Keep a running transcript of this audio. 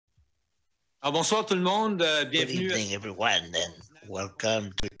Alors, bonsoir tout le monde, Good bienvenue. evening, everyone, and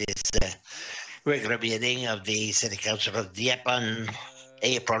welcome to this regular meeting of the City Council of Dieppe on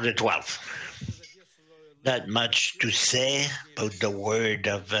April the 12th. Not much to say about the word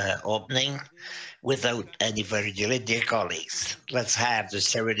of opening without any further delay, dear colleagues. Let's have the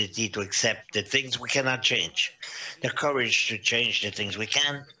serenity to accept the things we cannot change, the courage to change the things we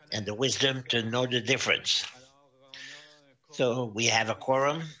can, and the wisdom to know the difference. So we have a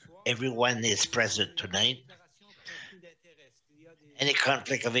quorum. Everyone is present tonight. Any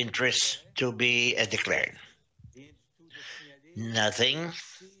conflict of interest to be declared? Nothing.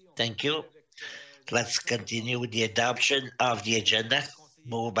 Thank you. Let's continue with the adoption of the agenda.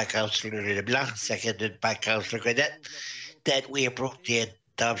 Moved by Councillor Leblanc, seconded by Councillor Cadet, that we approve the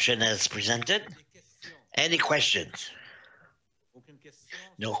adoption as presented. Any questions?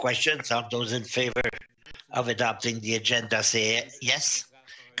 No questions. All those in favor of adopting the agenda say yes.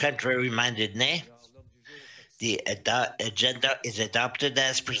 Contrary minded, nay. The agenda is adopted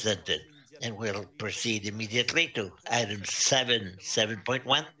as presented, and we'll proceed immediately to item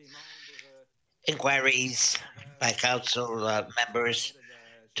 7.1, inquiries by council members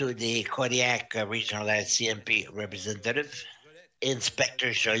to the Kodiak Regional CMP representative,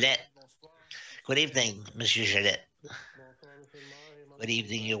 Inspector Jolette. Good evening, Monsieur Jolette. Good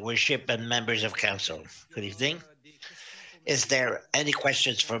evening, Your Worship and members of council. Good evening. Is there any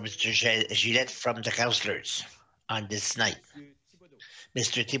questions for Mr. Gillette from the councillors on this night?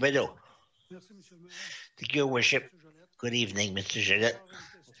 Mr. Thibodeau. Thank you, Your Worship. Good evening, Mr. Gillette.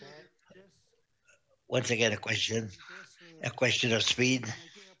 Once again, a question of speed.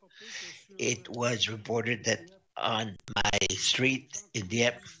 It was reported that on my street in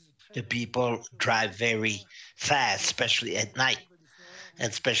Dieppe, the people drive very fast, especially at night,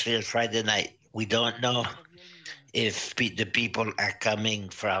 and especially on Friday night. We don't know if the people are coming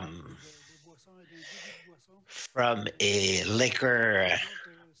from a liquor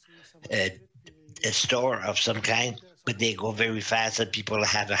a store of some kind, but they go very fast and people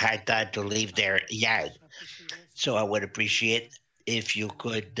have a hard time to leave their yard. So I would appreciate if you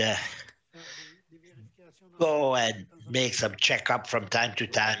could go and make some checkup from time to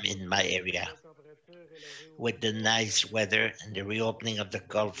time in my area. With the nice weather and the reopening of the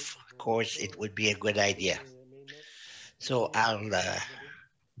golf course, it would be a good idea. So I'll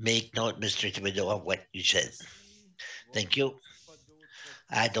make note, Mr. Thibodeau, of what you said. Thank you.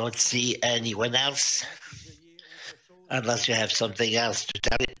 I don't see anyone else, unless you have something else to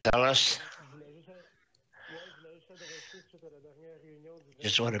tell us.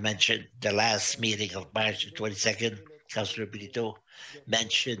 Just want to mention the last meeting of March 22nd, Councillor Benito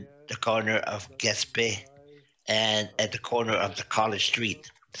mentioned the corner of Gaspé and at the corner of the College Street.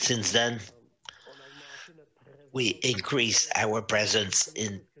 Since then, we increased our presence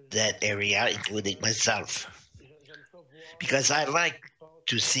in that area, including myself, because I like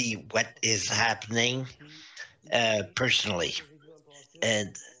to see what is happening personally.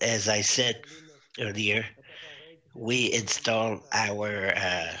 And as I said earlier, we install our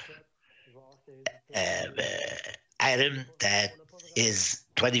item that is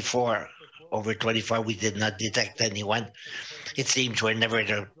 24 over 24. We did not detect anyone. It seems we're never in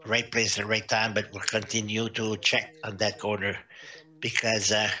the right place at the right time, but we'll continue to check on that corner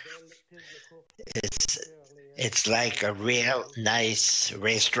because it's like a real nice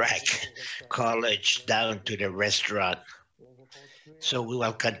racetrack, college down to the restaurant. So we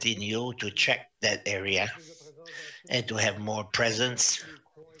will continue to check that area and to have more presence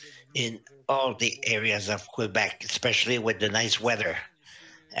in all the areas of Quebec, especially with the nice weather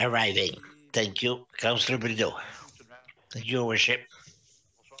arriving. Thank you, Councillor Brideau. Thank you, Your Worship.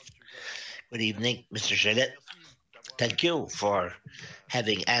 Good evening, Mr. Gillette. Thank you for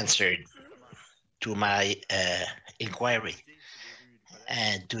having answered to my inquiry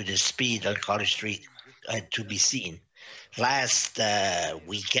and to the speed on College Street to be seen. Last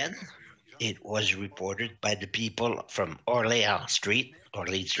weekend, it was reported by the people from Orleans Street,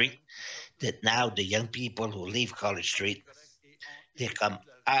 that now the young people who leave College Street, they come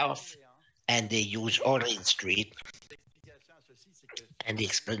off and they use Orleans Street. And the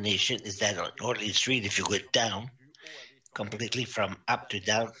explanation is that on Orleans Street, if you go down, completely from up to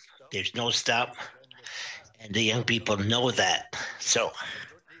down, there's no stop. And the young people know that. So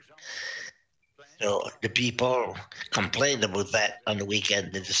the people complained about that on the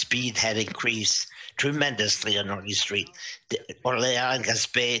weekend, that the speed had increased tremendously on Orleans Street. Orléans,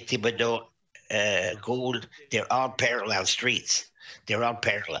 Gaspé, Thibodeau, Gould, they're all parallel streets. They're all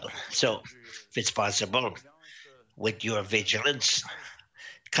parallel. So if it's possible, with your vigilance,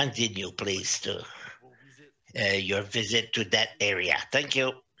 continue, please, to your visit to that area. Thank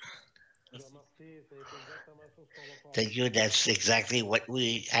you. Thank you. That's exactly what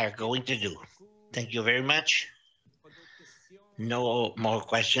we are going to do. Thank you very much. No more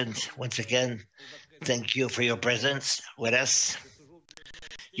questions. Once again, thank you for your presence with us.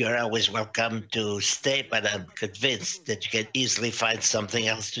 You're always welcome to stay, but I'm convinced that you can easily find something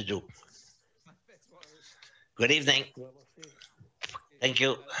else to do. Good evening. Thank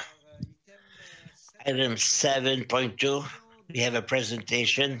you. Item 7.2, we have a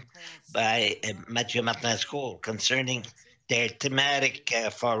presentation by Mathieu Martin School concerning their thematic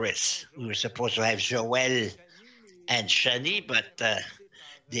forests. We were supposed to have Joël and Shani, but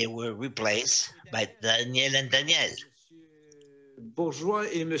they were replaced by Daniel and Daniel. Bourgeois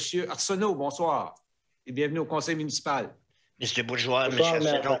et Monsieur Arsenault, bonsoir et bienvenue au conseil municipal. Mr. Bourgeois, Bonsoir,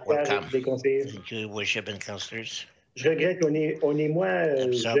 Mr. Arsenault, welcome. des conseillers. Thank you, worship and councillors. Je regrette qu'on est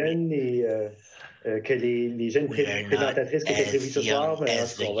moins jeunes et que les jeunes présentatrices qui étaient prévues ce soir, mais on va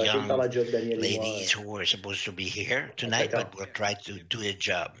essayer de faire la job, Daniel et moi. Ladies who were supposed to be here tonight, but we'll try to do the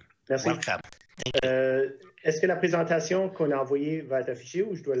job. Merci. Welcome. Thank you. Est-ce que la présentation qu'on a envoyée va être affichée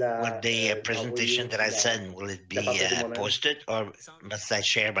ou je dois la... Will the presentation that I send, will it be posted or must I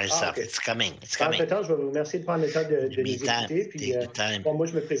share myself? Okay. It's coming. It's En coming. ce temps, je vais vous remercier de prendre le temps de nous Meantime, écouter. Puis, take the time moi,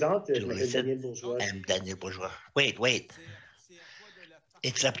 je me présente, je m'appelle listen. Daniel Bourgeois. I'm Daniel Bourgeois. Wait.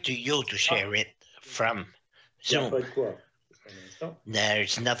 It's up to you to share it from Il n'y a Zoom. pas de quoi. Juste un instant.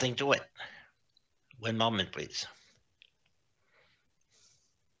 There's nothing to it. One moment, please.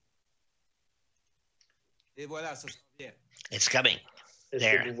 Et voilà, ça s'en vient. It's coming. Est-ce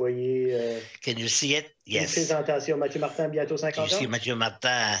There. que vous voyez Can you see it? une Yes. présentation? Mathieu Martin, bientôt Do you 50 see ans? Mathieu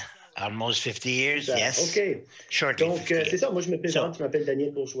Martin? Almost 50 years? Yes. OK. Shortly. Donc, 50 c'est ça, moi je me présente, So, je m'appelle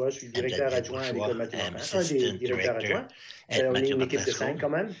Daniel Bourgeois, je suis directeur Daniel adjoint à Bourgeois, l'école Mathieu I'm Martin, un des assistant directeurs director adjoints. at On est Mathieu une équipe Martin de 5 School. quand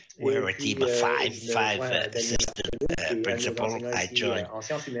même. We're a Et puis, team of je five me joins à Daniel assistant Arsenault, qui est un de nos principal. enseignants I ici joined en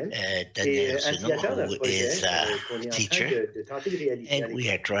sciences humaines. Daniel Et Arsenault, instigateur d'un who projet is a qu'on est en train teacher, de tenter de réaliser à and we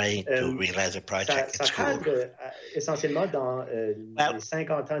l'école. are trying to realize a project Ça at school. cadre essentiellement dans Well, les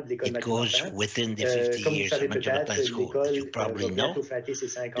 50 ans de l'école it Mathieu goes Martin. within the 50 Comme vous years savez of Mathieu peut-être, Martin School. As you l'école probably va know, bientôt fêter ses the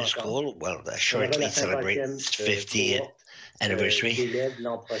 50 ans. school will On aura shortly la celebrate 50e its 50th cohorte anniversary. d'élèves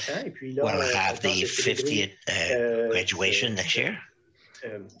l'an prochain. Et puis là, We'll on have tente the de célébrer 50th graduation next year.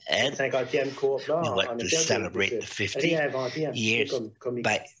 cette 50e cohorte-là We en want to essayant celebrate de the se 50 réinventer un petit peu years comme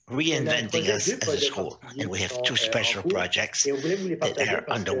by équipe. On a un reinventing projet, us deux as a projets school. particuliers And we qui have sont two en special cours projects et on voulait vous les that partager are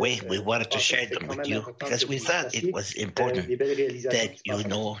parce que underway. We wanted je to pensais que share c'était them quand with même you important because que we vous thought it sachiez was important des belles réalisations that qui se you passent en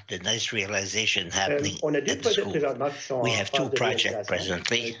know the nice realization happening on a deux at the projets school. présentement qui sont We en have two phase de projects réalisation.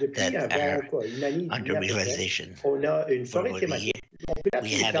 presently Depuis that un are bon, quoi, une année et demie under à peu près, realization on a une for forêt about a year. thématique. On peut We l'appeler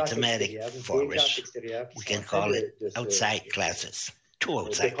les have a classes thematic extérieures, une série de classes forest. extérieures qui We sont en can train call it de outside classes, two de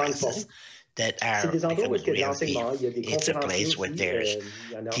outside prendre classes forme. that C'est are des endroits où becoming il y a de reality. l'enseignement. Il y a des It's a conférenciers place where aussi. there's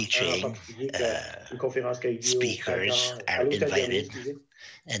Il y en a un en teaching, particulier qui a une conférence qui a eu lieu au speakers printemps, à are l'automne dernier, invited, excusez.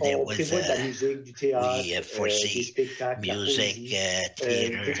 and there On was prévoit de la musique, du we théâtre, des foresee spectacles, de la music, poésie,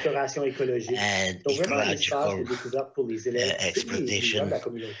 theater, d'exploration écologique. and Donc vraiment un espace ecological de découverte pour les élèves, les gens exploitation, de la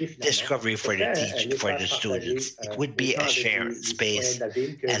communauté finalement. discovery Ce for serait the un for the espace partagé students. It would be autant a avec shared les citoyens space de la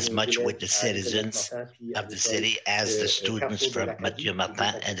ville que as nos much élèves with the à l'école citizens Martin puis à of the l'école city as the students Carrefour de from l'Acadie, Mathieu qui est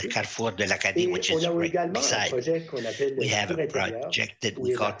Martin juste à and the côté. Carrefour de l'Acadie, Et which on is a right également un beside. projet qu'on appelle We le have cours a intérieur, project that ou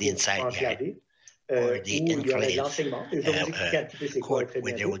we la call the cour inside yard, enclavée, or où the il y aurait de enclave l'enseignement. Je vais vous expliquer un petit peu c'est quoi court très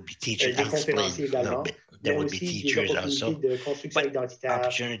where there bientôt. would be teachers. Des I'll explain conférenciers a little également, bit. mais There would be aussi des teachers opportunités also, de construction but identitaire,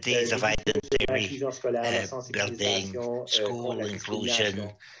 opportunities des of discours sur identity, l'inclusion scolaire, la building, sensibilisation contre school la inclusion, discrimination. On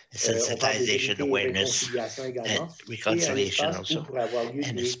parle de sensitization, vérité et awareness, réconciliation and également, et un reconciliation espace où also, pourrait avoir lieu and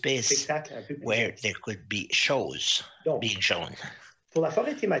a des space spectacles un peu plus where intimes. there could be shows Donc, being shown. pour la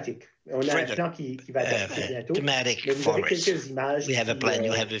forêt thématique, on a For un the plan qui va être affiché bientôt. thematic Mais vous avez forest, quelques images we have a plan.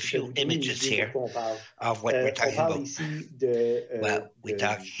 You have a qui few peuvent vous donner une images idée de here quoi on parle. of what we're On talking parle about. ici Well, we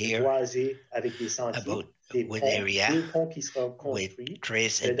talk de here boisés avec des sentiers, about des wood ponts, area deux ponts qui seront with construits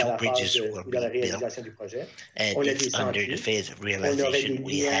trees and dans two la phase bridges will dans la be built. réalisation du projet. And On a it's des under the sentiers, phase of on aurait des realization.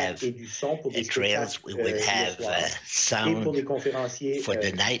 We lumières have et du son pour des trails. spectacles We would le have soir. Et pour sound les conférenciers, for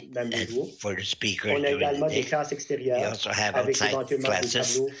the night même le and jour. for the speakers On a during également the des day. classes We extérieures also have avec outside éventuellement des classes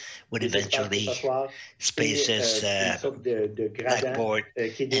tableaux, with des espaces pour eventually s'asseoir et spaces, une sorte de gradin blackboard,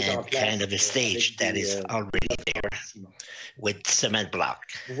 qui est déjà en and place kind of a stage avec that des is already there ciment. with cement block.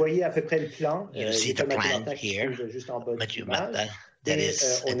 Vous voyez à peu près le plan. You see the l'école Mathieu plan Martin qui se here, trouve juste en bas de Mathieu l'image. Martin, that Et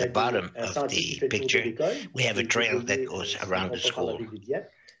is on at a the bottom un of sentier qui the fait le tour de picture. l'école. We have a qui est trail that déployé, goes si je ne me around the trompe pas, par la school. ville de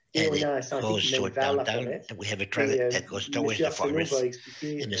Dieppe. and it goes toward downtown, and we have a trail that goes towards the forest.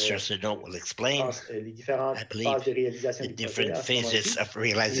 And Mr. Arsenault will explain, I believe, the different phases of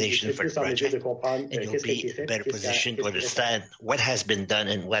realization for the project, and you'll be in a better position to understand what has been done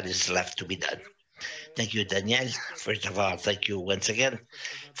and what is left to be done. Thank you, Daniel. First of all, thank you once again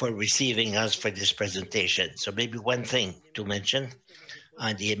for receiving us for this presentation. So maybe one thing to mention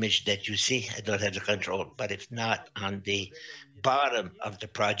on the image that you see, I don't have the control, but if not, on the bottom of the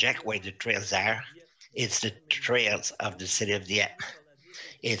project where the trails are, it's the trails of the city of Dieppe.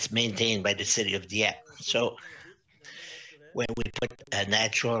 It's maintained by the city of Dieppe. So when we put a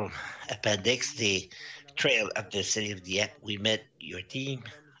natural appendix, the trail of the city of Dieppe, we met your team.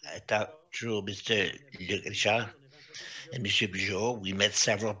 I talked through Mr. Luc Richard and Mr. Bijot. We met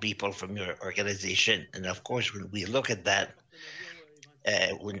several people from your organization. And of course, when we look at that,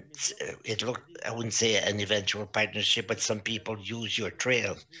 it looked, I wouldn't say an eventual partnership, but some people use your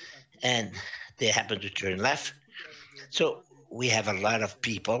trail and they happen to turn left. So we have a lot of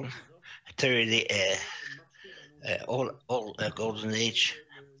people, 30, all golden age,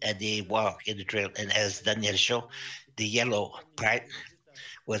 and they walk in the trail. And as Daniel showed, the yellow part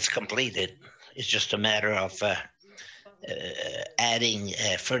was completed. It's just a matter of adding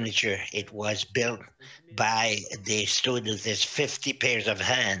furniture. It was built by the students. There's 50 pairs of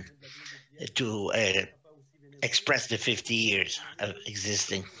hands to express the 50 years of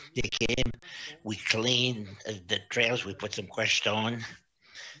existing. They came, we cleaned the trails, we put some crushed stone,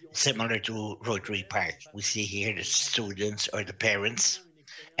 similar to Rotary Park. We see here the students or the parents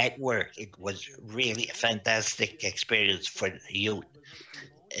at work. It was really a fantastic experience for the youth.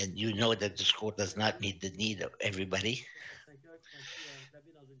 And you know that the school does not meet the need of everybody.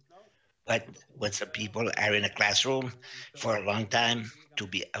 But when some people are in a classroom for a long time, to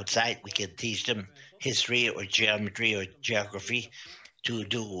be outside, we can teach them history or geometry or geography. To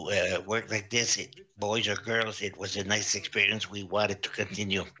do work like this, boys or girls, it was a nice experience. We wanted to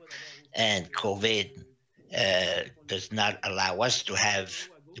continue. And COVID does not allow us to have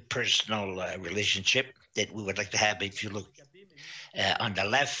the personal relationship that we would like to have. If you look on the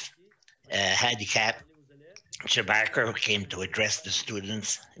left, handicap, Mr. Barker came to address the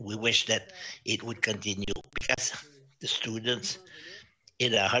students. We wish that it would continue because the students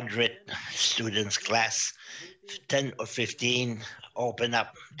in 100 students class, 10 or 15 open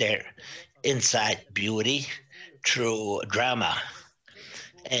up their inside beauty through drama.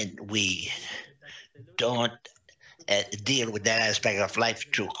 And we don't deal with that aspect of life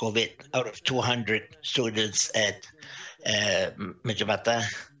through COVID. Out of 200 students at Majabata,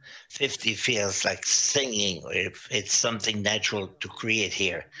 50 feels like singing, or if it's something natural to create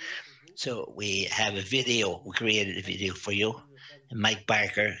here. So we have a video, we created a video for you. Mike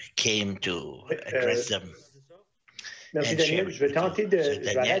Barker came to address them. Merci Daniel, je vais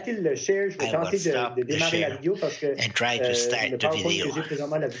arrêter le share, je vais tenter de démarrer la vidéo parce que and try to start the video.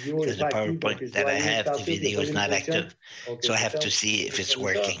 Because the PowerPoint that I have, the video is not active, so I have to see if it's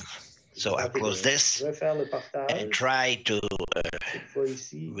working. So I'll close this and try to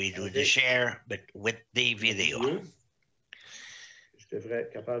redo the share, but with the video.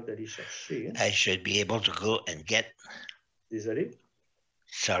 I should be able to go and get. Désolé.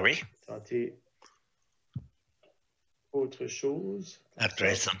 Sorry. Tenter autre chose. I'll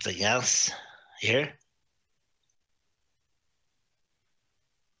try something else here.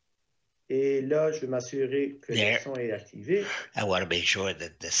 Et là, je vais m'assurer que le son est activé. I want to make sure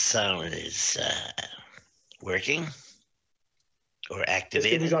that the sound is working or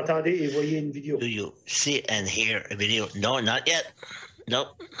activated. Est-ce que vous entendez et voyez une vidéo? Do you see and hear a video? No, not yet.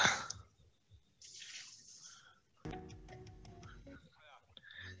 No.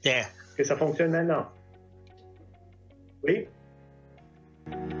 There. Est-ce que ça fonctionne maintenant? Oui.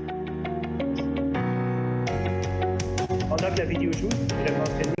 Pendant que la vidéo joue, je voudrais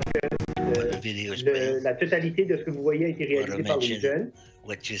mentionner que la totalité de ce que vous voyez a été réalisé par les jeunes.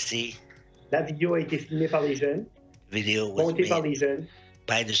 What you see, la vidéo a été filmée par les jeunes, montée par les jeunes.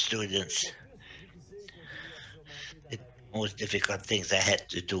 By the students. The most difficult things I had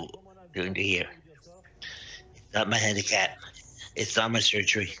to do during the year. It's not my handicap. It's not my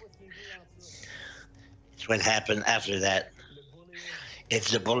surgery. It's what happened after that.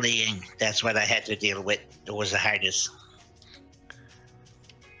 It's the bullying. That's what I had to deal with. It was the hardest.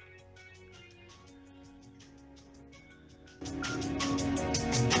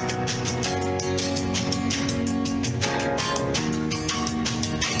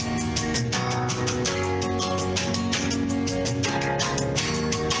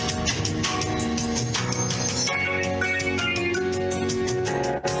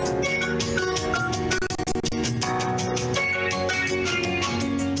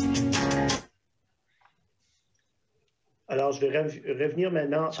 Alors, je vais revenir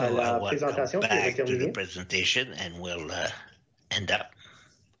maintenant à la présentation, puis on va terminer. The presentation and we'll end up.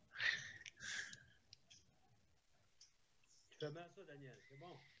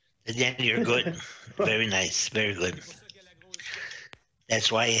 Daniel, you're good. Very nice. Very good.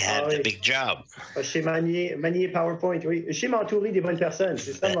 That's why you have the big job. Je sais manier PowerPoint, oui. Je sais m'entourer des bonnes personnes.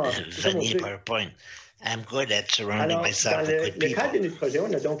 C'est ça mon truc. PowerPoint. I'm good at surrounding myself with good people. Le cadre de notre projet,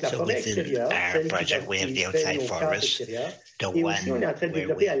 on a donc la forêt extérieure, celle project, we have the outside forest, the one on est en train de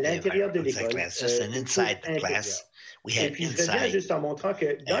développer à l'intérieur de l'école. And inside the class, we have inside. Juste en montrant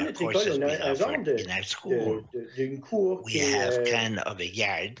que dans notre école, on a un genre d'une cour qui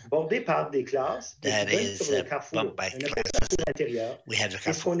est bordée par des classes, that is bumped by classes. We have the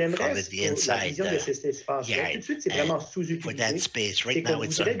carrefour, call it the inside yard. Tout de suite, c'est vraiment sous-utilisé. For that space, right now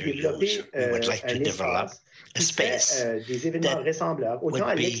it's underused. We would like to develop a space des événements rassembleurs, autant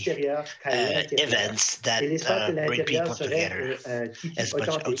à l'extérieur qu'à l'intérieur. Et l'espace de l'intérieur serait un tipi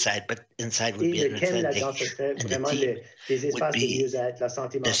authentique. Et lequel là-dedans serait vraiment les espaces de mieux-être, la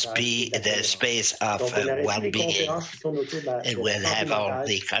santé mentale. The space of well-being. And we'll have all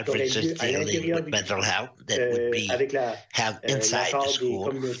the conferences dealing with mental health that would be held inside the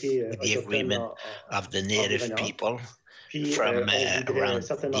school with the agreement of the native people. From around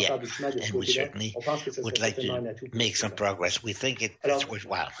Dieppe, and we certainly would like to make some progress. We think it's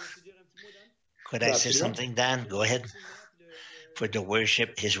worthwhile. Could I say something, Dan? Go ahead. For the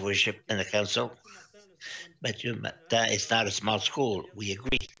worship, his worship, and the council. But it's not a small school. We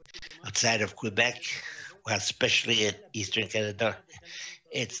agree. Outside of Quebec, well, especially in Eastern Canada,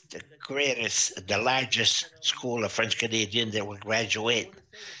 it's the greatest, the largest school of French Canadian that will graduate.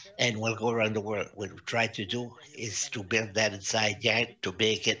 And we'll go around the world. What we try to do is to build that inside yard to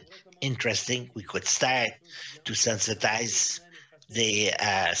make it interesting. We could start to sensitize the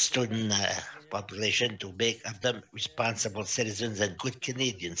student population to make of them responsible citizens and good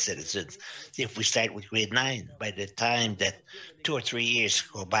Canadian citizens. If we start with grade 9, by the time that 2 or 3 years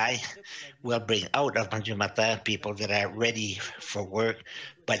go by, we'll bring out of Montreal people that are ready for work,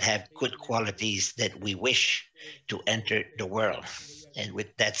 but have good qualities that we wish to enter the world. And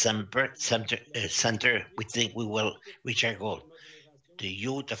with that center, we think we will reach our goal. The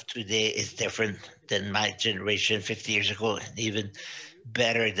youth of today is different than my generation 50 years ago, and even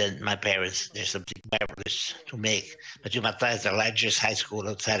better than my parents. There's something marvelous to make. But Montreal is the largest high school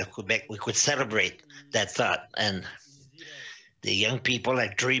outside of Quebec. We could celebrate that thought, and the young people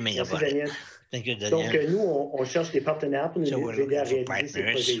are dreaming about it. Thank you, Daniel. Donc, nous, on cherche des partenaires pour nous aider à réaliser ces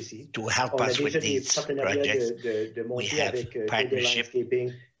projets ici. To help on a us déjà with des these partenariats de monter avec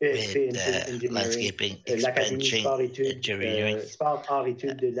Landscaping, Landscaping, l'Académie Engineering, Sport Art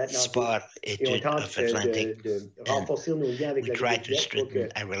Études de l'Atlantique. Et on tente de renforcer nos liens avec la try to strengthen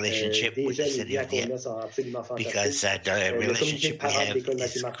our relationship with the city of Dieppe, because the relationship we have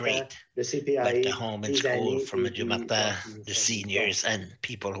is great. Like the home and school from Montreal, the seniors and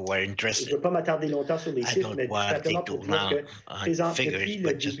people who are interested. I don't want to take too long on figures,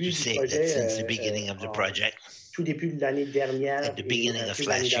 but just to say that since the beginning of the project, tout début de l'année dernière at the beginning of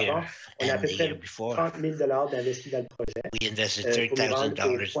last year on a à peu and the près year before, $30 000 d'investis dans le projet. We invested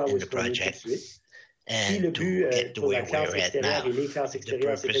 $30,000 in the project. And to get to where we're at now, the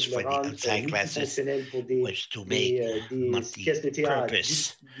purpose for the outside classes was to make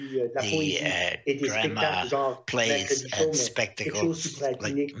multi-purpose, the drama, plays, and spectacles, like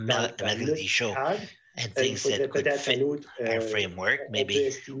melody show, and things that could fit our framework.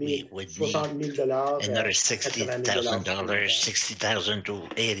 Maybe we would need another $60,000, $60,000 to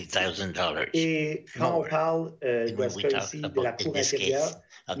 $80,000. Et quand on parle dans ce cas-ci de la cour intérieure,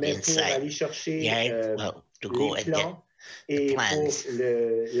 mais pour aller chercher les plans et pour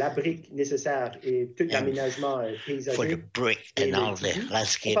la brique nécessaire et tout l'aménagement paysager, for the brick and all the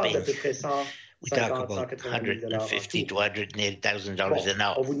landscaping, we talk about $150,000 to $180,000 an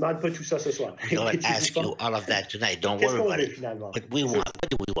hour. On vous demande pas tout ça ce soir. I don't ask you all of that tonight. Don't worry about it. But we want. What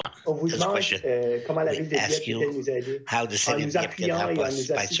do we want? On vous demande comment la ville de Dieppe peut nous aider. How the city of Dieppe can help us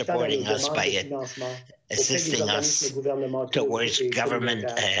by supporting us, by assisting us towards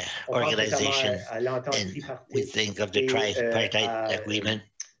government organization. And we think of the tripartite agreement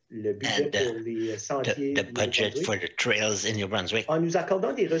and the budget for the trails in New-Brunswick, en nous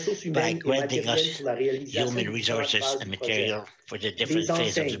accordant des ressources humaines by granting us human resources and material for the different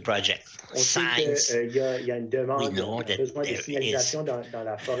phases of the project. Signs, il y a une demande, besoin de signalisation dans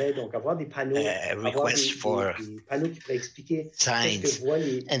la forêt, donc avoir des panneaux, avoir des panneaux qui pourraient expliquer signs,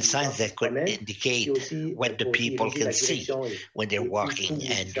 and signs that could indicate what the people can see when they're walking,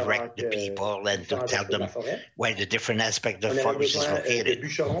 and direct the people and to tell them where the different aspects of the forest is located.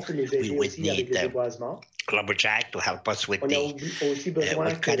 We would need lumberjack to help us with On a the aussi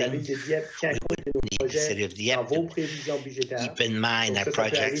besoin que la cutting. ville de Dieppe tienne compte de nos The city projets of Dieppe dans vos to prévisions budgétaires. keep in mind Donc our ça peut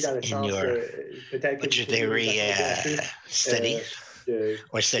aller projects dans le in sens your de peut-être que vous pourriez nous budgetary accorder assez study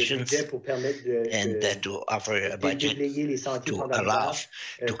or de sessions, budget pour permettre and to offer a budget déblayer les sentiers to pendant allow l'hiver,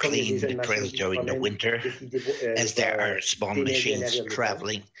 to comme il y a clean déjà the une machine trails qui se during the promène winter, et qui as there va are small déneiger en machines arrière de l'école.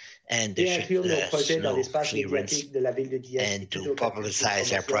 traveling, and Et there should inclure nos projets dans snow l'espace clearance, médiatique de la ville de Dieppe et and toute to autre activité de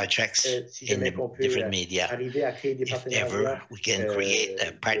publicize our promotion, projects si in jamais the qu'on peut different media. arriver à créer des If ever partenariats we can create a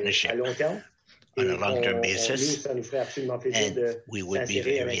à partnership long terme. on a Et long-term nous, basis, ça nous ferait absolument plaisir and de we would be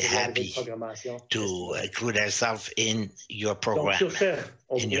s'insérer à very l'intérieur de votre happy programmation. to include ourselves in your Donc, program, sur ce,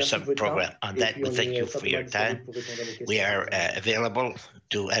 on vous in your remercie de votre temps. sub-program. On Et that, puis, we on thank est you for simplement your time. disponible pour répondre à vos questions. We are available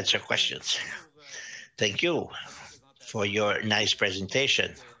to answer questions. Thank you for your nice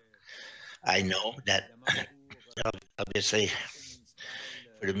presentation. I know that obviously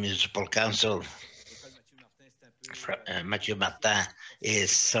for the municipal council, Mathieu Martin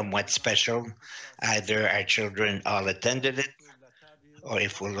is somewhat special. Either our children all attended it, or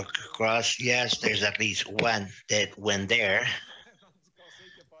if we look across, yes, there's at least one that went there,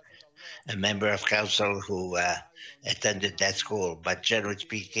 a member of council who attended that school. But generally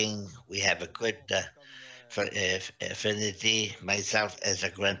speaking, we have a good affinity, myself as a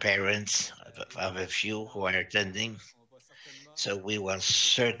grandparent of a few who are attending. So we will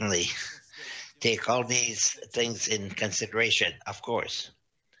certainly take all these things in consideration, of course.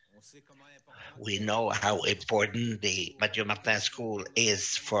 We know how important the Mathieu Martin School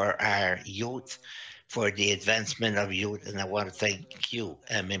is for our youth, for the advancement of youth, and I want to thank you.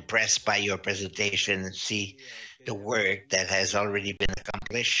 I'm impressed by your presentation and see the work that has already been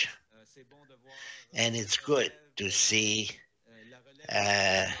accomplished. And it's good to see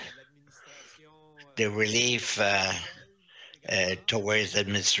the relief towards the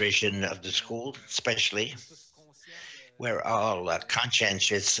administration of the school, especially. We're all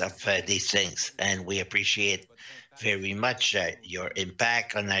conscientious of these things, and we appreciate very much your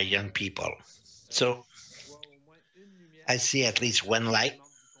impact on our young people. So I see at least one light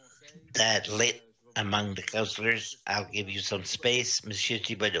that lit among the councillors. I'll give you some space, Monsieur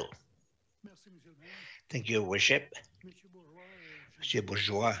Thibodeau. Thank you, Your Worship. Monsieur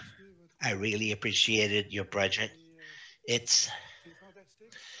Bourgeois, I really appreciated your project. It's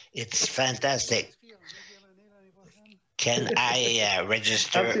fantastic. Can I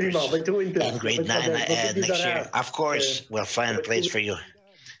register in grade 9 next year? Of course, we'll find a place for you.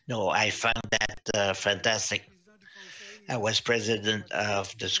 No, I found that fantastic. I was president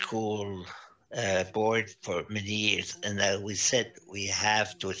of the school board for many years, and we said we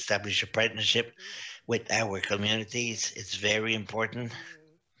have to establish a partnership with our communities. It's very important.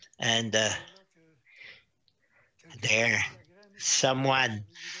 And there, someone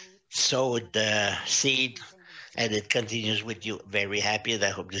sowed the seed, and it continues with you. Very happy that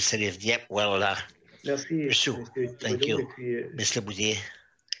I hope the city of Dieppe will pursue. Thank you, Mr. Boudier.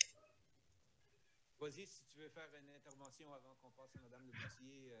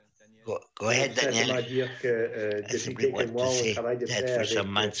 Go ahead, Daniel. I simply want to say that for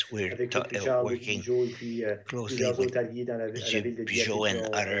some months we're working closely with Monsieur Pijot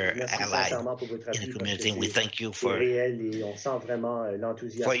and other allies in the community. We thank you for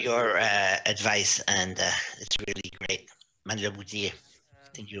your advice, and it's really great. Madame Boutier,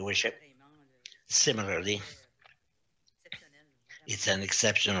 thank you, Your Worship. Similarly, it's an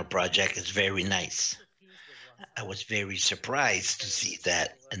exceptional project. It's very nice. I was very surprised to see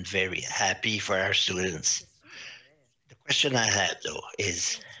that and very happy for our students. The question I had, though,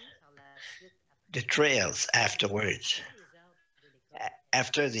 is the trails afterwards.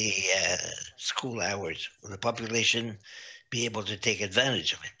 After the school hours, will the population be able to take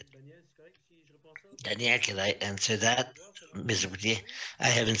advantage of it? Daniel, can I answer that? Mr. Boutier, I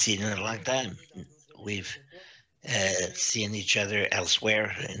haven't seen it in a long time. We've seen each other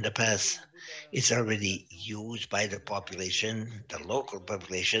elsewhere in the past. It's already used by the population, the local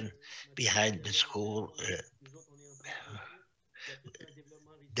population behind the school.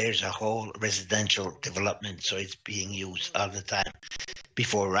 There's a whole residential development, so it's being used all the time.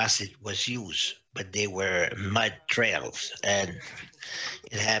 Before us, it was used, but they were mud trails, and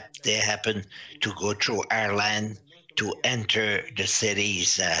they happened to go through our land to enter the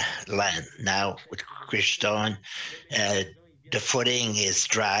city's land. Now, with Christone, the footing is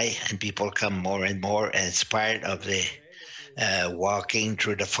dry and people come more and more, and it's part of the walking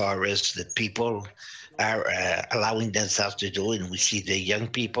through the forest that people are allowing themselves to do, and we see the young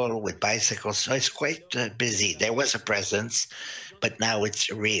people with bicycles, so it's quite busy. There was a presence, but now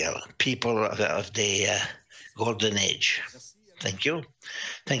it's real. People of the golden age. Thank you.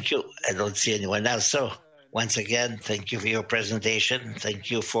 Thank you. I don't see anyone else, so Once again, thank you for your presentation. Thank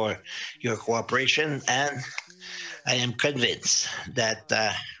you for your cooperation. And I am convinced that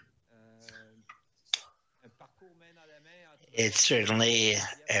it's certainly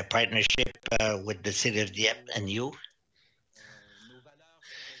a partnership with the city of Dieppe and you.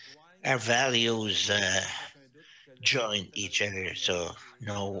 Our values join each other, so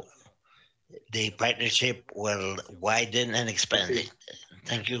no, the partnership will widen and expand.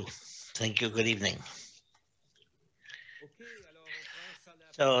 Thank you. Thank you. Good evening.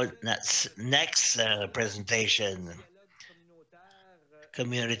 So next presentation,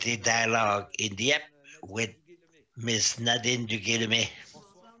 community dialogue in Dieppe with Ms. Nadine Duguay-Lemay.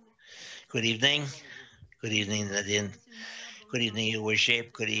 Good evening. Good evening, Nadine. Good evening, Your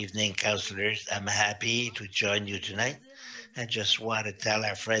Worship. Good evening, councillors. I'm happy to join you tonight. I just want to tell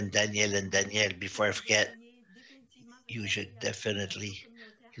our friend Danielle and Danielle, before I forget, you should definitely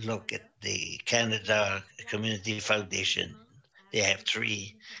look at the Canada Community Foundation. They have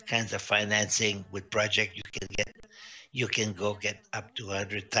 3 kinds of financing with project you can get. You can go get up to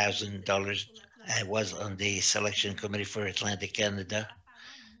 $100,000. I was on the selection committee for Atlantic Canada.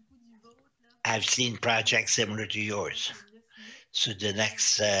 I've seen projects similar to yours. So the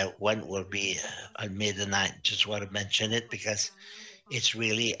next one will be on May the 9th. Just want to mention it because it's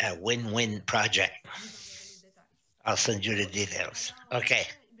really a win-win project. I'll send you the details. Okay,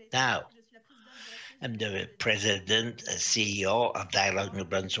 now I'm the president, CEO of Dialogue New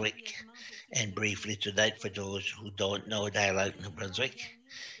Brunswick. And briefly tonight, for those who don't know Dialogue New Brunswick,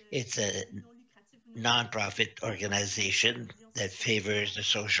 it's a non-profit organization that favors the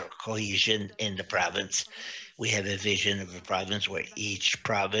social cohesion in the province. We have a vision of a province where each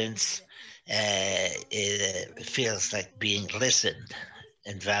province feels like being listened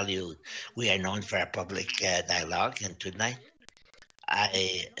and valued. We are known for our public dialogue, and tonight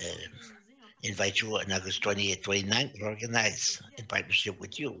I invite you on August 28th, 29th to organize, in partnership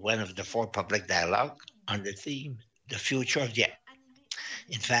with you, one of the 4 public dialogue on the theme, the future of Dieppe.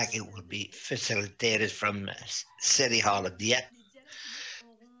 In fact, it will be facilitated from City Hall of Dieppe,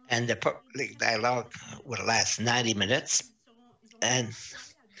 and the public dialogue will last 90 minutes, and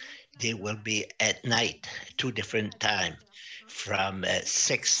they will be at night, 2 different times, from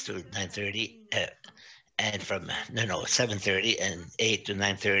 6 to 9:30, and from 7:30 and 8 to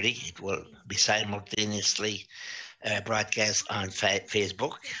 9:30. It will be simultaneously broadcast on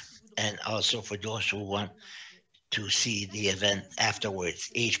Facebook, and also for those who want to see the event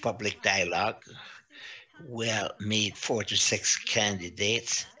afterwards. Each public dialogue will meet 4 to 6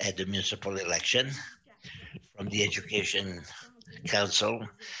 candidates at the municipal election from the Education Council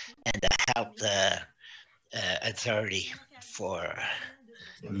and the Health Authority for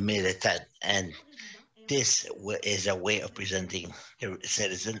militant. And this is a way of presenting the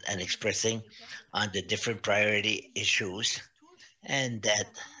citizen and expressing on the different priority issues, and that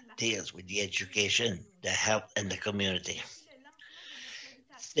deals with the education, the health, and the community.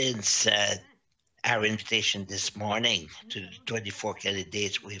 Since our invitation this morning to the 24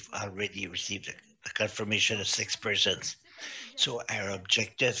 candidates, we've already received a confirmation of 6 persons. So our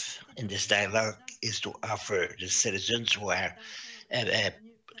objective in this dialogue is to offer the citizens who are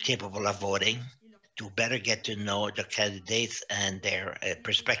capable of voting to better get to know the candidates and their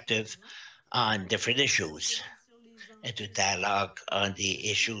perspective on different issues, and to dialogue on the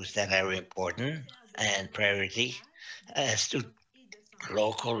issues that are important and priority as to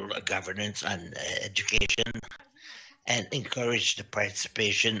local governance and education, and encourage the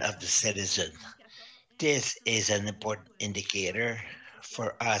participation of the citizen. This is an important indicator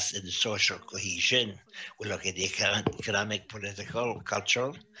for us in the social cohesion. We look at the economic, political,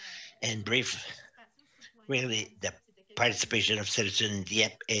 cultural, and brief. Really, the participation of citizens in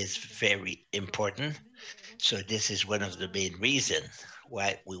Dieppe is very important. So this is one of the main reasons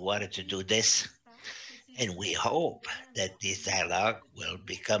why we wanted to do this. And we hope that this dialogue will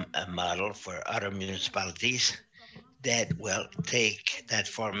become a model for other municipalities that will take that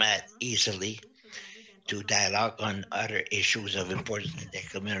format easily to dialogue on other issues of importance in their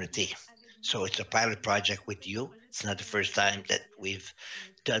community. So it's a pilot project with you. It's not the first time that we've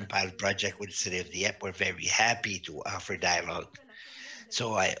done pilot project with the City of Dieppe. We're very happy to offer dialogue.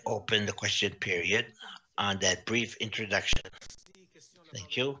 So I open the question period on that brief introduction.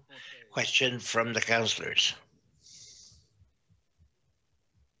 Thank you. Question from the councillors.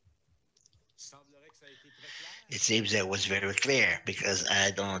 It seems that was very clear because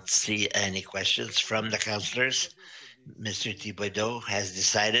I don't see any questions from the councillors. Mr. Thibodeau has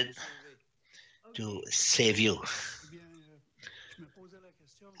decided to save you.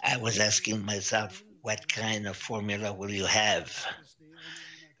 I was asking myself, what kind of formula will you have?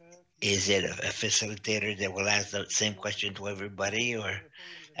 Is it a facilitator that will ask the same question to everybody, or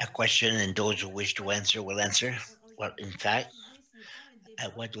a question and those who wish to answer will answer? Well, in fact, I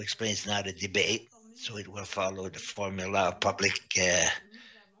want to explain it's not a debate, so it will follow the formula of public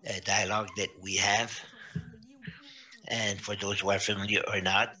dialogue that we have. And for those who are familiar or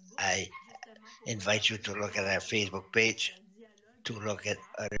not, I invite you to look at our Facebook page to look at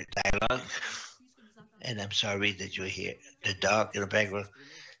other dialogue. And I'm sorry that you hear the dog in the background.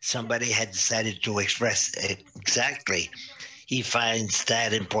 Somebody had decided to express exactly. He finds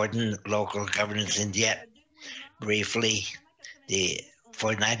that important local governance in Dieppe. Briefly,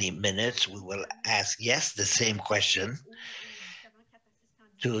 for 90 minutes, we will ask, yes, the same question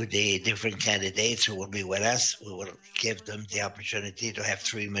to the different candidates who will be with us. We will give them the opportunity to have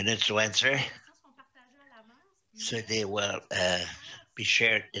 3 minutes to answer. So they will be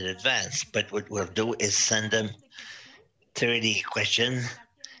shared in advance. But what we'll do is send them 30 questions,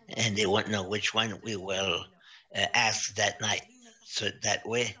 and they won't know which one we will ask that night. So that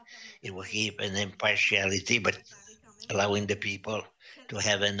way, it will keep an impartiality, but allowing the people to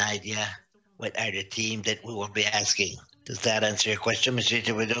have an idea what are the team that we will be asking. Does that answer your question, Mr.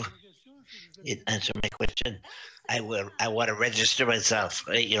 Thibodeau? It answered my question. I want to register myself.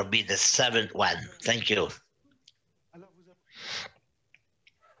 You'll be the 7th one. Thank you.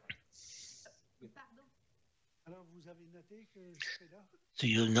 So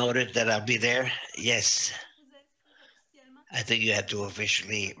you noted that I'll be there? Yes. I think you have to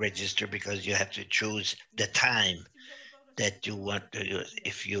officially register because you have to choose the time that you want to use.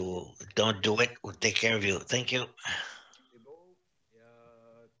 If you don't do it, we'll take care of you. Thank you.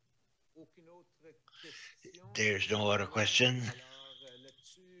 There's no other question.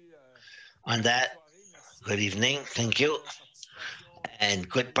 On that, good evening. Thank you. And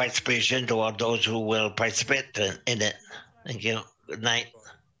good participation to all those who will participate in it. Thank you. Good night.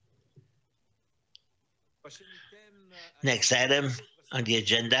 Next item on the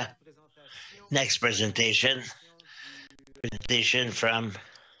agenda. Next presentation. Presentation from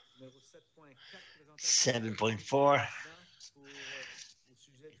 7.4.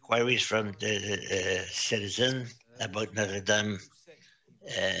 Inquiries from the citizen about Notre Dame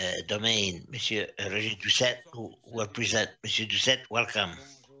domain. Monsieur Roger Doucette, who will present. Monsieur Doucette, welcome.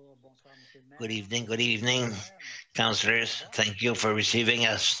 Good evening, councillors. Thank you for receiving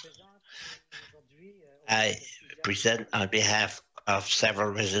us. I present on behalf of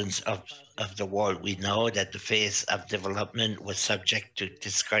several residents of the ward. We know that the phase of development was subject to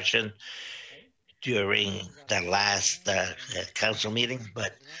discussion during the last council meeting,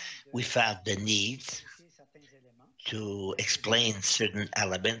 but we found the need to explain certain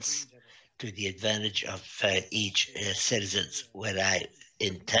elements to the advantage of each citizen. What I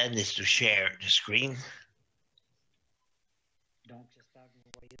intend is to share the screen.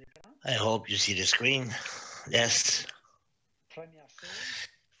 I hope you see the screen. Yes.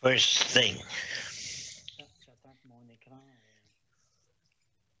 First thing.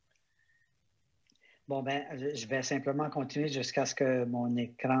 Bon, ben, je vais simplement continuer jusqu'à ce que mon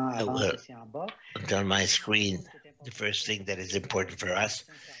écran avance ici en bas. On my screen, the first thing that is important for us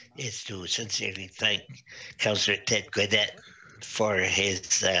is to sincerely thank Councillor Ted Godet for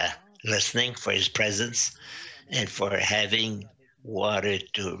his listening, for his presence, and for having wanted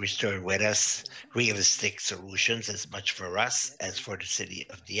to restore with us realistic solutions as much for us as for the city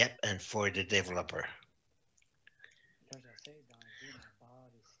of Dieppe and for the developer.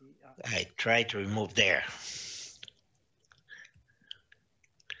 I try to remove there.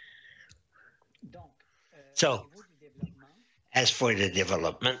 So, as for the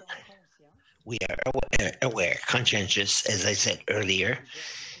development, we are aware, conscientious, as I said earlier,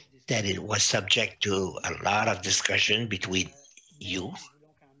 that it was subject to a lot of discussion between you,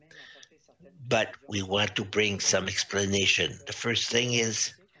 but we want to bring some explanation. The first thing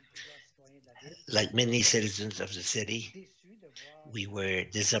is, like many citizens of the city, we were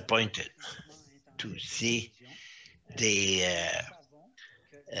disappointed to see the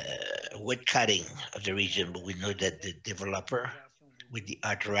wood cutting of the region, but we know that the developer, with the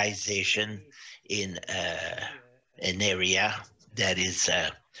authorization in an area that is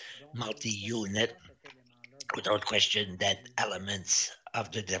multi-unit, without question, that elements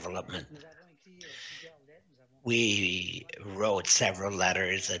of the development. We wrote several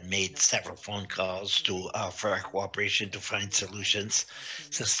letters and made several phone calls to offer our cooperation to find solutions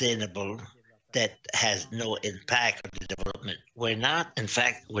sustainable that has no impact on the development. In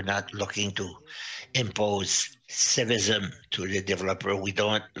fact, we're not looking to impose civism to the developer. We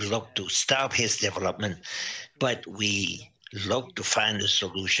don't look to stop his development, but we look to find a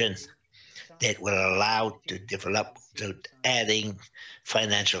solution that will allow to develop without adding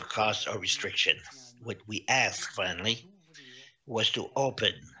financial costs or restriction. What we asked finally was to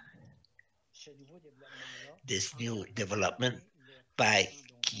open this new development by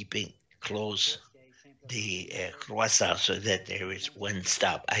keeping close the croissant so that there is one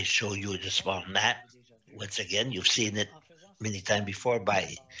stop. I show you the small map. Once again, you've seen it many times before.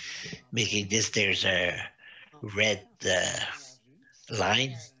 By making this, there's a red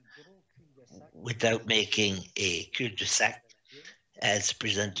line without making a cul-de-sac as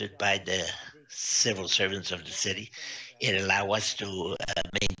presented by the civil servants of the city. It allows us to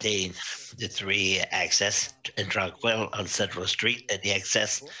maintain the three access in Tranquil on Central Street and the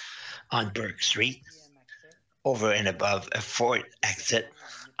access on Burke Street, over and above a fourth exit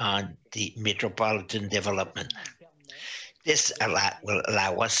on the metropolitan development. This will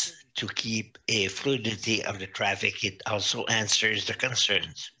allow us to keep a fluidity of the traffic. It also answers the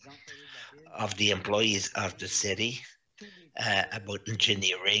concerns of the employees of the city about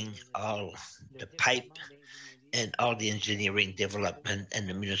engineering, all the pipe and all the engineering development and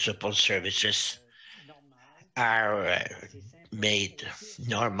the municipal services are made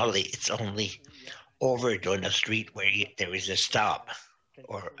normally. It's only over on a street where there is a stop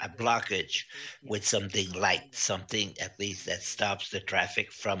or a blockage with something light, something at least that stops the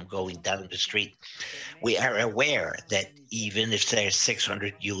traffic from going down the street. We are aware that even if there's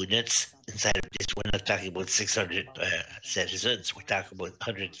 600 units inside of this, we're not talking about 600 citizens. We're talking about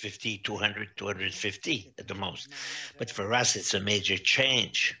 150, 200, 250 at the most. But for us, it's a major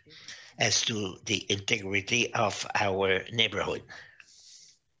change as to the integrity of our neighborhood.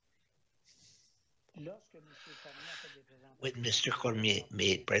 When Mr. Cormier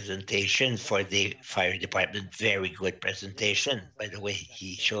made presentation for the fire department, very good presentation. By the way,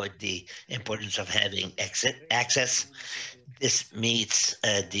 he showed the importance of having access. This meets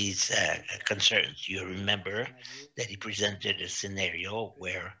these concerns. You remember that he presented a scenario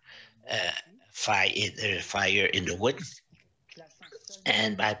where fire in the wood,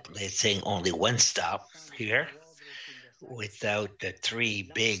 and by placing only one stop here, without the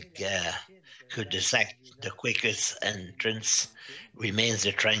three big cul-de-sac, the quickest entrance remains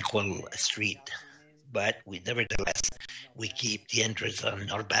the Tranquil Street. But nevertheless, we keep the entrance on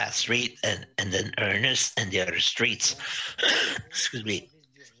Norbath Street and then Ernest and the other streets. Excuse me.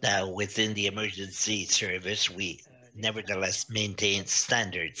 Now, within the emergency service, we nevertheless maintain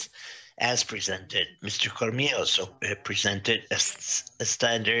standards as presented. Mr. Cormier also presented a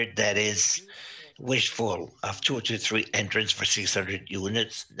standard that is wishful of 2 to 3 entrance for 600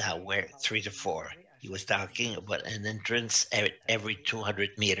 units. Now we're 3 to 4. He was talking about an entrance every 200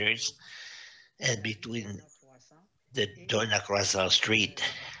 meters, and between the Dona Croissant Street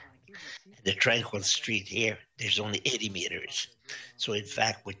and the Tranquil Street here, there's only 80 meters. So in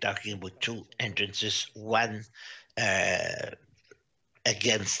fact, we're talking about 2 entrances, one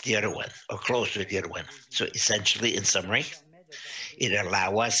against the other one, or close to the other one. So essentially, in summary, it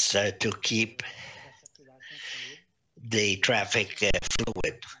allows us to keep the traffic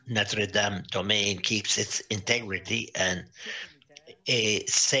fluid. Notre Dame domain keeps its integrity and a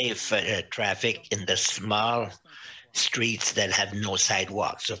safe traffic in the small streets that have no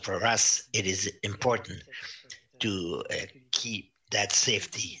sidewalks. So for us, it is important to keep that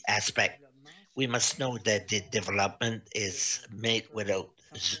safety aspect. We must know that the development is made without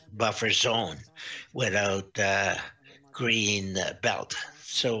buffer zone, without green belt.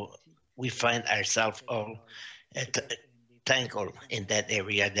 So we find ourselves all tangled in that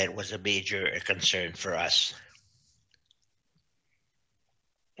area. That was a major concern for us.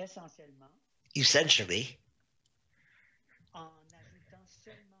 Essentially,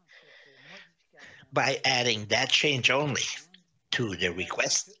 by adding that change only to the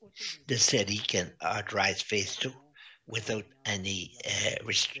request, the city can authorize phase 2 without any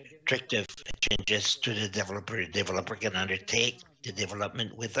restrictive changes to the developer. The developer can undertake the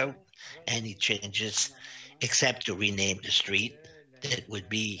development without any changes except to rename the street. That would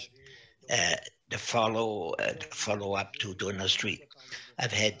be the follow-up to Dona Street.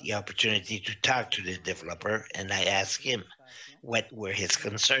 I've had the opportunity to talk to the developer, and I asked him what were his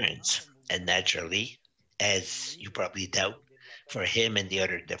concerns. And naturally, as you probably doubt, for him and the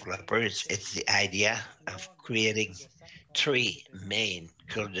other developers, it's the idea of creating 3 main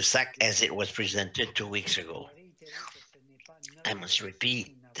cul-de-sac as it was presented 2 weeks ago. I must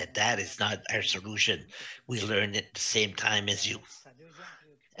repeat that that is not our solution. We learned at the same time as you.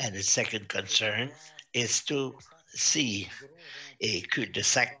 And the second concern is to see a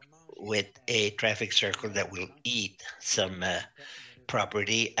cul-de-sac with a traffic circle that will eat some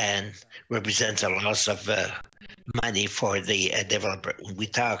property and represents a loss of money for the developer. When we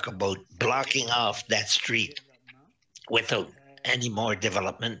talk about blocking off that street without any more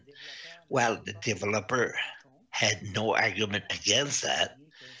development, well, the developer had no argument against that,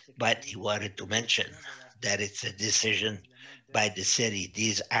 but he wanted to mention that it's a decision by the city.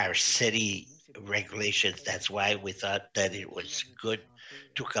 These are city regulations. That's why we thought that it was good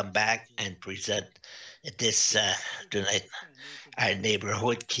to come back and present this tonight. Our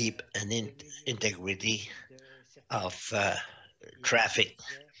neighborhood keep an integrity of traffic.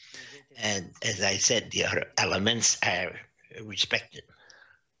 And as I said, the other elements are respected.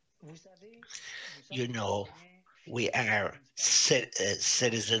 You know, we are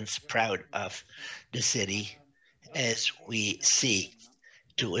citizens proud of the city as we seek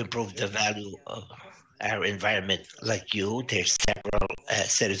to improve the value of our environment. Like you, there's several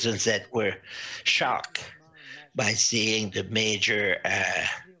citizens that were shocked by seeing the major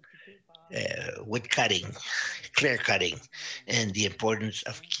wood cutting, clear cutting, and the importance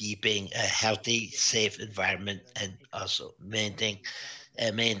of keeping a healthy, safe environment and also maintain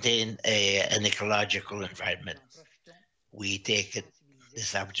an ecological environment. We take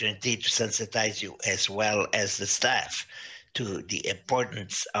this opportunity to sensitize you as well as the staff to the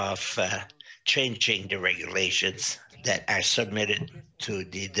importance of changing the regulations that are submitted to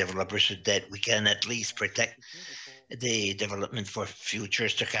the developers so that we can at least protect the development for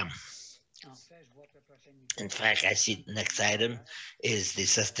futures to come. In fact, I see the next item is the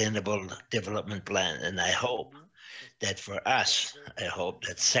Sustainable Development Plan, and I hope that for us, I hope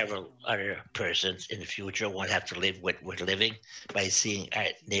that several other persons in the future won't have to live what we're living by seeing our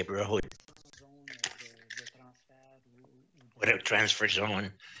neighborhood with a transfer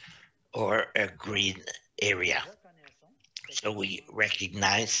zone or a green area. So we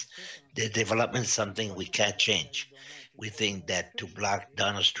recognize the development is something we can't change. We think that to block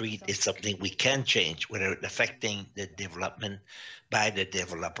down a street is something we can change without affecting the development by the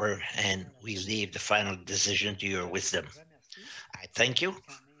developer, and we leave the final decision to your wisdom. I thank you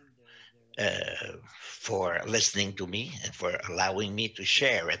for listening to me and for allowing me to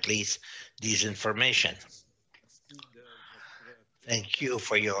share at least this information. Thank you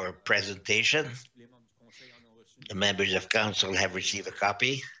for your presentation. The members of council have received a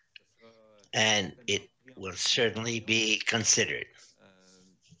copy, and it will certainly be considered.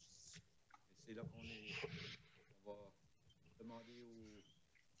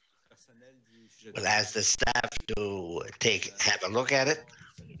 We'll ask the staff to have a look at it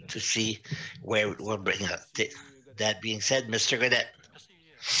to see where it will bring us. That being said, Mr. Godet.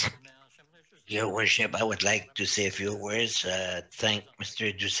 Your Worship, I would like to say a few words. Thank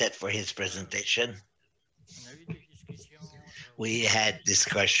Mr. Doucette for his presentation. We had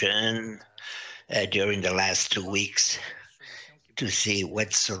discussion during the last 2 weeks to see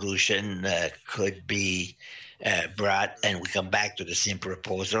what solution could be brought, and we come back to the same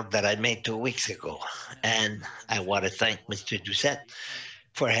proposal that I made 2 weeks ago. And I want to thank Mr. Doucette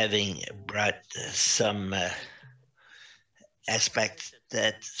for having brought some aspects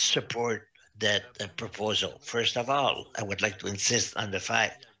that support that proposal. First of all, I would like to insist on the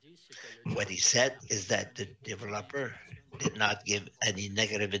fact what he said is that the developer did not give any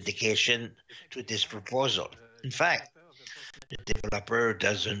negative indication to this proposal. In fact, the developer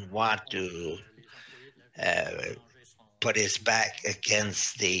doesn't want to put his back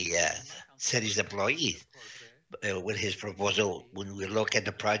against the city's employees. With his proposal, when we look at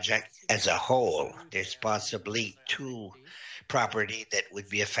the project as a whole, there's possibly 2 properties that would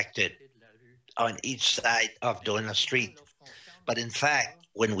be affected on each side of Dona Street. But in fact,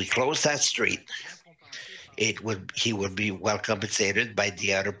 when we close that street, he would be well compensated by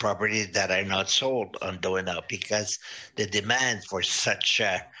the other properties that are not sold on Dona, because the demand for such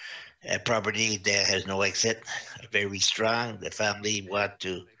a property that has no exit are very strong. The family want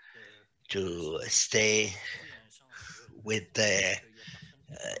to stay with the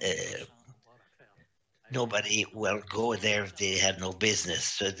nobody will go there if they have no business.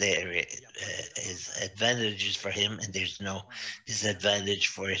 So there is advantages for him, and there's no disadvantage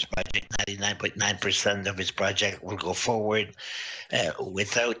for his project. 99.9% of his project will go forward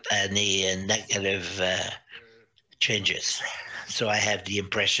without any negative changes. So I have the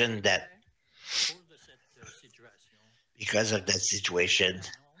impression that because of that situation,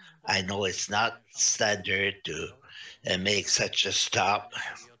 I know it's not standard to make such a stop.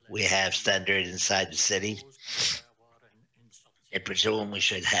 We have standard inside the city. I presume we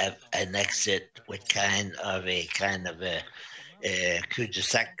should have an exit with kind of a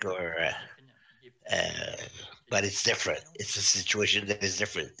cul-de-sac but it's different. It's a situation that is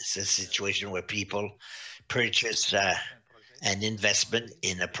different. It's a situation where people purchase an investment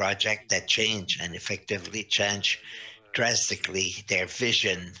in a project that changed and effectively changed drastically their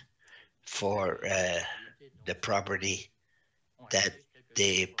vision for the property that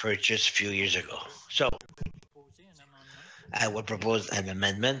they purchased a few years ago. So I will propose an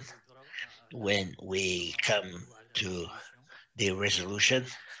amendment when we come to the resolution.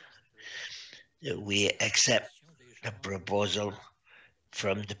 We accept the proposal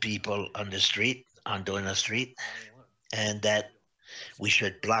from the people on the street, on Dona Street, and that we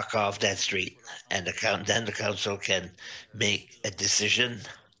should block off that street, and then the council can make a decision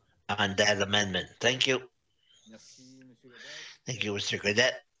on that amendment. Thank you. Thank you, Mr.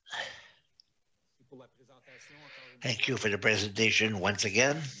 Cadet. Thank you for the presentation once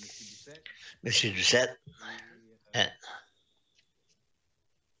again, Mr. Doucette.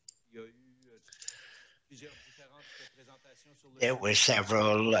 There were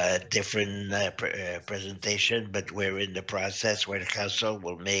several different presentations, but we're in the process where the council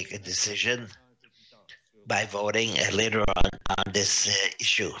will make a decision by voting later on this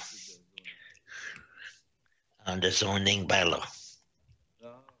issue, on the zoning bylaw.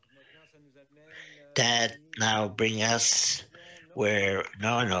 That now bring us where,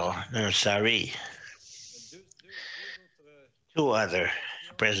 sorry. Two other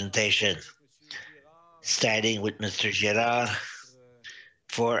presentations, starting with Mr. Girard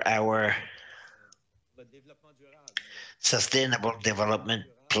for our Sustainable Development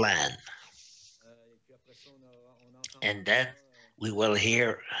Plan. And then we will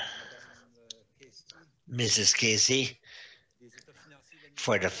hear Mrs. Casey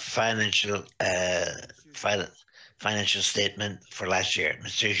for the financial statement for last year.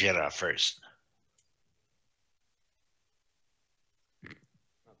 Mr. Girard first.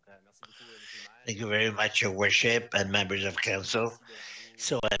 Thank you very much, Your Worship and members of council.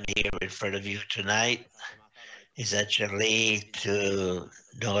 So I'm here in front of you tonight essentially to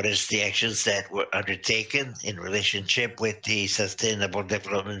notice the actions that were undertaken in relationship with the Sustainable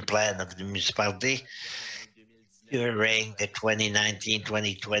Development Plan of the municipality during the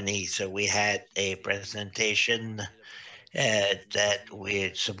 2019-2020. So we had a presentation that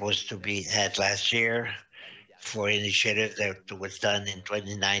we're supposed to be had last year for initiative that was done in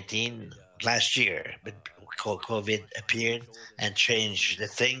 2019 last year, but COVID appeared and changed the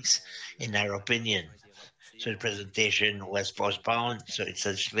things in our opinion. So the presentation was postponed. So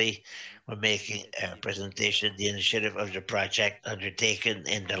essentially, we're making a presentation, the initiative of the project undertaken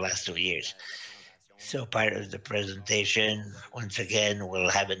in the last 2 years. So part of the presentation, once again, we'll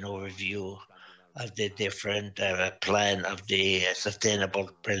have an overview of the different plan of the sustainable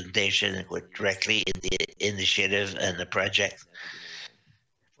presentation directly in the initiative and the project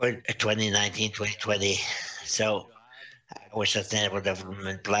for 2019-2020. So our sustainable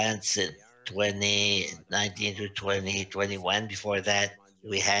development plans in 2019 to 2021. Before that,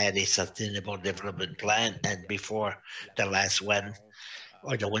 we had a sustainable development plan, and before the last one,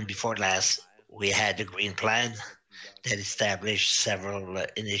 or the one before last, we had the green plan that established several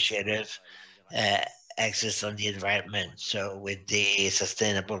initiatives, access on the environment. So with the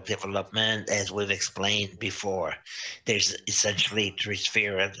sustainable development, as we've explained before, there's essentially three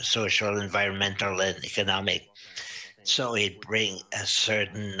spheres: social, environmental, and economic. So it brings a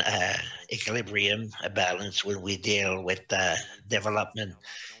certain equilibrium, a balance when we deal with development.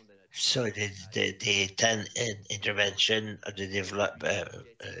 So the 10 intervention of the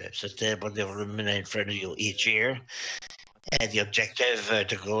sustainable development in front of you each year. And the objective,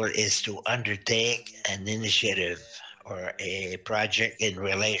 the goal is to undertake an initiative or a project in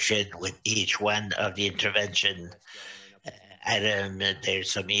relation with each one of the intervention.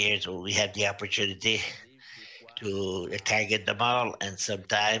 There's some years where we have the opportunity to target them all, and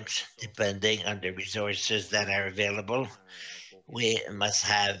sometimes, depending on the resources that are available, we must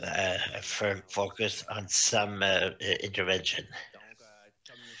have a firm focus on some intervention.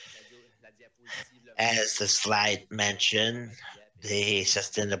 As the slide mentioned, the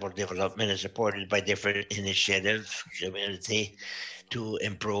sustainable development is supported by different initiatives, community, to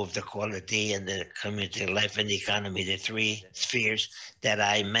improve the quality and the community life and the economy, the three spheres that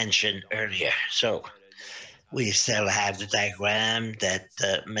I mentioned earlier. So we still have the diagram that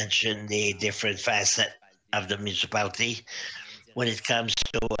mentioned the different facets of the municipality when it comes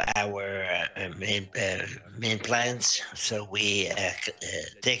to our main plans. So we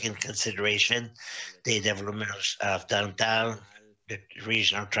take in consideration the development of downtown, the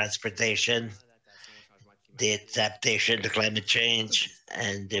regional transportation, the adaptation to climate change,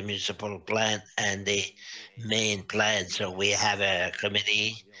 and the municipal plan and the main plan. So we have a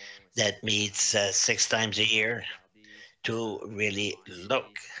committee that meets 6 times a year to really look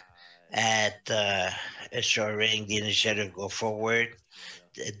at assuring the initiative go forward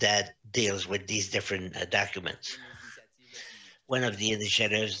that deals with these different documents. One of the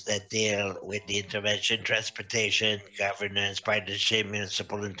initiatives that deal with the intervention, transportation, governance, partnership,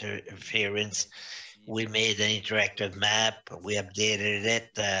 municipal interference, we made an interactive map. We updated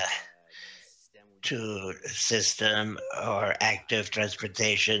it to system or active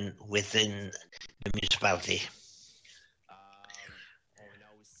transportation within the municipality.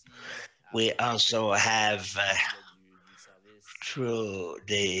 We also have, through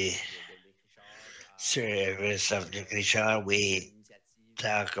the service of the Richard, we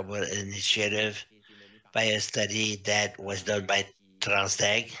talk about an initiative by a study that was done by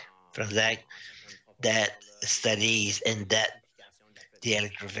Transdag that studies in depth the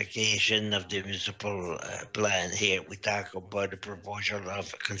electrification of the municipal plan. Here we talk about the proposal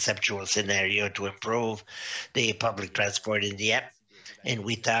of a conceptual scenario to improve the public transport in Dieppe. And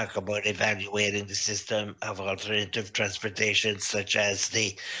we talk about evaluating the system of alternative transportation, such as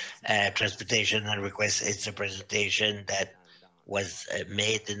the transportation on request. It's a presentation that was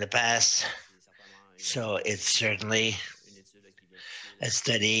made in the past. So it's certainly a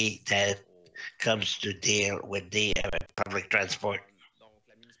study that comes to deal with the public transport.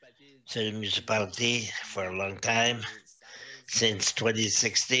 So the municipality, for a long time, since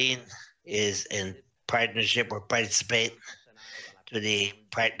 2016, is in partnership or participate to the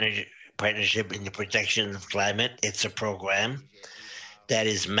partnership in the protection of climate. It's a program that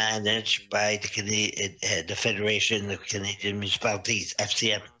is managed by the Federation of Canadian Municipalities,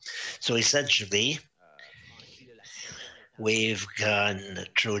 FCM. So essentially, we've gone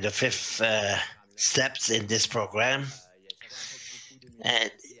through the 5 steps in this program,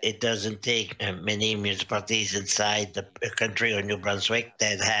 and it doesn't take many municipalities inside the country or New-Brunswick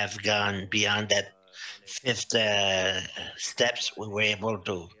that have gone beyond that 5th steps. We were able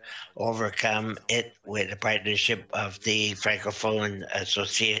to overcome it with a partnership of the Francophone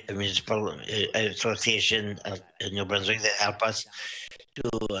Municipal Association of New Brunswick that help us to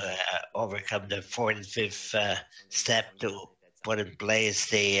overcome the 4th and 5th step to put in place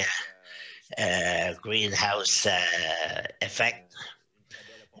the greenhouse effect.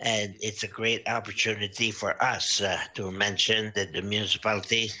 And it's a great opportunity for us to mention that the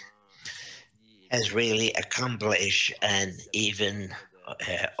municipality has really accomplished and even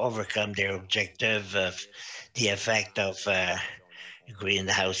overcome their objective of the effect of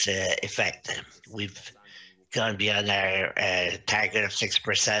greenhouse effect. We've gone beyond our target of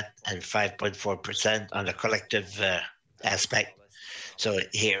 6% and 5.4% on the collective aspect. So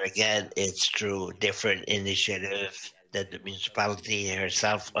here again, it's through different initiatives that the municipality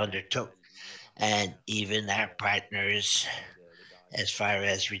herself undertook, and even our partners as far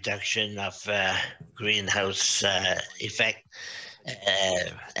as reduction of greenhouse effect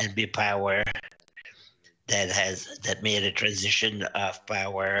and power that made a transition of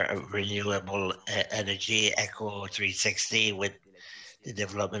power of renewable energy, Eco 360, with the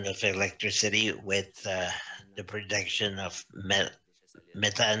development of electricity, with the production of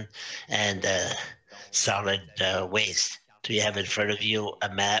methane and solid waste. So you have in front of you a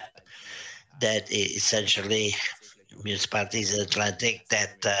map that essentially municipalities in Atlantic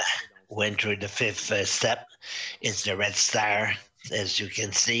that went through the 5th step. It's the red star, as you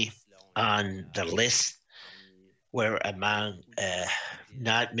can see on the list. We're among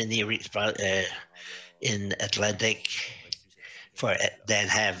not many in Atlantic that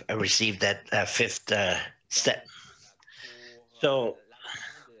have received that 5th step. So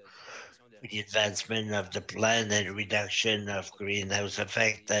the advancement of the plan and reduction of greenhouse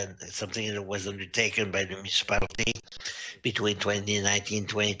effect, and something that was undertaken by the municipality between 2019 and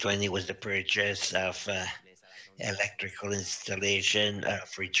 2020 was the purchase of electrical installation of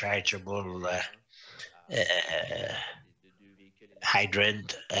rechargeable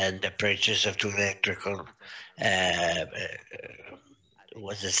hydrant, and the purchase of 2 electrical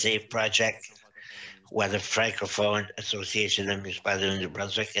was a safe project, where the Francophone Association of Municipalities in New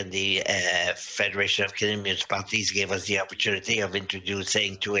Brunswick and the Federation of Canadian Municipalities gave us the opportunity of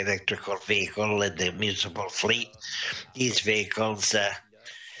introducing 2 electrical vehicles in the municipal fleet. These vehicles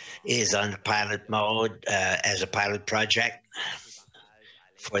is on pilot mode as a pilot project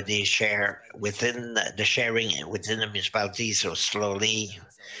for the sharing within the municipality. So slowly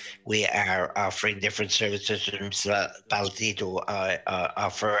we are offering different services to the municipality to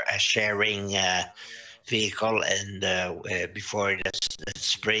offer a sharing vehicle, and before the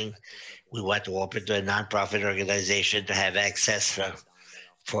spring we want to open to a non-profit organization to have access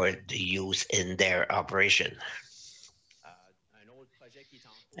for the use in their operation.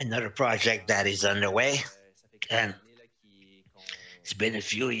 Another project that is underway, and It's been a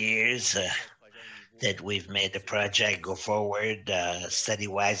few years that we've made the project go forward.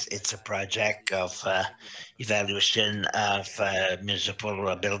 Study-wise, it's a project of evaluation of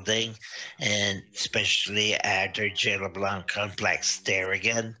municipal building, and especially at the Jail Blanc complex. There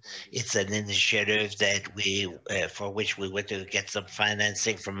again, it's an initiative that for which we went to get some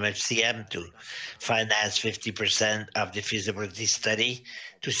financing from FCM to finance 50% of the feasibility study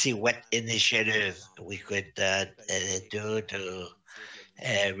to see what initiative we could do to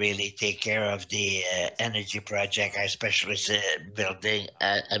really take care of the energy project. Our specialist building,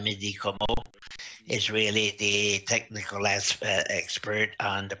 Amélie Como, is really the technical expert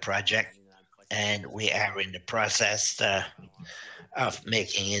on the project, and we are in the process of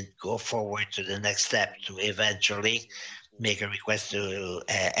making it go forward to the next step to eventually make a request to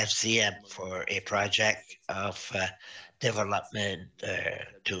FCM for a project of development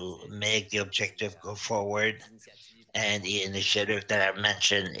to make the objective go forward and the initiative that I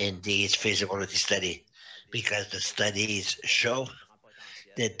mentioned in this feasibility study, because the studies show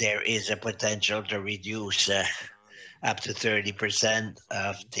that there is a potential to reduce up to 30%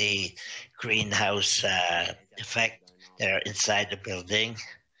 of the greenhouse effect that are inside the building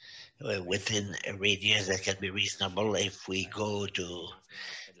within a radius that can be reasonable if we go to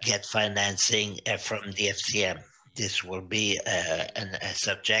get financing from the FCM. This will be a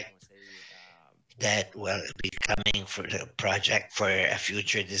subject that will be coming for the project for a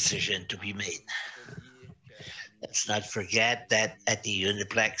future decision to be made. Let's not forget that at the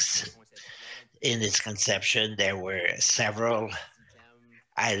Uniplex, in its conception, there were several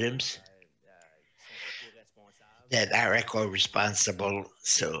items that are eco-responsible.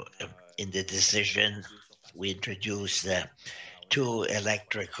 So in the decision, we introduced 2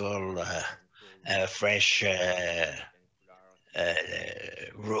 electrical fresh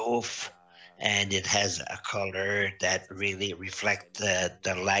roof, and it has a color that really reflects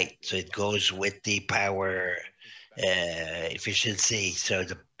the light. So it goes with the power efficiency. So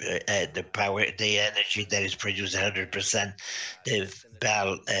the energy that is produced 100%, the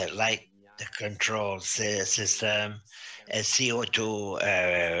bell light, the control system, a CO2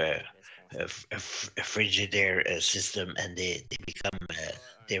 Frigidaire system, and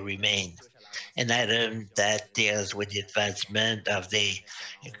they remain. An item that deals with the advancement of the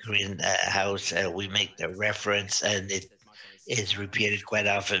greenhouse. We make the reference, and it is repeated quite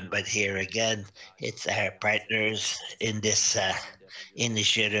often, but here again, it's our partners in this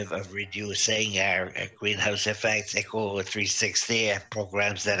initiative of reducing our greenhouse effects, Eco 360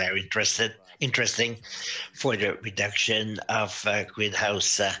 programs that are interesting for the reduction of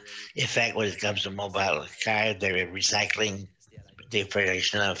greenhouse effect when it comes to mobile car. They're recycling the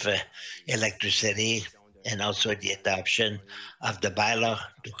production of electricity, and also the adoption of the bylaw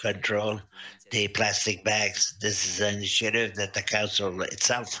to control the plastic bags. This is an initiative that the council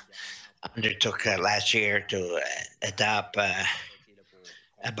itself undertook last year to adopt a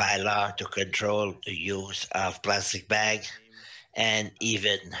bylaw to control the use of plastic bag, and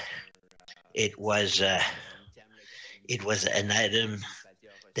even it was an item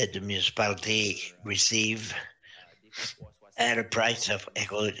that the municipality received at a price of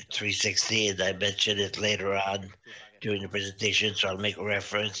Eco 360, and I mentioned it later on during the presentation, so I'll make a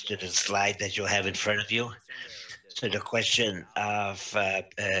reference to the slide that you have in front of you. So the question of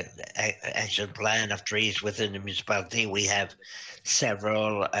action plan of trees within the municipality, we have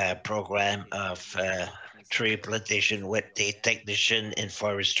several program of tree plantation with the technician in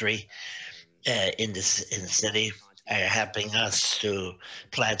forestry in the city are helping us to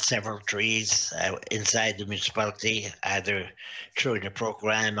plant several trees inside the municipality, either through the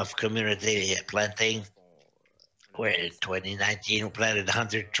program of community planting, where in 2019 we planted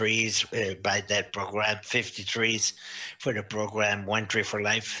 100 trees by that program, 50 trees for the program One Tree for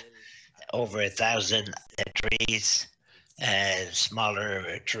Life, over 1,000 trees,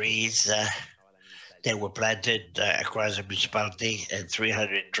 smaller trees that were planted across the municipality, and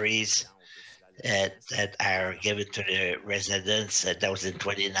 300 trees that are given to the residents. That was in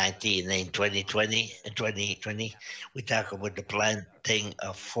 2019. In 2020, we talk about the planting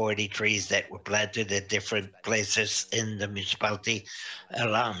of 40 trees that were planted at different places in the municipality,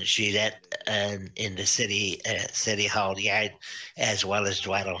 along Gillette and in the city hall yard, as well as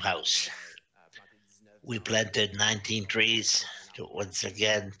Dwell House. We planted 19 trees. Once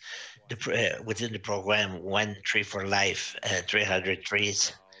again, within the program, One Tree for Life, 300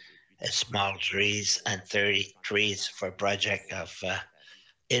 trees. Small trees, and 30 trees for a project of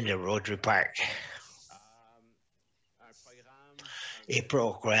in the Rotary Park. A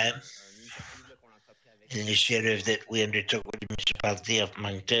program, an initiative that we undertook with the municipality of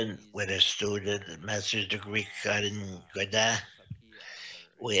Moncton with a student, master's degree, Colin Godin,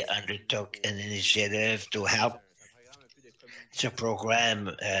 we undertook an initiative to help. It's a program,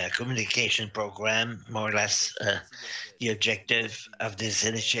 communication program, more or less. The objective of this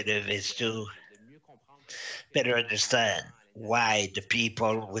initiative is to better understand why the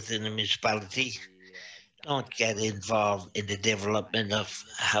people within the municipality don't get involved in the development of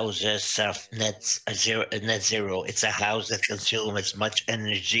houses of net zero. It's a house that consumes as much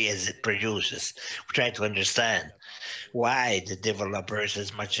energy as it produces. We try to understand why the developers,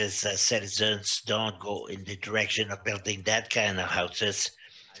 as much as citizens, don't go in the direction of building that kind of houses.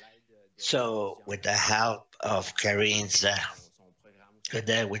 So with the help of Karin's,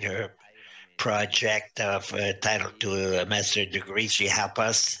 with her project of title to a master degree, she helped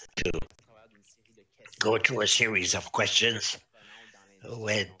us to go through a series of questions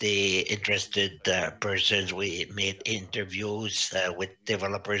with the interested persons. We made interviews with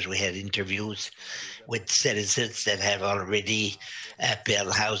developers. We had interviews with citizens that have already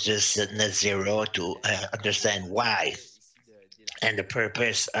built houses at net zero to understand why and the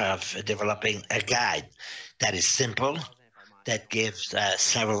purpose of developing a guide that is simple, that gives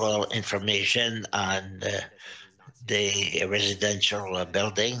several information on the residential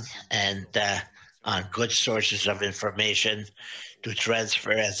building and on good sources of information to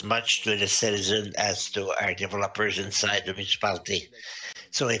transfer as much to the citizen as to our developers inside the municipality.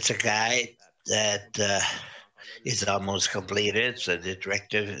 So it's a guide that is almost completed. So the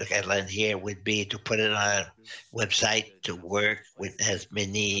directive guideline here would be to put it on a website to work with as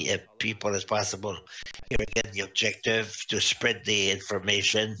many people as possible. Here again, the objective to spread the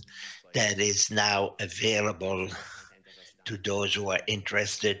information that is now available to those who are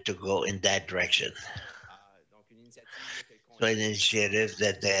interested to go in that direction. So an initiative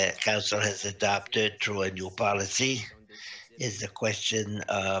that the council has adopted through a new policy is the question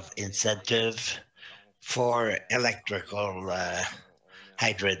of incentive for electrical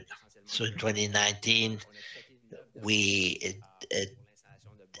hydrant. So in 2019, we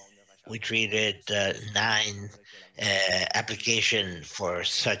treated 9 application for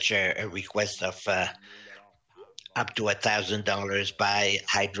such a request of up to $1,000 by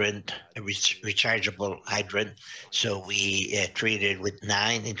hydrant, a rechargeable hydrant. So we treated with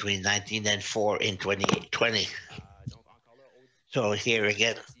 9 in 2019 and 4 in 2020. So here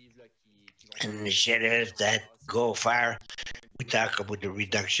again, an initiative that go far. We talk about the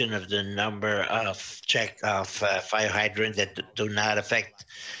reduction of the number of fire hydrants that do not affect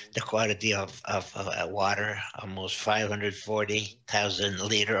the quality of water, almost 540,000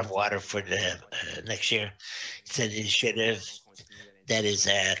 liters of water for the next year. It's an initiative that is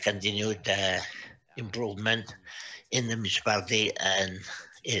a continued improvement in the municipality, and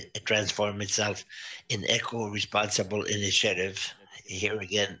it transforms itself in eco-responsible initiative. Here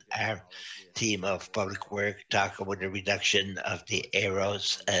again, our team of public work talk about the reduction of the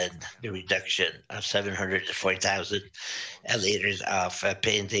arrows and the reduction of 740,000 liters of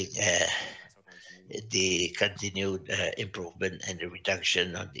painting, the continued improvement and the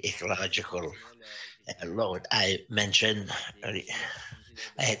reduction of the ecological load. I mentioned, I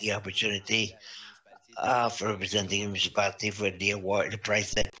had the opportunity of representing the municipality for the award, the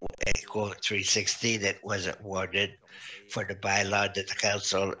prize that Eco 360 that was awarded for the bylaw that the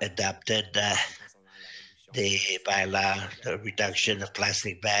council adopted, the bylaw, the reduction of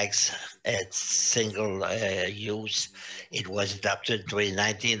plastic bags at single use. It was adopted in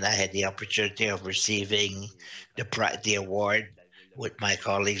 2019. I had the opportunity of receiving the award with my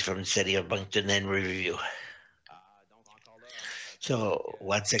colleagues from the city of Moncton and review. So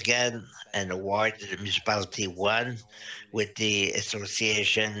once again, an award that the municipality won with the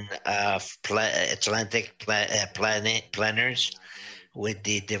Association of Atlantic Planners with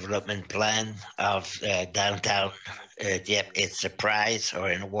the development plan of downtown Dieppe. It's a prize or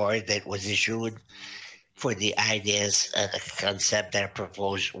an award that was issued for the ideas and the concept that are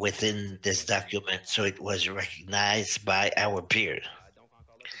proposed within this document. So it was recognized by our peers.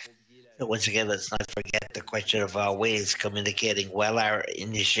 So once again, let's not forget the question of our ways communicating well our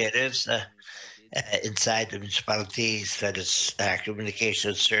initiatives inside the municipalities. That is, our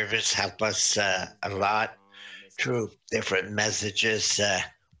communication service help us a lot through different messages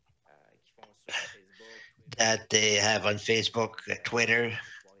that they have on Facebook, Twitter.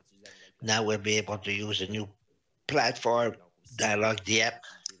 Now we'll be able to use a new platform, Dialogue Dieppe,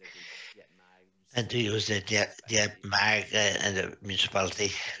 and to use the Dieppe Mag and the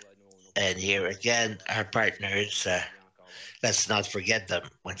municipality. And here again, our partners, let's not forget them.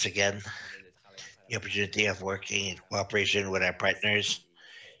 Once again, the opportunity of working in cooperation with our partners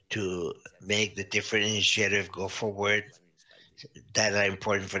to make the different initiatives go forward that are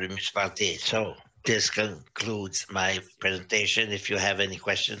important for the municipality. So This concludes my presentation. If you have any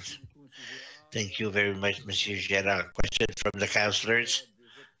questions. Thank you very much, Monsieur Gerard. Question from the councillors.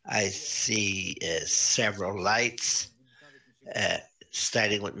 I see several lights,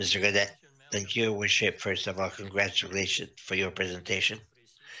 starting with Mr. Gadet. Thank you, Your Worship. First of all, congratulations for your presentation.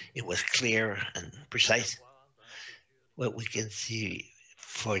 It was clear and precise. What we can see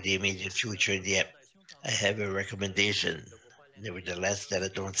for the immediate future in Dieppe. I have a recommendation, nevertheless, that I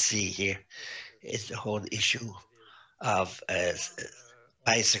don't see here. It's the whole issue of a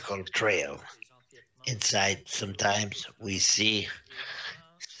bicycle trail. Inside, sometimes we see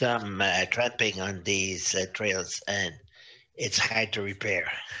some tramping on these trails, and it's hard to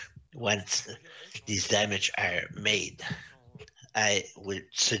repair once these damage are made. I would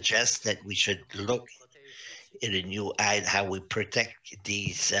suggest that we should look in a new eye how we protect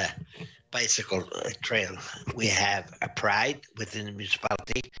these bicycle trail. We have a pride within the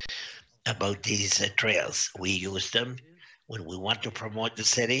municipality about these trails. We use them when we want to promote the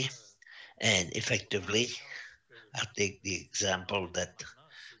city, and effectively, I'll take the example that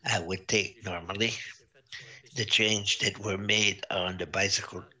I would take normally. The change that were made on the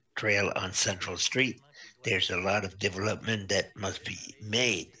bicycle trail on Central Street, there's a lot of development that must be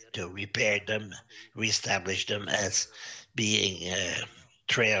made to repair them, reestablish them as being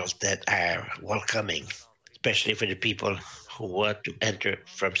trails that are welcoming, especially for the people who want to enter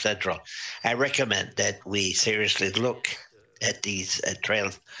from Central. I recommend that we seriously look at these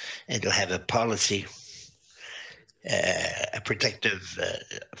trails and to have a policy, a protective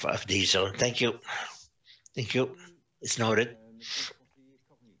of these zones. Thank you. Thank you. It's noted.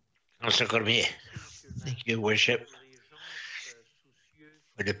 Councillor Cormier. Thank you, Worship.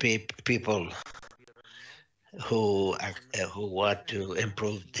 For the people who want to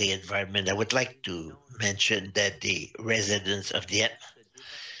improve the environment, I would like to mention that the residents of Dieppe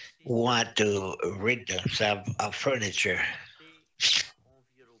want to rid themselves of furniture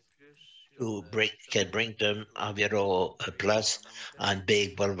can bring them Enviro Plus on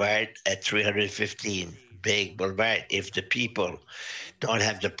Big Boulevard at 315 Big Boulevard. If the people don't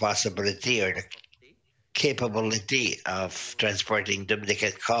have the possibility or the capability of transporting them, they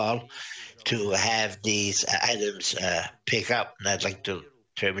can call to have these items pick up. And I'd like to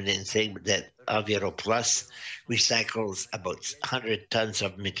terminate in saying that Enviro Plus recycles about 100 tons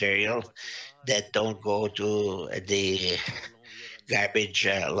of material that don't go to the garbage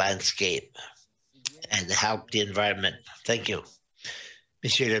landscape and help the environment. Thank you.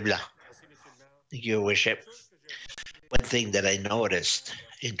 Monsieur Leblanc. Thank you, Your Worship. One thing that I noticed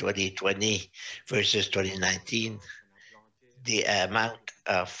in 2020 versus 2019, the amount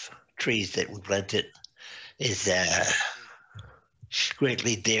of trees that we planted is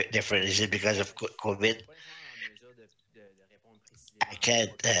greatly different. Is it because of COVID? I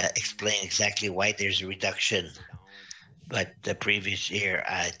can't explain exactly why there's a reduction, but the previous year,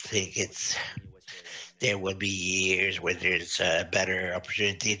 I think there will be years where there's a better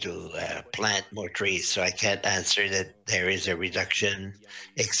opportunity to plant more trees. So I can't answer that there is a reduction,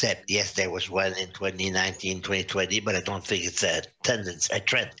 except, yes, there was one in 2019, 2020, but I don't think it's a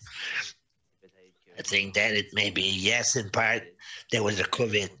trend. I think that it may be, yes, in part, there was a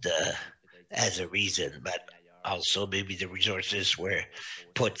COVID as a reason, but also maybe the resources were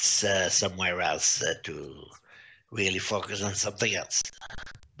put somewhere else to really focus on something else.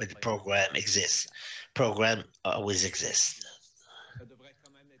 But the program exists. Program always exists.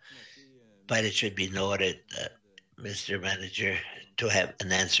 But it should be noted, Mr. Manager, to have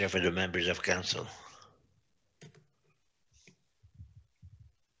an answer for the members of council.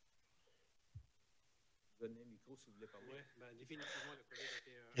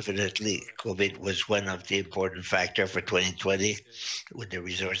 Definitely, COVID was one of the important factors for 2020 with the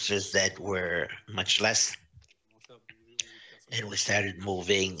resources that were much less. And we started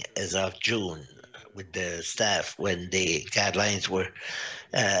moving as of June with the staff when the guidelines were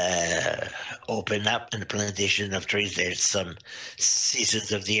opened up and the plantation of trees. There's some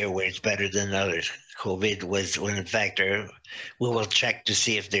seasons of the year where it's better than others. COVID was one factor. We will check to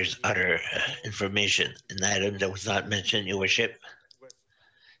see if there's other information. An item that was not mentioned, Your Worship,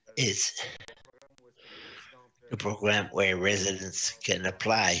 is the program where residents can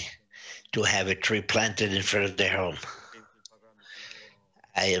apply to have a tree planted in front of their home.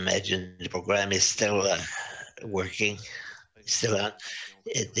 I imagine the program is still working, still on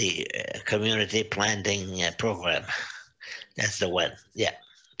the community planting program. That's the one. Yeah.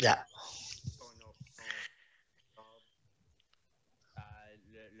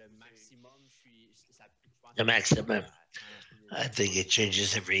 The maximum, I think it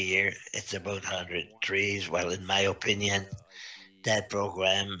changes every year. It's about 100 trees. Well, in my opinion, that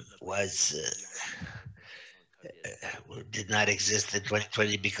program was did not exist in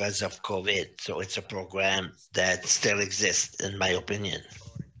 2020 because of COVID. So it's a program that still exists, in my opinion.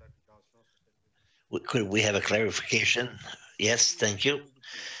 Could we have a clarification? Yes, thank you.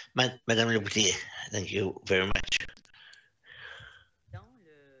 Madame Leboutillier, thank you very much.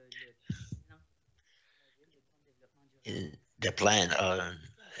 In the plan on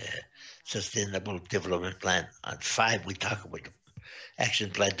sustainable development plan, on 5, we talk about the action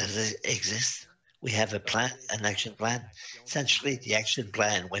plan. Does it exist? We have a plan, an action plan. Essentially, the action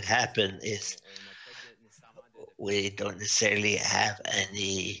plan, what happened is we don't necessarily have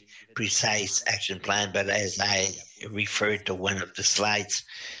any precise action plan, but as I referred to one of the slides,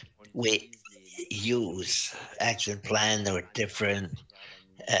 we use action plan or different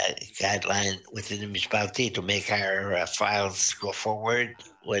guideline within the municipality to make our files go forward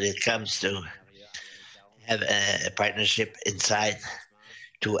when it comes to have a partnership inside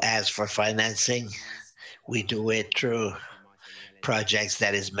to ask for financing. We do it through projects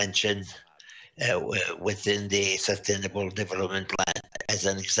that is mentioned within the Sustainable Development Plan. As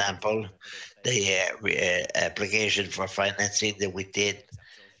an example, the application for financing that we did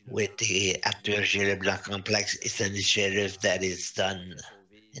with the Acteur Gilles Blanc Complex is an initiative that is done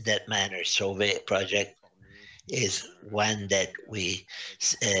in that manner. Sauvé project is one that we,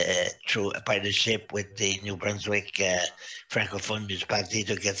 through a partnership with the New-Brunswick Francophone municipality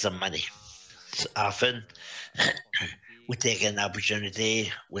to get some money. So often, we take an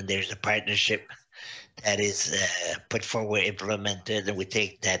opportunity when there's a partnership that is put forward, implemented, and we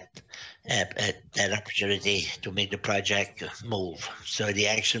take that opportunity to make the project move. So the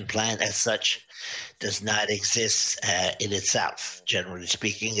action plan as such does not exist in itself. Generally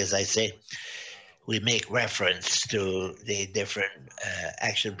speaking, as I say, we make reference to the different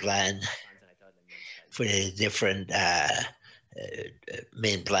action plan for the different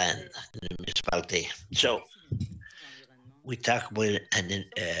main plan in the municipality. So we talk about an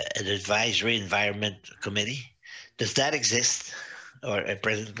advisory environment committee. Does that exist or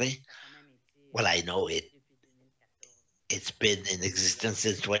presently? Well, I know it. It's been in existence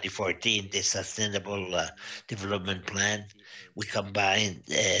since 2014, the Sustainable Development Plan. We combined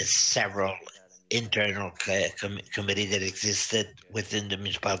several internal committee that existed within the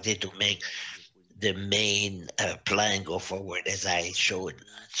municipality to make the main plan go forward, as I showed.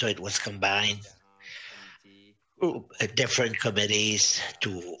 So it was combined different committees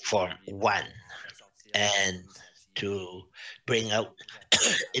to form one and to bring out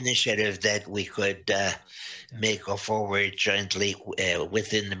initiatives that we could make go forward jointly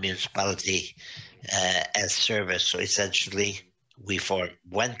within the municipality as service. So essentially, we form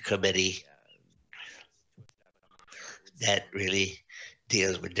one committee that really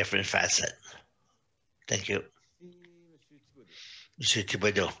deals with different facets. Thank you. Monsieur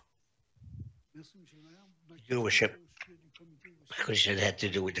Thibodeau. Your worship, my question had to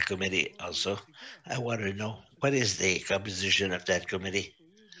do with the committee also. I want to know, what is the composition of that committee?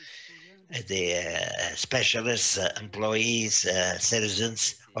 The specialists, employees,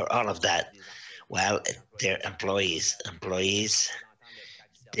 citizens, or all of that? Well, they're employees.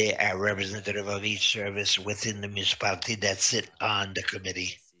 They are representative of each service within the municipality that sit on the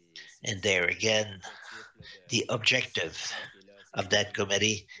committee. And there again, the objective of that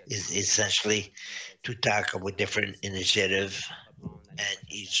committee is essentially to talk about different initiatives and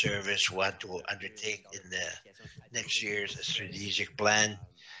each service want to undertake in the next year's strategic plan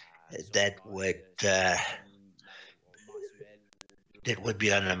that would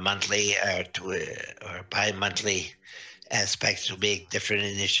be on a monthly or bi-monthly aspects to make different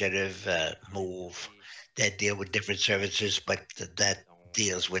initiative move that deal with different services, but that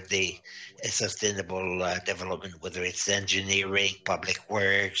deals with the sustainable development, whether it's engineering, public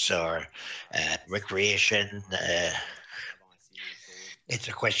works, or recreation. It's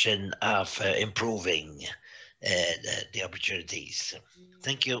a question of improving the opportunities.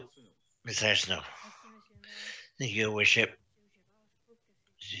 Thank you, Ms. Arsenault. Thank you, Your Worship.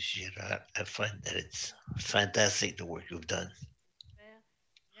 I find that it's fantastic the work you've done.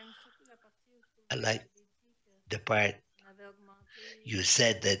 I like the part you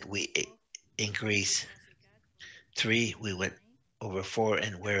said that we increased 3, we went over 4,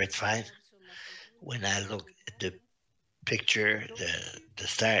 and we're at 5. When I look at the picture, the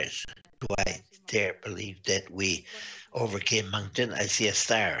stars, do I dare believe that we overcame Moncton? I see a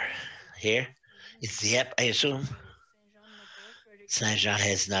star here. It's Dieppe, I assume. Saint-Jean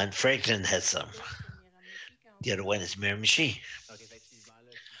has none. Franklin has some. The other one is Miramichi.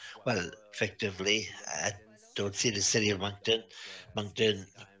 Well, effectively, I don't see the city of Moncton. Moncton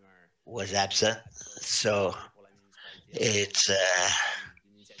was absent, so it's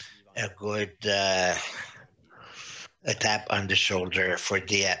a good a tap on the shoulder for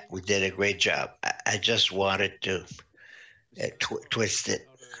Dieppe. We did a great job. I just wanted to twist it,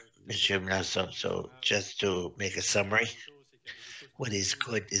 Monsieur Melanson. So just to make a summary, what is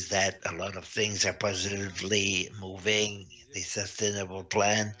good is that a lot of things are positively moving. The sustainable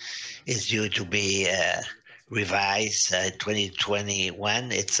plan is due to be revised in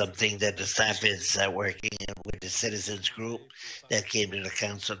 2021. It's something that the staff is working with the citizens group that came to the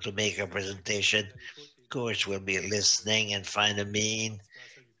council to make a presentation. Of course, we'll be listening and find a mean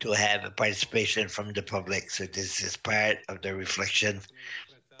to have a participation from the public. So this is part of the reflection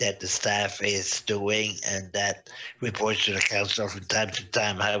that the staff is doing, and that reports to the council from time to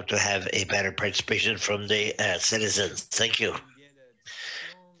time how to have a better participation from the citizens. Thank you.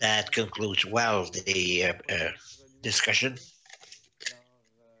 That concludes well the discussion.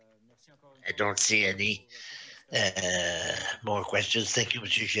 I don't see any more questions. Thank you,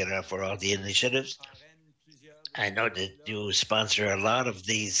 Mr. Girard, for all the initiatives. I know that you sponsor a lot of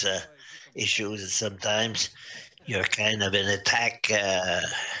these issues, and sometimes you're kind of an attack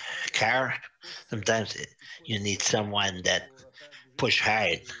car. Sometimes you need someone that push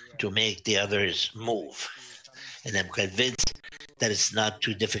hard to make the others move. And I'm convinced that it's not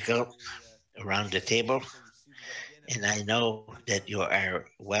too difficult around the table. And I know that you are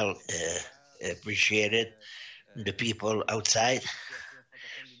well appreciated, the people outside,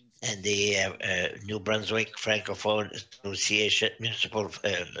 and the New-Brunswick Francophone Association, Municipal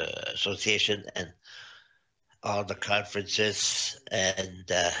Association, and all the conferences and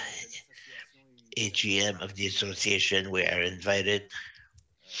AGM of the association. We are invited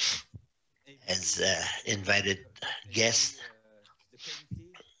as invited guests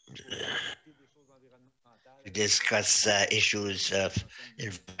to discuss issues of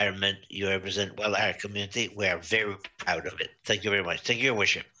environment. You represent well our community. We are very proud of it. Thank you very much. Thank you, Your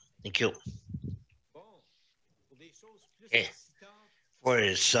Worship. Thank you. Okay.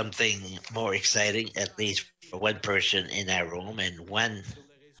 For something more exciting, at least for one person in our room and one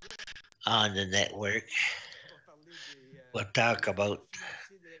on the network, we'll talk about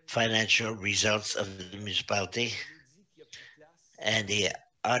financial results of the municipality and the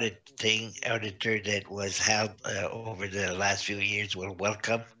auditor that was held over the last few years. We'll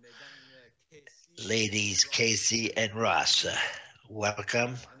welcome ladies Casey and Ross.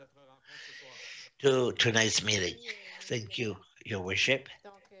 Welcome to tonight's meeting. Thank you, Your Worship.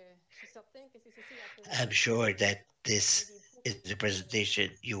 I'm sure that this is the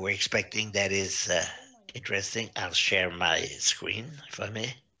presentation you were expecting. That is interesting. I'll share my screen, if I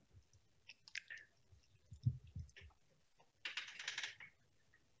may.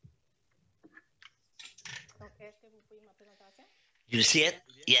 You see it?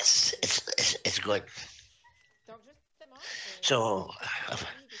 Yes, it's good. So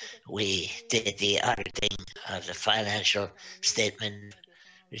we did the auditing of the financial statement of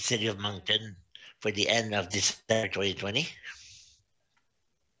the City of Moncton for the end of December 2020.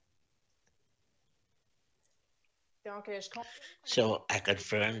 So I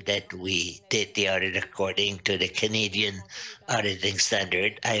confirm that we did the audit according to the Canadian auditing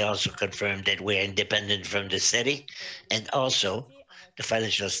standard. I also confirm that we're independent from the city, and also the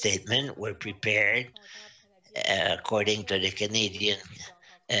financial statement were prepared according to the Canadian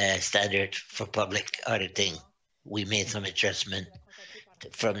standard for public auditing. We made some adjustment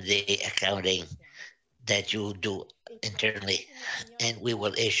from the accounting that you do internally, and we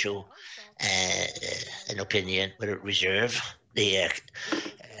will issue an opinion with a reserve. The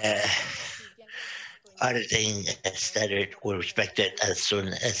auditing standard will respect it. As soon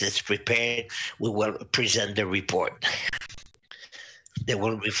as it's prepared, we will present the report. They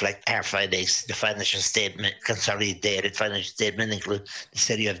will reflect our findings. The financial statement, consolidated financial statement, include the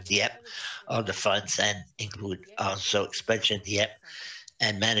City of Dieppe, all the funds, and include also Expansion Dieppe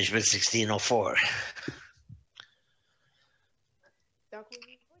and Management 1604.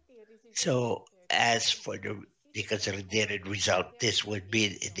 So as for the consolidated result, this would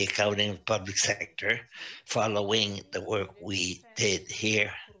be the accounting of public sector following the work we did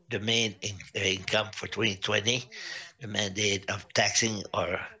here. The main income for 2020, the mandate of taxing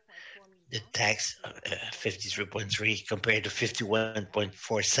or the tax 53.3 compared to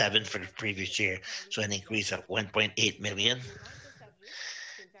 51.47 for the previous year, so an increase of 1.8 million.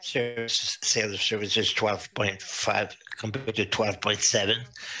 Sales of services 12.5 compared to 12.7,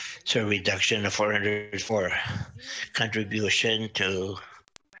 so a reduction of 404. Contribution to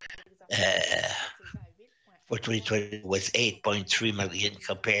for 2020 was 8.3 million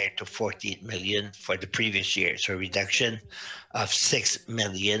compared to 14 million for the previous year, so a reduction of 6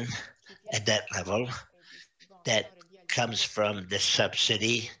 million at that level. That comes from the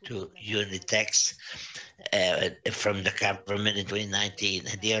subsidy to Unitex from the government in 2019,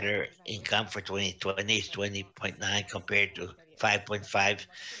 and the other income for 2020 is 20.9 compared to 5.5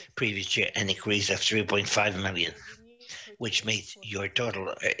 previous year, an increase of 3.5 million, which makes your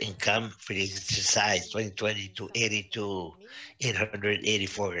total income for the exercise 2020 to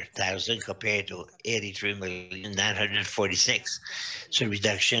 884,000 compared to 83,946. So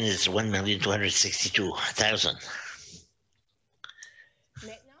reduction is 1,262,000.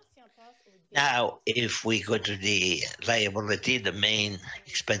 Now, if we go to the liability, the main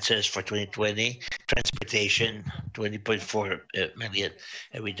expenses for 2020, transportation, 20.4 million,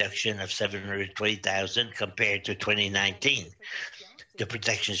 a reduction of 720,000 compared to 2019. The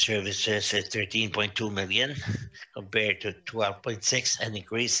protection services is 13.2 million compared to 12.6, an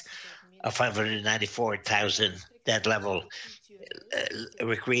increase of 594,000. That level,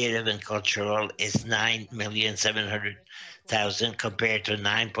 recreative and cultural is 9,700,000 compared to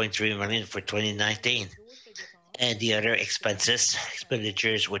 9.3 million for 2019. And the other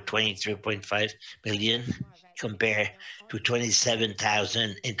expenditures were 23.5 million compared to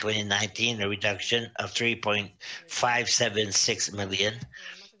 27,000 in 2019, a reduction of 3.576 million.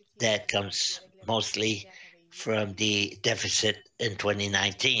 That comes mostly from the deficit in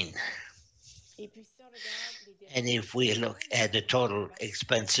 2019. And if we look at the total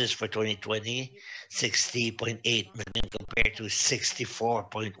expenses for 2020, 60.8 million compared to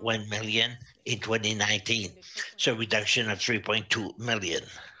 64.1 million in 2019. So reduction of 3.2 million.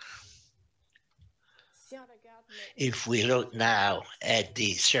 If we look now at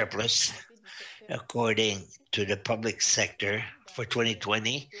the surplus, according to the public sector for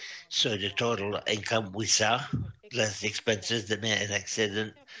 2020, so the total income we saw, less expenses, the main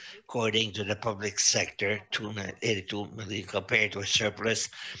accident, according to the public sector, 282 million compared to a surplus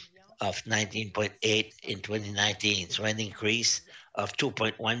of 19.8 in 2019, so an increase of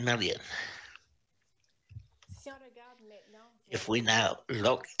 2.1 million. If we now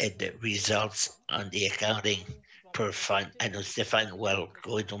look at the results on the accounting per fund, I know Stefan will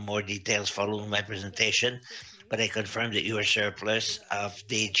go into more details following my presentation, but I confirm that your surplus of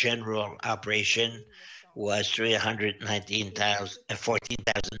the general operation was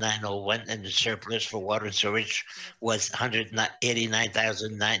 14,901, and the surplus for water and sewage was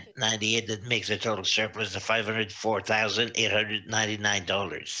 189,998. That makes a total surplus of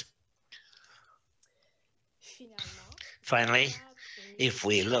 $504,899. Finally, if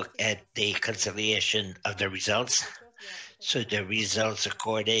we look at the conciliation of the results, so the results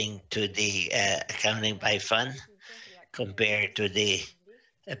according to the accounting by fund compared to the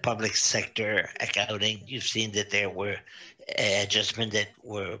public sector accounting, you've seen that there were adjustments that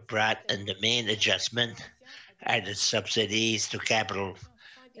were brought, and the main adjustment are the subsidies to capital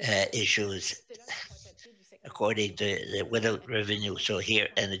issues according to the without revenue. So here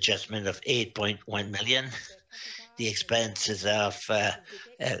an adjustment of 8.1 million. The expenses of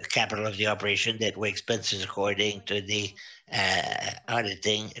capital of the operation that were expenses according to the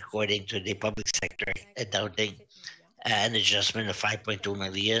auditing, according to the public sector accounting, an adjustment of 5.2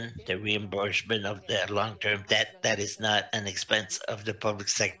 million. The reimbursement of the long-term debt, that is not an expense of the public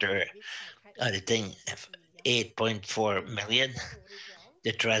sector auditing, 8.4 million.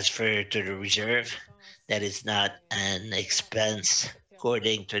 The transfer to the reserve, that is not an expense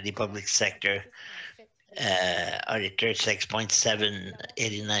according to the public sector auditor,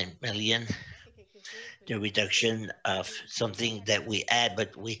 6.789 million. The reduction of something that we add,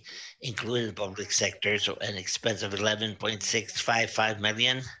 but we include in public sector, so an expense of 11.655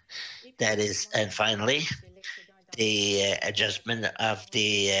 million. That is, and finally, the adjustment of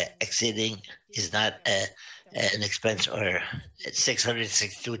the exceeding is not an expense, or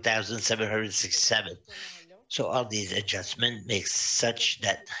 662,767. So all these adjustments make such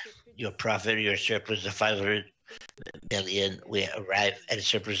that your profit, your surplus of 500 million, we arrive at a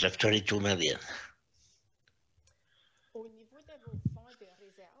surplus of 22 million.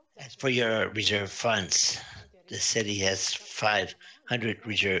 As for your reserve funds, the city has 500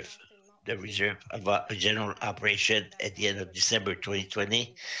 reserve. The reserve of a general operation at the end of December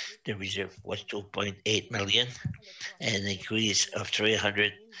 2020, the reserve was 2.8 million, an increase of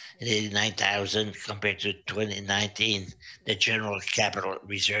 389,000 compared to 2019. The general capital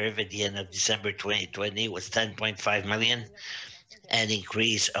reserve at the end of December 2020 was 10.5 million, an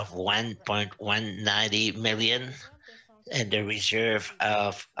increase of 1.190 million. And the reserve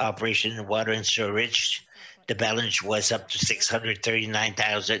of operation in water and sewage, the balance was up to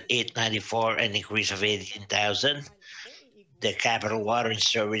 639,894, an increase of 18,000. the capital water and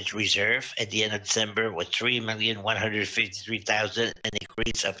storage reserve at the end of December was 3,153,000, an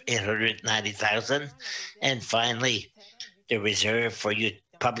increase of 890,000. And finally, the reserve for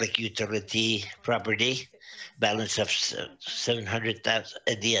public utility property, balance of 700,000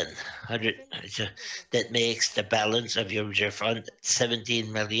 at the end. That makes the balance of your reserve fund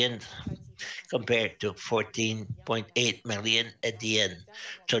 17 million compared to 14.8 million at the end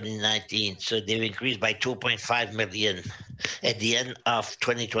 2019. So they've increased by 2.5 million at the end of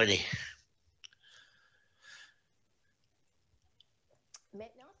 2020.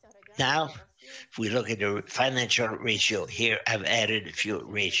 Now, if we look at the financial ratio, here I've added a few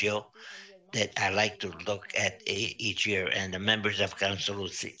ratio that I like to look at each year, and the members of council will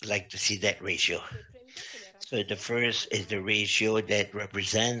like to see that ratio. So the first is the ratio that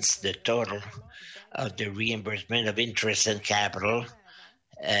represents the total of the reimbursement of interest and capital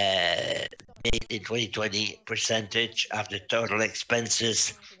made in 2020, percentage of the total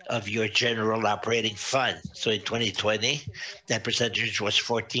expenses of your general operating fund. So in 2020, that percentage was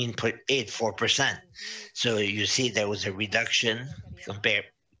 14.84%. So you see there was a reduction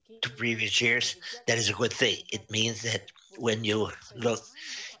compared to previous years. That is a good thing. It means that when you look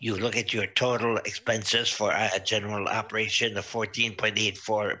at your total expenses for a general operation, the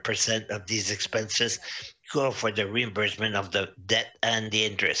 14.84% of these expenses go for the reimbursement of the debt and the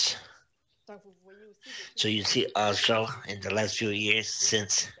interest. So you see also in the last few years,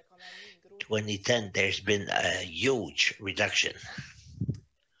 since 2010, there's been a huge reduction.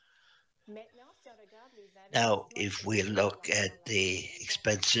 Now, if we look at the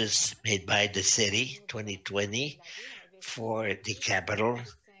expenses made by the city, 2020, for the capital,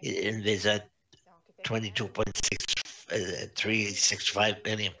 it envisaged 22.365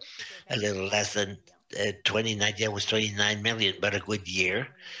 million, a little less than 2019. That was 29 million, but a good year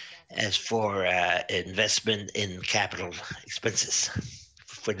as for investment in capital expenses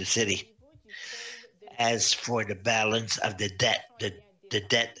for the city. As for the balance of the debt, the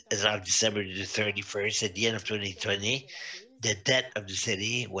debt as of December the 31st, at the end of 2020, the debt of the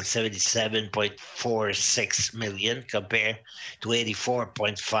city was 77.46 million compared to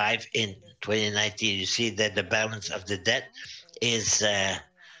 84.5 in 2019. You see that the balance of the debt is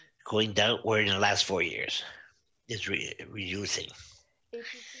going downward in the last 4 years. It's reducing.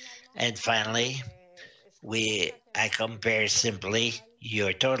 And finally, I compare simply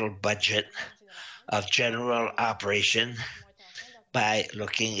your total budget of general operation by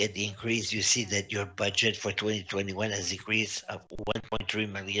looking at the increase. You see that your budget for 2021 has increased of 1.3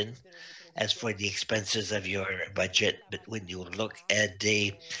 million as for the expenses of your budget. But when you look at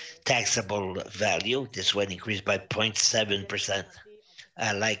the taxable value, this one increased by 0.7%.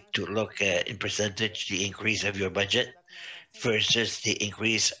 I like to look in percentage the increase of your budget versus the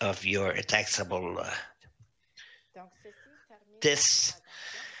increase of your taxable. This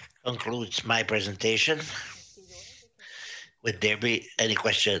concludes my presentation. Would there be any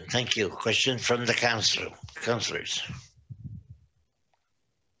question? Thank you. Question from the councillors.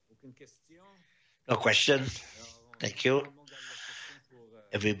 No question? Thank you.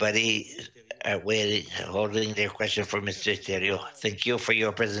 Everybody waiting, holding their question for Mr. Thériault. Thank you for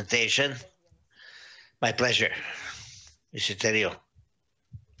your presentation. My pleasure. Mr. Thériault.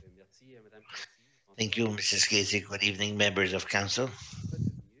 Thank you, Mrs. Casey. Good evening, members of council.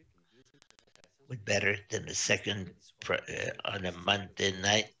 What better than the second on a Monday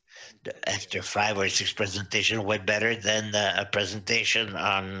night after 5 or 6 presentations? What better than a presentation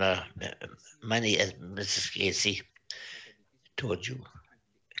on money, as Mrs. Casey told you,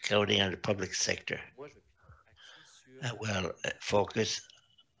 accounting on the public sector? I will focus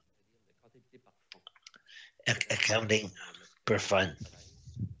accounting per fund.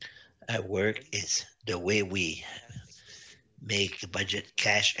 Our work is the way we make the budget,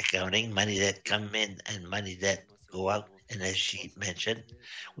 cash accounting, money that come in and money that go out. And as she mentioned,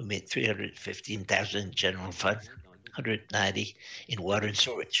 we made 315,000 general fund, 190 in water and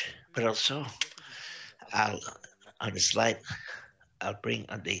storage. But also, on the slide, I'll bring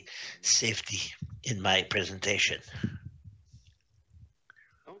on the safety in my presentation.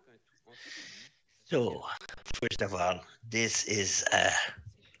 So, first of all, this is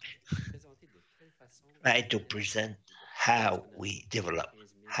try to present how we develop,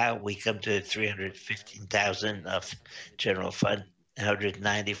 how we come to 315,000 of general fund,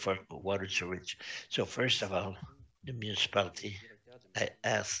 190 for water storage. So first of all, the municipality, I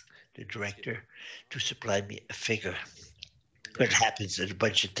asked the director to supply me a figure. What happens to the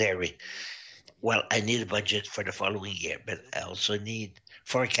budgetary? Well, I need a budget for the following year, but I also need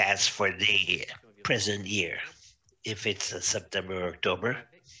forecasts for the present year. If it's September or October,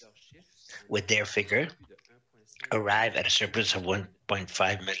 with their figure, arrive at a surplus of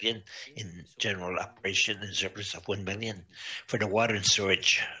 1.5 million in general operation and surplus of 1 million for the water and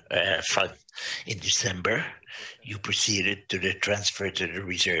storage fund. In December, you proceeded to the transfer to the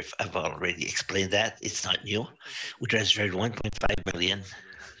reserve. I've already explained that. It's not new. We transferred 1.5 million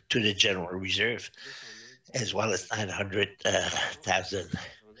to the general reserve, as well as 900,000.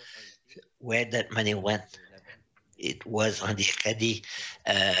 Where that money went, it was on the Acadie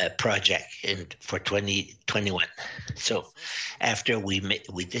project for 2021. So after we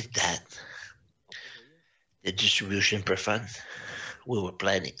did that, the distribution per fund, we were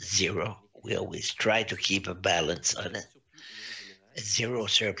planning zero. We always try to keep a balance on it. Zero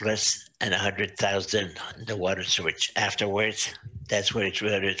surplus and 100,000 in the water storage. Afterwards, that's where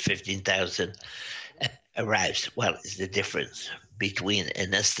 315,000 arrives. Well, it's the difference between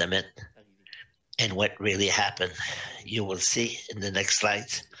an estimate and what really happened. You will see in the next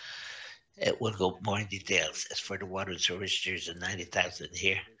slides. It will go more in details. As for the water and storage, there's a 90,000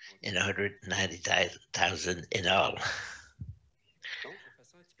 here and 190,000 in all.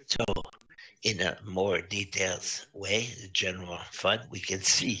 So in a more detailed way, the general fund, we can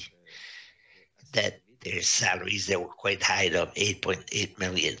see that there's salaries that were quite high of 8.8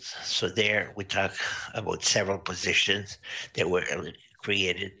 million. So there we talk about several positions that were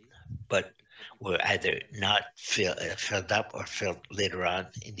created, but were either not filled up or filled later on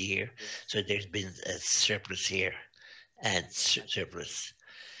in the year. So there's been a surplus here and surplus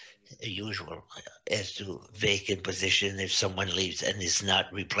usual as to vacant position. If someone leaves and is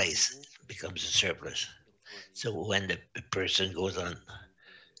not replaced, it becomes a surplus. So when the person goes on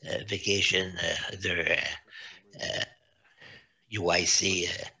vacation, their UIC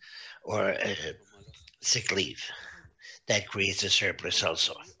or sick leave, that creates a surplus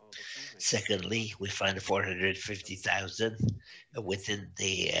also. Secondly, we find 450,000 within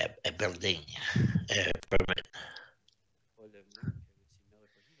the building permit.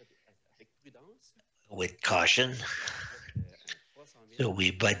 With caution, so we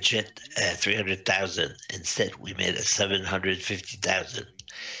budget 300,000. Instead, we made a 750,000.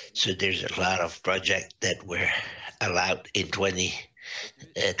 So there's a lot of projects that were allowed in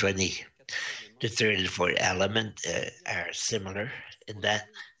 2020. The third and fourth element are similar in that.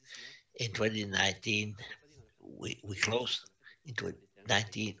 In 2019, we closed. In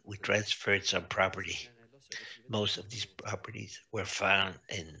 2019, we transferred some property. Most of these properties were found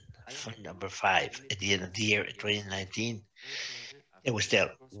in fund number 5. At the end of the year, in 2019, there was still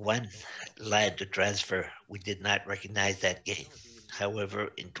one land to transfer. We did not recognize that gain.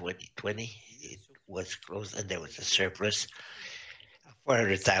 However, in 2020, it was closed and there was a surplus of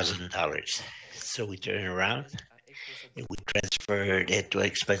 $400,000. So we turned around and we transferred it to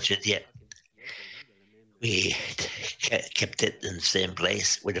expansion Dieppe. We kept it in the same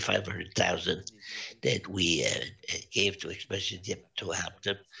place with the 500,000 that we gave to expansion Dieppe to help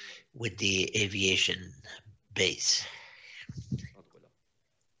them with the aviation base.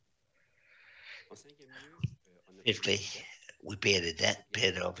 Fifthly, we paid the debt,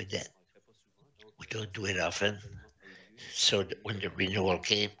 paid off the debt. We don't do it often. So when the renewal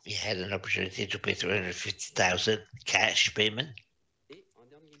came, we had an opportunity to pay 350,000 cash payment.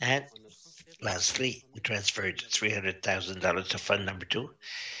 And lastly, we transferred $300,000 to fund number 2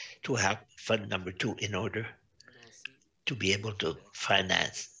 to help fund number 2 in order to be able to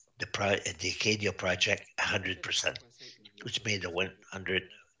finance the Acadia project 100%, which made a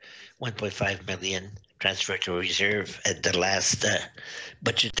 1.5 million transfer to reserve at the last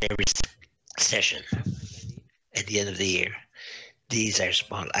budgetary session at the end of the year. These are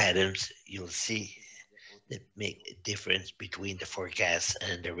small items you'll see that make a difference between the forecast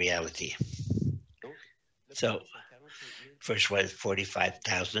and the reality. So first was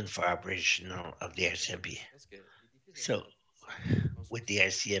 45,000 for operational of the RCMP. So with the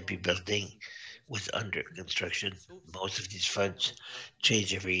RCMP building was under construction, most of these funds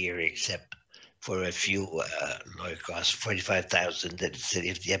change every year except for a few lawyer costs, 45,000 that the city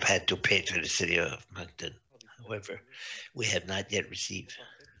of Dieppe had to pay to the city of Moncton. However, we have not yet received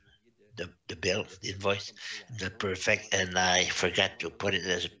the bill, the invoice, not perfect, and I forgot to put it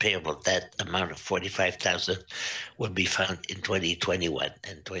as a payable. That amount of 45,000 will be found in 2021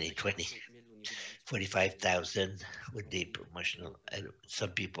 and 2020. 45,000 with the promotional, and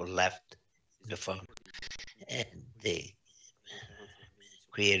some people left the fund, and they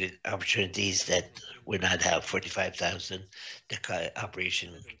created opportunities that would not have 45,000. The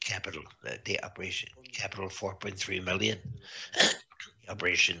operation capital, 4.3 million.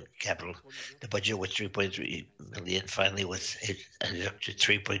 Operation capital, the budget was 3.3 million. Finally, was ended up to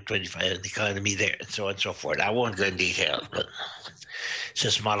 3.25 in the economy there, and so on and so forth. I won't go in detail, but it's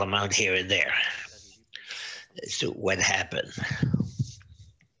a small amount here and there. So what happened?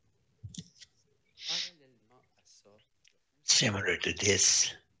 Similar to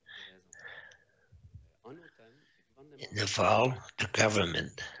this, in the fall, the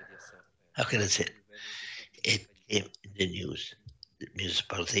government, how can I say it came in the news, the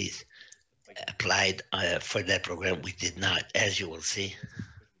municipalities applied for that program. We did not, as you will see.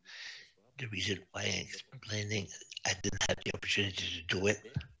 The reason why I'm explaining, I didn't have the opportunity to do it,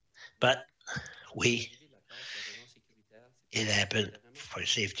 but it happened for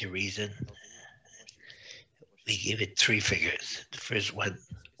safety reason. We gave it three figures. The first one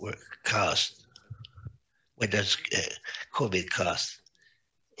were cost. What does COVID cost?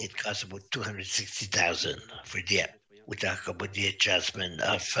 It cost about $260,000 for Dieppe. We talk about the adjustment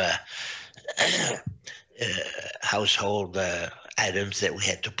of household items that we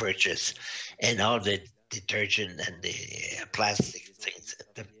had to purchase, and all the detergent and the plastic things.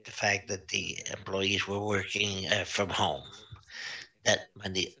 The fact that the employees were working from home, that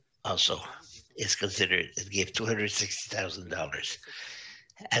money also is considered. It gave $260,000.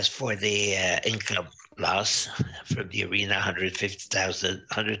 As for the income loss from the arena,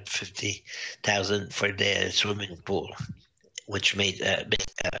 $150,000 for the swimming pool, which made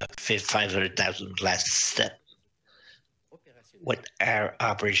 $500,000 last step. What are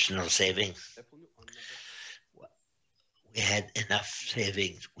operational savings? We had enough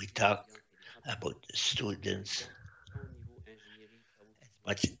savings. We talked about the students as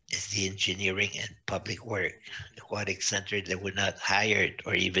much as the engineering and public work, aquatic center that were not hired,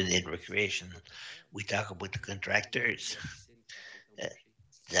 or even in recreation. We talk about the contractors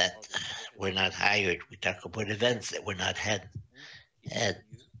that were not hired. We talk about events that were not had,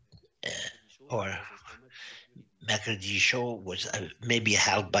 or Mercredi show was maybe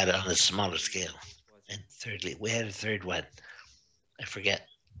held, but on a smaller scale. And thirdly, we had a third one. I forget.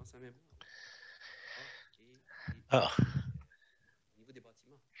 Oh,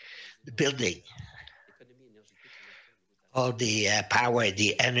 the building. All the power,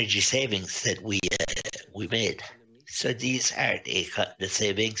 the energy savings that we made. So these are the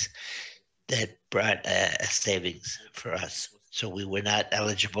savings that brought a savings for us. So we were not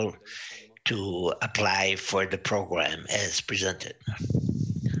eligible to apply for the program as presented.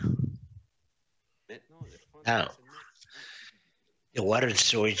 Now, the Water and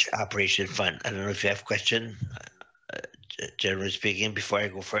Storage Operation Fund. I don't know if you have a question, generally speaking, before I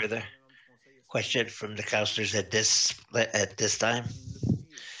go further. Question from the councillors at this time.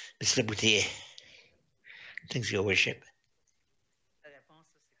 Mr. Boutier. Thanks, Your Worship.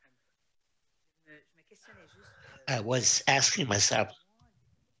 I was asking myself,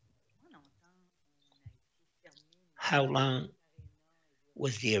 how long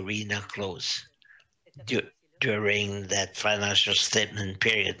was the arena closed during that financial statement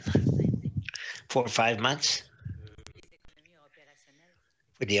period? 4 or 5 months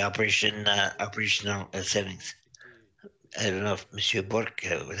for the operational savings. I don't know if Monsieur Bourque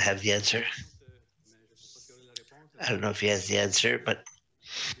would have the answer. I don't know if he has the answer, but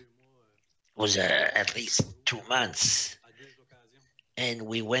it was at least 2 months. And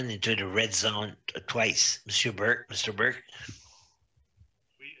we went into the red zone twice. Mr. Burke.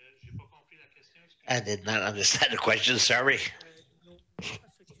 I did not understand the question, sorry.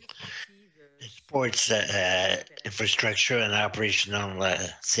 The sports infrastructure and operational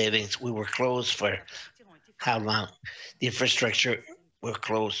savings, we were closed for how long? The infrastructure were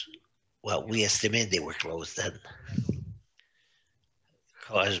closed. Well, we estimate they were closed then,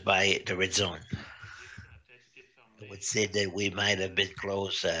 caused by the red zone. I would say that we might have been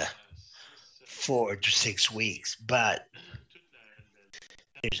closed 4 to 6 weeks, but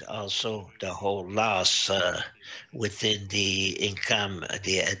there's also the whole loss within the income.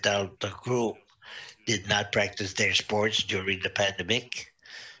 The adult group did not practice their sports during the pandemic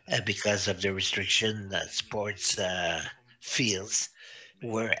because of the restriction. Sports fields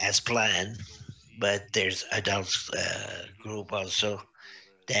were as planned, but there's adults group also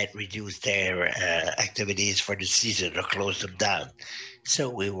that reduced their activities for the season or closed them down. So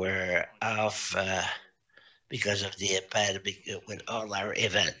we were off because of the pandemic with all our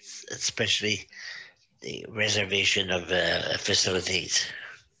events, especially the reservation of facilities.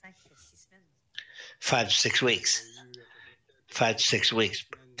 5 to 6 weeks. 5 to 6 weeks.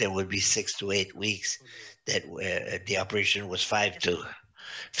 There would be 6 to 8 weeks that the operation was 50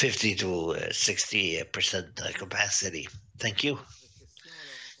 to 60% capacity. Thank you.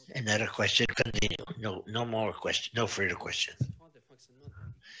 Another question. Continue. No more question. No further question.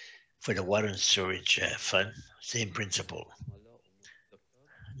 For the water and storage fund, same principle.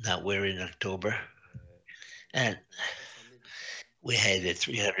 Now we're in October, and we had a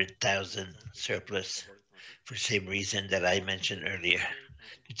 $300,000 surplus for the same reason that I mentioned earlier.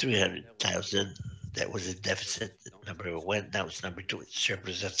 300,000, that was a deficit, number one. Now it's number two, it's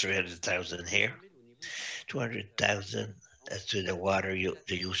surplus of 300,000 here. 200,000 as to the water, the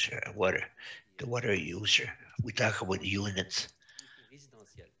water user. We talk about units,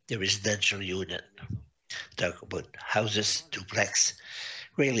 the residential unit. Talk about houses, duplex.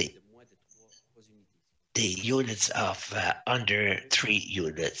 Really, the units of under 3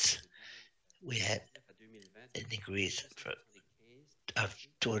 units, we had an increase of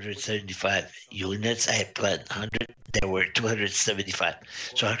 275 units. I had planned 100. There were 275.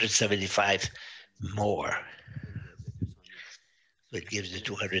 So 175 more. So it gives you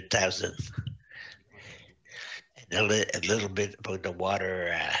 200,000. And a little bit about the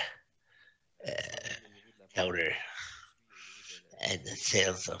water counter and the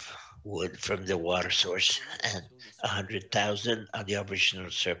sales of wood from the water source, and 100,000 on the operational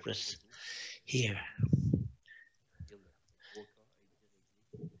surplus here.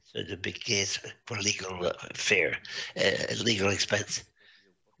 So the big case for legal legal expense.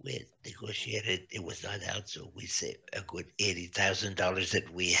 We had negotiated, it was not out, so we saved a good $80,000 that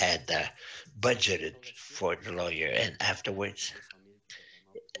we had budgeted for the lawyer, and afterwards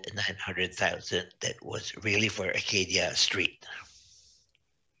 900,000 that was really for Acadia Street.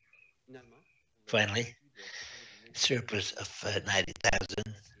 Finally, surplus of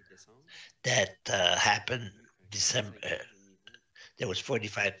 90,000 that happened December. There was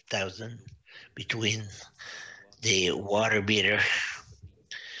 45,000 between the water meter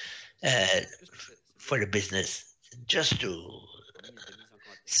for the business, just to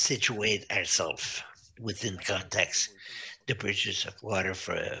situate ourselves within context. The purchase of water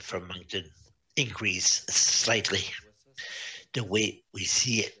from Moncton increased slightly. The way we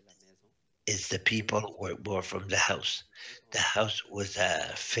see it is the people were more from the house. The house was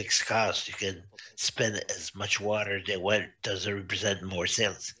a fixed cost. You can spend as much water they want, doesn't represent more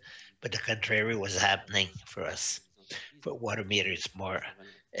sales. But the contrary was happening for us. For water meters, more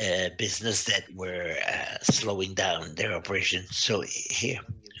business that were slowing down their operation. So here,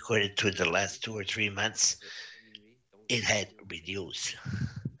 according to the last 2 or 3 months, it had reduced.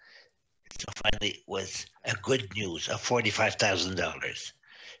 So finally, it was a good news of $45,000.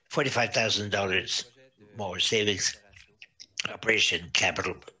 $45,000 more savings, operation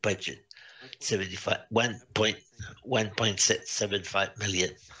capital budget, 1.75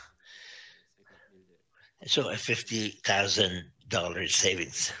 million. So a $50,000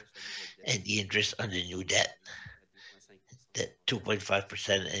 savings, and the interest on the new debt, that 2.5%,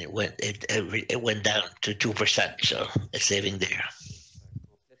 and it went down to 2%. So a saving there.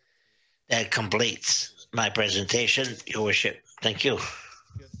 That completes my presentation, Your Worship. Thank you.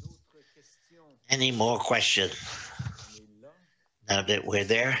 Any more questions? Now that we're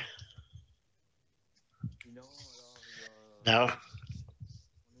there? No?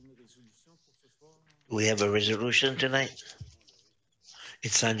 Do we have a resolution tonight?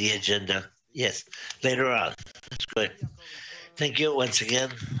 It's on the agenda. Yes, later on. That's good. Thank you once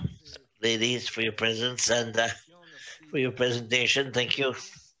again, ladies, for your presence and for your presentation. Thank you,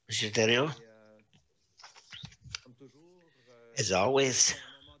 Mr. Thériault. As always,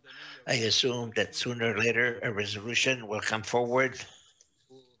 I assume that sooner or later a resolution will come forward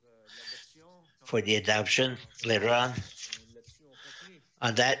for the adoption later on.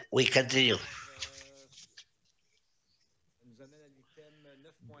 On that, we continue.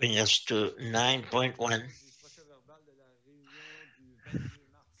 Bring us to 9.1.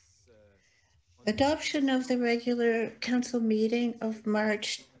 Adoption of the regular council meeting of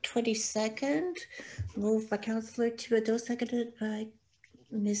March 22nd, moved by Councillor Thibodeau, seconded by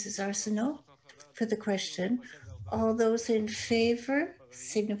Mrs. Arsenault. For the question, all those in favor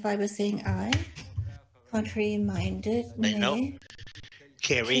signify by saying aye. Contrary minded, nay.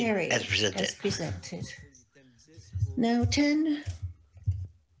 Carry as presented. Now 10.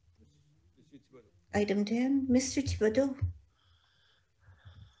 Item 10, Mr. Thibodeau.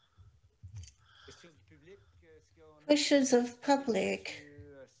 Questions of public.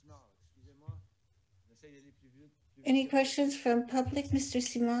 Any questions from public, Mr.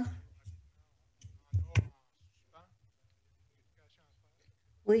 Simon?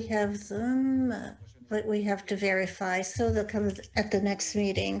 We have them, but we have to verify, so they'll come at the next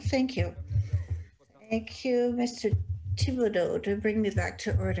meeting. Thank you. Thank you, Mr. Thibodeau, to bring me back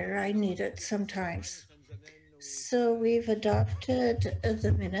to order. I need it sometimes. So we've adopted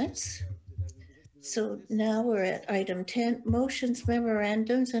the minutes. So now we're at item 10, motions,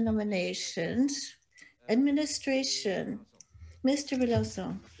 memorandums, and nominations. Administration. Mr.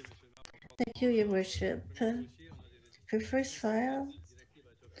 Villalson. Thank you, Your Worship. For first file,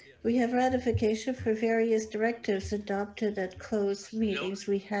 We have ratification for various directives adopted at closed meetings.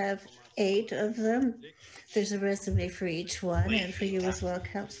 We have 8 of them. There's a resume for each one and for you as well,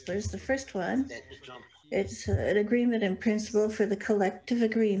 councillors. The first one, it's an agreement in principle for the collective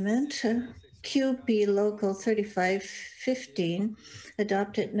agreement, QB Local 3515,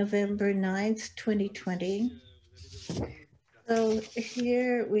 adopted November 9th, 2020. So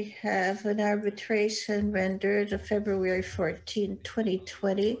here we have an arbitration rendered February 14,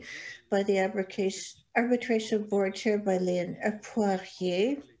 2020 by the arbitration board chaired by Lynn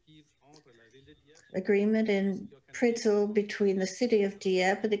Poirier. Agreement in principle between the City of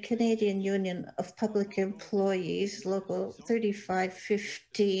Dieppe and the Canadian Union of Public Employees, Local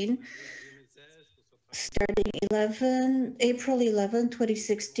 3515, starting April 11,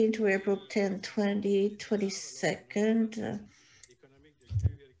 2016 to April 10, 2022.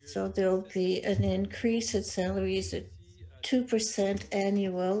 So there'll be an increase in salaries at 2%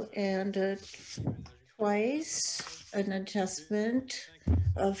 annual and twice an adjustment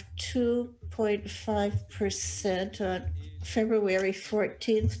of 2.5% on February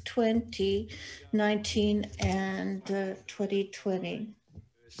 14th, 2019 and 2020.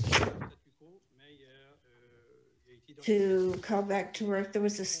 To call back to work, there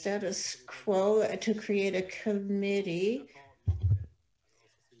was a status quo to create a committee,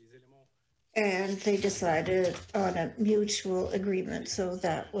 and they decided on a mutual agreement. So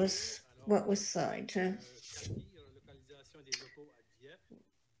that was what was signed.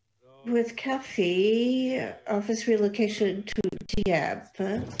 With CAFI, office relocation to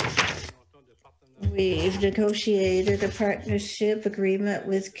Dieppe, we've negotiated a partnership agreement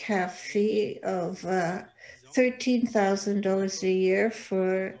with CAFI of $13,000 a year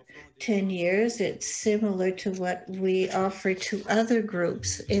for 10 years. It's similar to what we offer to other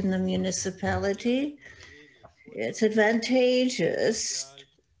groups in the municipality. It's advantageous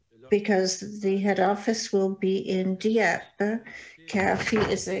because the head office will be in Dieppe. CAFI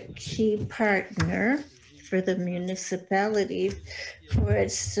is a key partner for the municipality for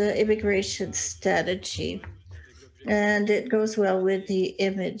its immigration strategy. And it goes well with the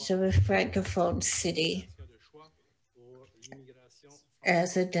image of a Francophone city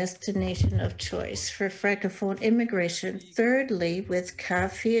as a destination of choice for Francophone immigration. Thirdly, with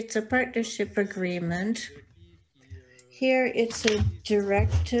CAFI, it's a partnership agreement. Here, it's a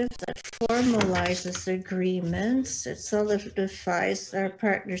directive that formalizes agreements. It solidifies our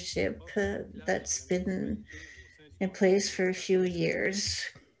partnership that's been in place for a few years,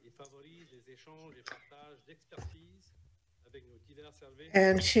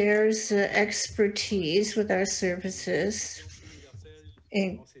 and shares expertise with our services,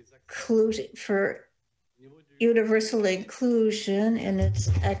 including for universal inclusion in its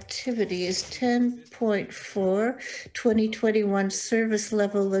activities. 10.4 2021 service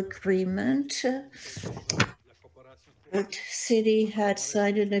level agreement. The city had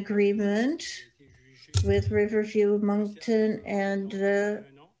signed an agreement with Riverview, Moncton, and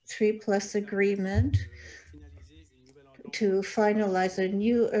 3+ agreement to finalize a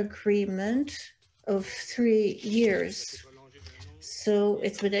new agreement of 3 years. So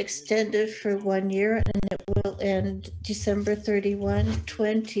it's been extended for 1 year, and it will end December 31,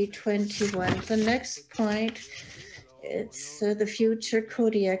 2021. The next point, it's the future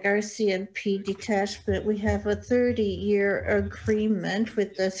Kodiak RCMP detachment. We have a 30-year agreement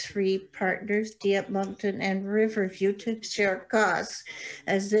with the 3 partners, Dieppe, Moncton, and Riverview, to share costs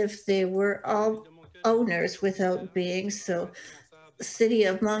as if they were all owners without being so. The City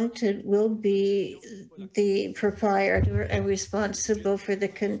of Moncton will be the proprietor and responsible for the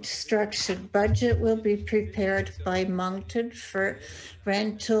construction. Budget will be prepared by Moncton for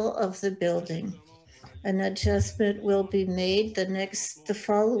rental of the building. An adjustment will be made the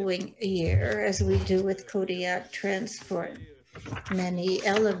following year, as we do with Kodiak Transport. Many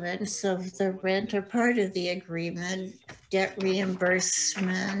elements of the rent are part of the agreement: debt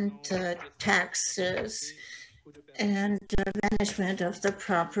reimbursement, taxes, and management of the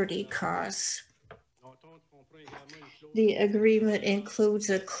property costs. The agreement includes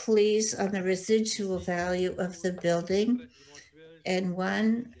a clause on the residual value of the building and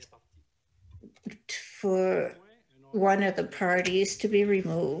one for one of the parties to be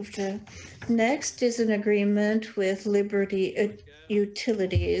removed. Next is an agreement with Liberty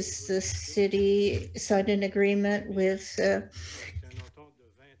Utilities. The city signed an agreement with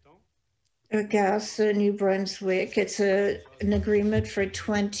Gas New-Brunswick. It's an agreement for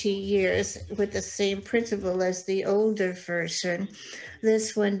 20 years with the same principle as the older version.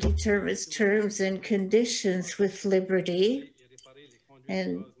 This one determines terms and conditions with Liberty,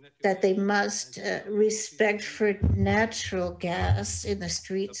 and that they must respect for natural gas in the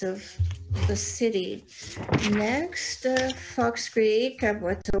streets of the city. Next, Fox Creek,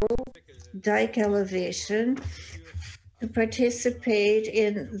 Aboiteau, dike elevation, to participate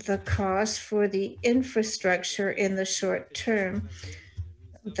in the cost for the infrastructure in the short term,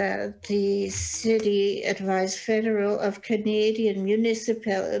 that the city advised federal of Canadian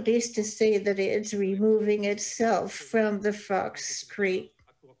municipalities to say that it's removing itself from the Fox Creek.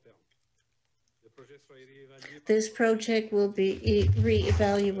 This project will be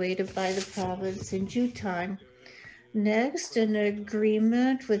re-evaluated by the province in due time. Next, an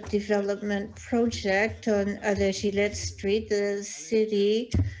agreement with development project on La Gillette Street. The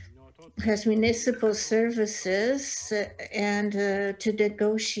city has municipal services and to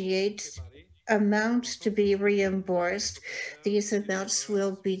negotiate amounts to be reimbursed. These amounts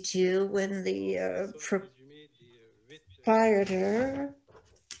will be due when the proprietor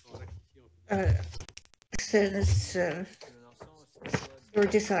sends or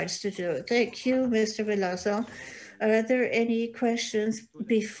decides to do it. Thank you, Mr. Velasco. Are there any questions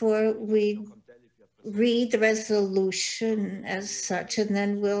before we read the resolution as such, and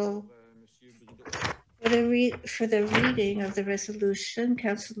then we'll, for the reading of the resolution,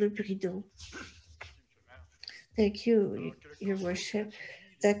 Councillor Brideau. Thank you, Your Worship.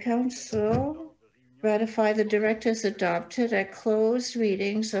 The Council ratify the directives adopted at closed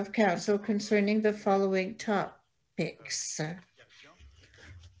readings of Council concerning the following topics.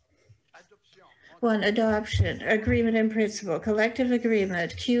 1. Adoption, agreement in principle, collective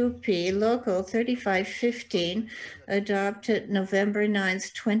agreement, QP, local 3515, adopted November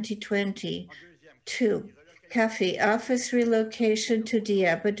 9th, 2020. 2. CAFE, office relocation to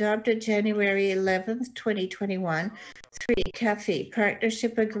Dieppe, adopted January 11th, 2021. 3. CAFE,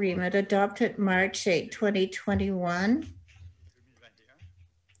 partnership agreement, adopted March 8, 2021.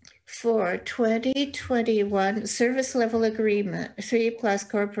 4. 2021 service level agreement, 3 Plus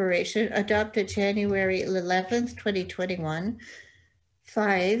Corporation, adopted January 11th, 2021.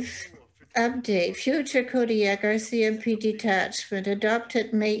 5. Update, future Kodiak RCMP detachment,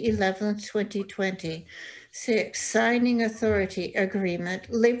 adopted May 11th, 2020. 6. Signing authority agreement,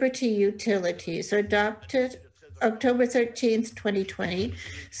 Liberty Utilities, adopted October 13th, 2020.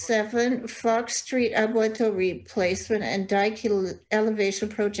 7. Fox Street Aboiteau replacement and dike elevation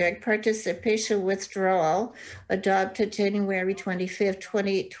project participation withdrawal, adopted January 25th,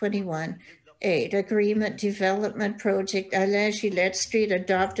 2021. 8. Agreement development project La Gillette Street,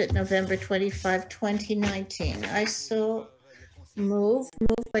 adopted November 25, 2019. I so moved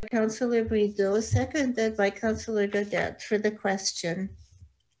by Councillor Brideau, seconded by Councillor Godette. For the question?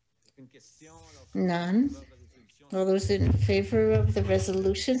 None. All those in favor of the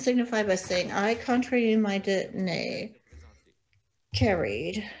resolution signify by saying aye. Contrary minded, nay.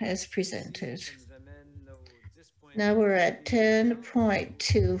 Carried as presented. Now we're at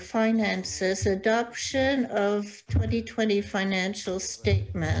 10.2, finances, adoption of 2020 financial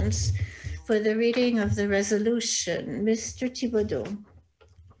statements. For the reading of the resolution, Mr. Thibodeau.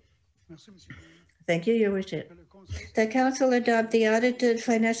 Thank you, Your Worship. The Council adopt the audited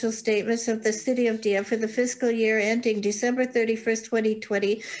financial statements of the City of Dieppe for the fiscal year ending December 31st,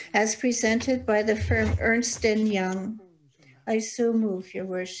 2020, as presented by the firm Ernst & Young. I so move, Your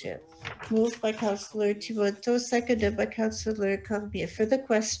Worship. Moved by Councillor Thibodeau, seconded by Councillor Cormier. For the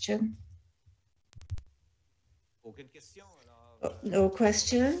question? No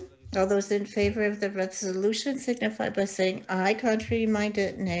question. All those in favor of the resolution signify by saying aye. Contrary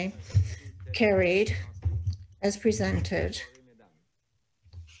minded, nay. Carried as presented.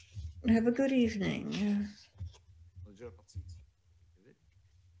 Have a good evening.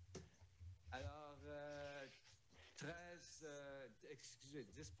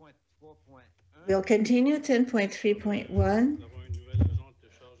 We'll continue 10.3.1.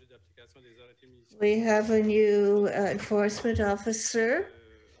 We have a new enforcement officer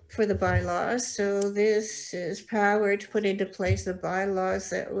for the bylaws. So this is power to put into place the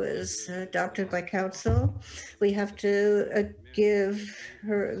bylaws that was adopted by council. We have to give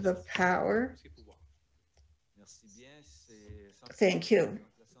her the power. Thank you.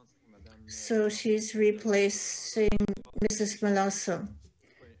 So she's replacing Mrs. Melanson.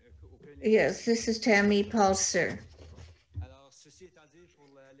 Yes, this is Tammy Palser.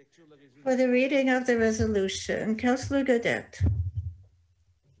 For the reading of the resolution, Councillor Godette.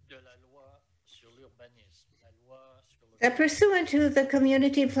 That pursuant to the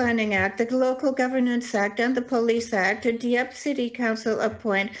Community Planning Act, the Local Governance Act, and the Police Act, the Dieppe City Council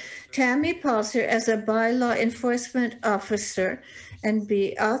appoint Tammy Palser as a bylaw enforcement officer and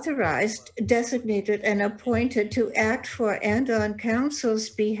be authorized, designated, and appointed to act for and on council's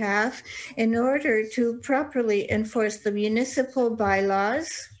behalf in order to properly enforce the municipal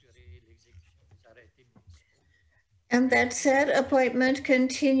bylaws, and that said appointment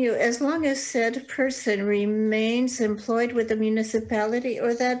continue as long as said person remains employed with the municipality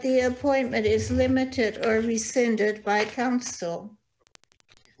or that the appointment is limited or rescinded by council.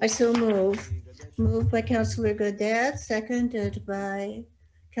 I so move. Moved by Councillor Godet, seconded by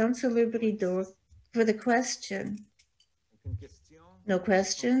Councillor Brideau. For the question. No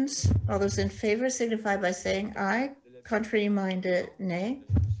questions. All those in favor signify by saying aye. Contrary minded, nay.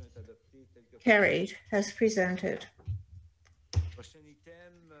 Carried as presented.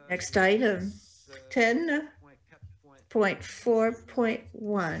 Next item, 10.4.1.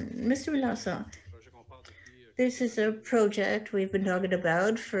 Mr. Melanson, this is a project we've been talking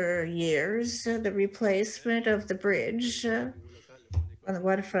about for years, the replacement of the bridge on the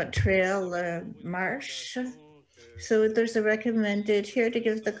Waterfront Trail Marsh. So there's a recommended here to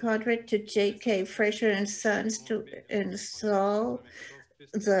give the contract to J.K. Fraser and Sons to install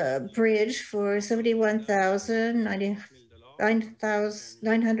the bridge for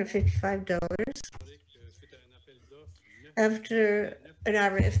 $71,955. After an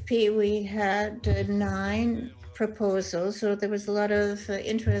RFP, we had 9 proposals, so there was a lot of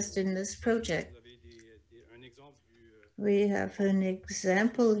interest in this project. We have an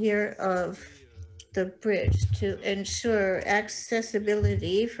example here of the bridge to ensure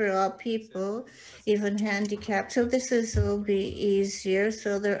accessibility for all people, even handicapped. So this will be easier.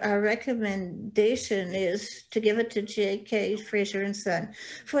 So our recommendation is to give it to J.K. Fraser and Son.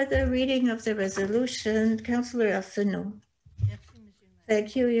 For the reading of the resolution, Councillor Arsenault.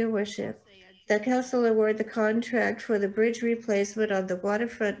 Thank you, Your Worship. The Council award the contract for the bridge replacement on the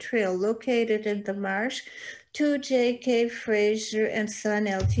Waterfront Trail located in the marsh to J.K. Fraser and Son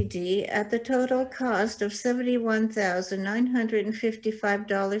Ltd. at the total cost of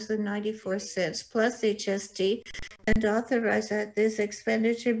 $71,955.94 plus HST, and authorize that this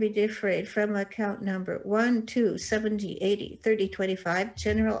expenditure be defrayed from account number 1270803025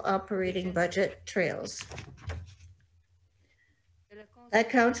 General Operating Budget Trails. That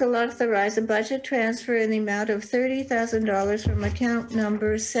council authorize a budget transfer in the amount of $30,000 from account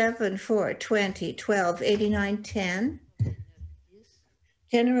number 7420128910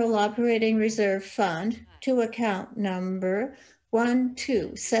 General Operating Reserve Fund to account number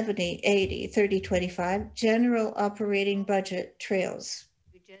 1270803025 General Operating Budget Trails.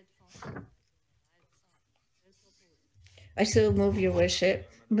 I so move, Your Worship.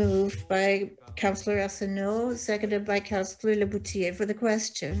 Moved by Councillor Arsenault, seconded by Councillor Leboutier. For the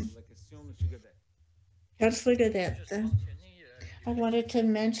question. Councillor Godet. I wanted to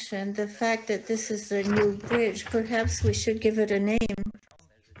mention the fact that this is a new bridge. Perhaps we should give it a name.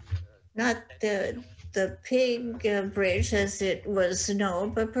 Not the pig bridge as it was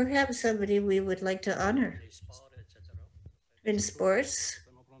known, but perhaps somebody we would like to honor. In sports,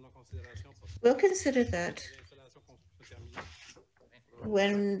 we'll consider that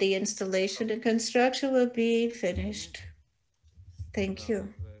when the installation and construction will be finished. Thank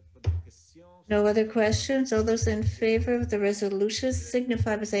you. No other questions? All those in favor of the resolution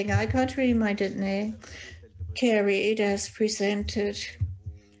signify by saying aye. Contrary minded, nay. Carried as presented.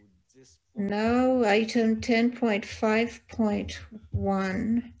 Now, item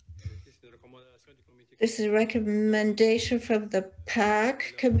 10.5.1. This is a recommendation from the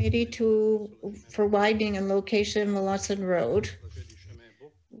PAC Committee for widening and location Melanson Road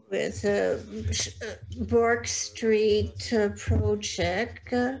with Bork Street project.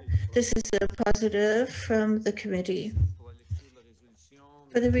 This is a positive from the committee.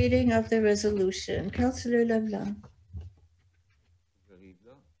 For the reading of the resolution, Councillor Leblanc.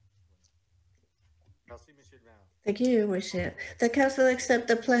 Thank you, Your Worship. The Council accepts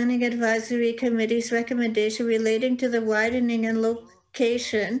the Planning Advisory Committee's recommendation relating to the widening and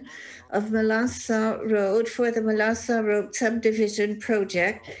location of Melanson Road for the Melanson Road subdivision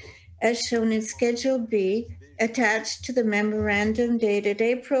project, as shown in Schedule B, attached to the memorandum dated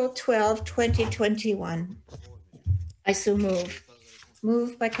April 12, 2021. I so move.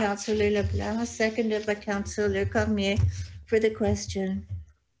 Moved by Councillor Leblanc, seconded by Councillor Cormier. For the question.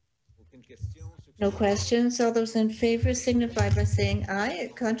 No questions. All those in favor signify by saying aye.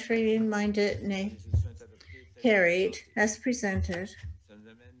 Contrary minded, nay. Carried as presented.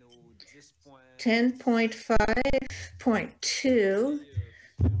 10.5.2.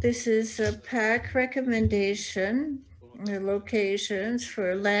 This is a PAC recommendation, locations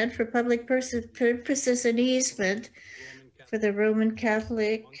for land for public purposes and easement for the Roman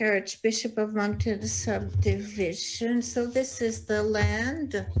Catholic Archbishop of Moncton subdivision. So this is the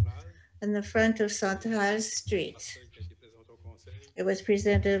land in the front of Central Street. It was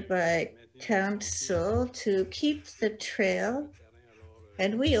presented by council to keep the trail,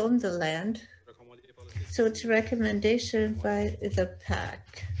 and we own the land. So it's a recommendation by the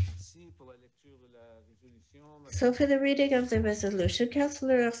PAC. So for the reading of the resolution,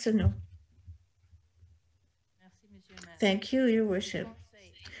 Councillor Arsenault. Thank you, Your Worship.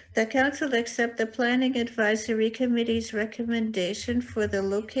 The Council accepts the Planning Advisory Committee's recommendation for the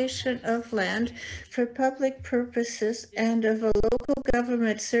location of land for public purposes and of a local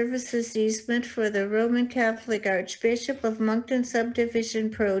government services easement for the Roman Catholic Archbishop of Moncton subdivision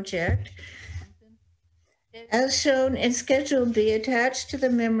project, as shown in Schedule B attached to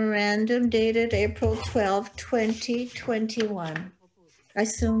the memorandum dated April 12, 2021. I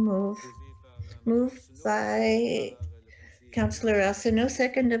so move. Moved by Councillor Arsenault,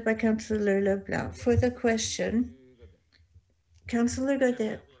 seconded by Councillor Leblanc. For the question, Councillor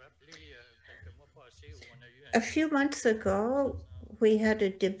Godet. A few months ago, we had a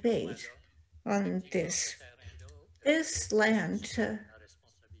debate on this. This land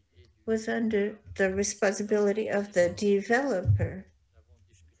was under the responsibility of the developer,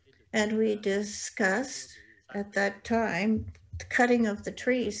 and we discussed at that time the cutting of the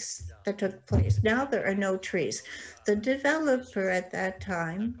trees that took place. Now there are no trees. The developer at that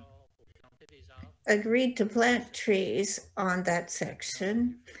time agreed to plant trees on that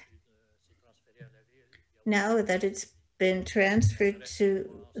section. Now that it's been transferred to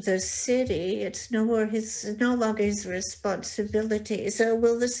the city, it's no longer his responsibility. So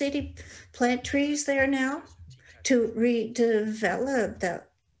will the city plant trees there now to redevelop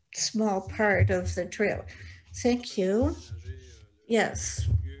that small part of the trail? Thank you. Yes,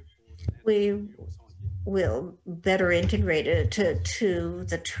 we will better integrate it to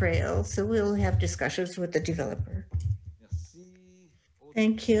the trail. So we'll have discussions with the developer.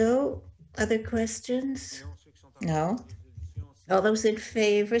 Thank you. Other questions? No. All those in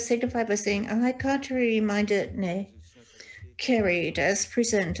favor signify by saying aye. Contrary minded, nay. Carried as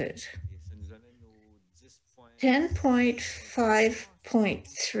presented.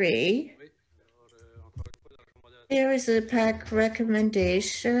 10.5.3. There is a PAC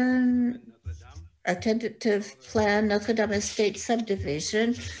recommendation, a tentative plan, Notre Dame Estate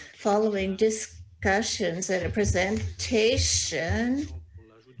subdivision, following discussions and a presentation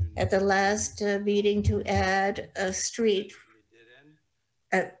at the last meeting to add a street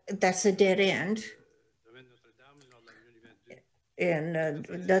that's a dead end in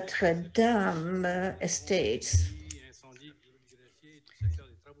Notre Dame Estates.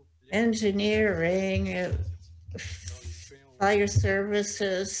 Engineering, fire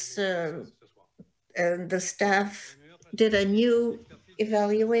services, and the staff did a new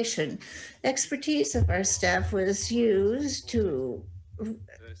evaluation. Expertise of our staff was used to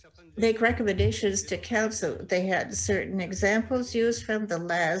make recommendations to council. They had certain examples used from the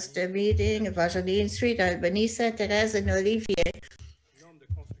last meeting, Evangeline Street, Albany, Sainte-Thérèse, and Olivier.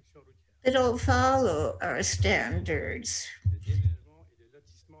 They don't follow our standards.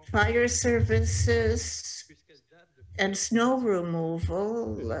 Fire services and snow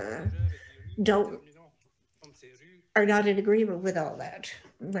removal are not in agreement with all that.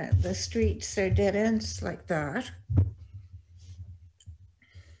 The streets are dead ends like that.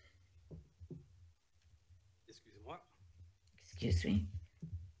 Excuse me.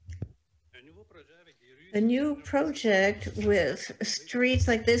 A new project with streets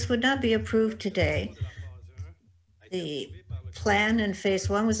like this would not be approved today. The plan in phase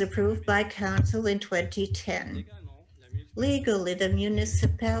 1 was approved by council in 2010. Legally, the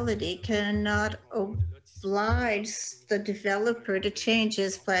municipality cannot oblige the developer to change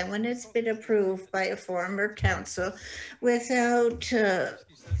his plan when it's been approved by a former council without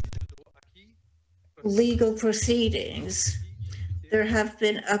legal proceedings. There have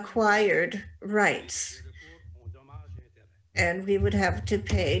been acquired rights, and we would have to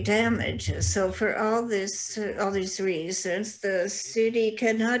pay damages. So for all these reasons, the city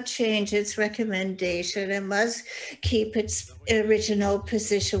cannot change its recommendation and must keep its original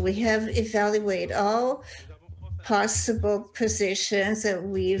position. We have evaluated all possible positions,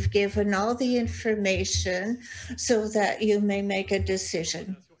 and we've given all the information so that you may make a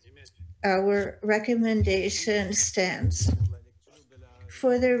decision. Our recommendation stands.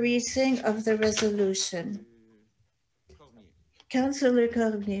 For the reading of the resolution, Councillor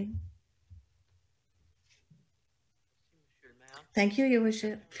Cormier. Thank you, Your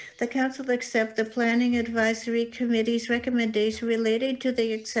Worship. The Council accepts the Planning Advisory Committee's recommendation relating to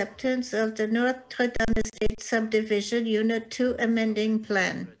the acceptance of the Notre Dame Estate Subdivision Unit 2 amending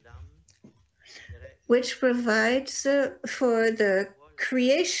plan, which provides for the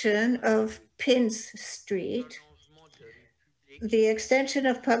creation of Pins Street, the extension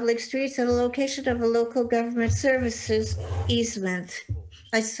of public streets, and the location of a local government services easement.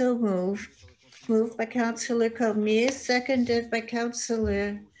 I so move. Moved by Councillor Cormier, seconded by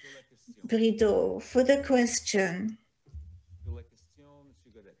Councillor Brideau. For the question,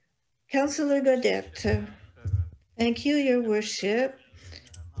 Councillor Gaudette. Thank you, Your Worship.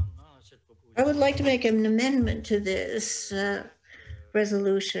 I would like to make an amendment to this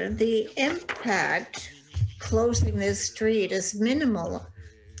resolution. The impact closing this street is minimal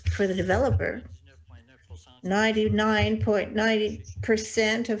for the developer.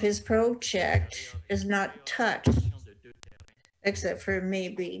 99.90% of his project is not touched, except for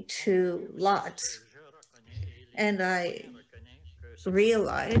maybe 2 lots. And I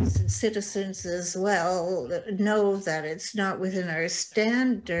realize, and citizens as well know that it's not within our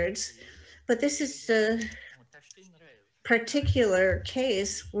standards, but this is a particular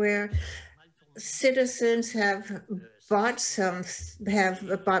case where citizens have bought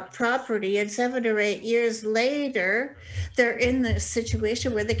property, and 7 or 8 years later, they're in the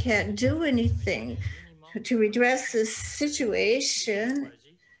situation where they can't do anything to redress this situation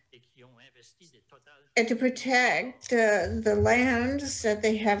and to protect the lands that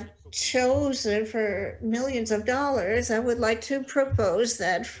they have chosen for millions of dollars. I would like to propose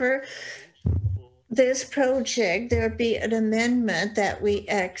that for this project, there be an amendment that we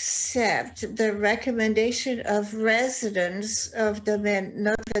accept the recommendation of residents of the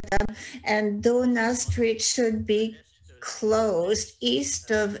Notre Dame, and Donat Street should be closed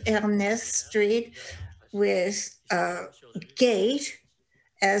east of Ernest Street with a gate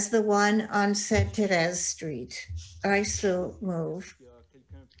as the one on Sainte Thérèse Street. I so move.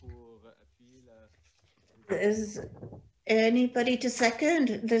 Is anybody to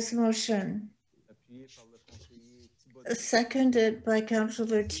second this motion? Seconded by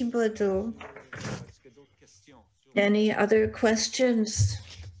Councillor Thibodeau. Any other questions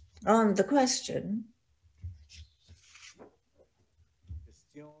on the question?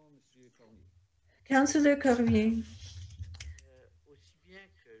 Councillor Cormier.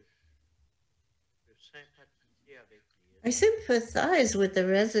 I sympathize with the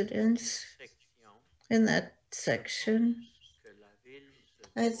residents in that section.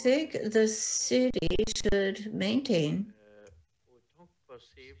 I think the city should maintain,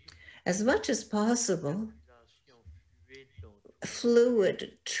 as much as possible,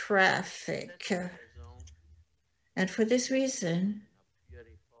 fluid traffic. And for this reason,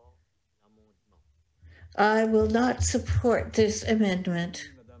 I will not support this amendment.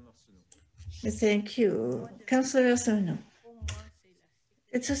 Thank you. Councillor Arsenault.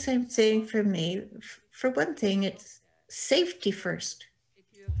 It's the same thing for me. For one thing, it's safety first.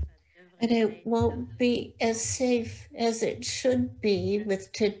 And it won't be as safe as it should be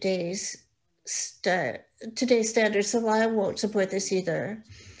with today's standards, so I won't support this either.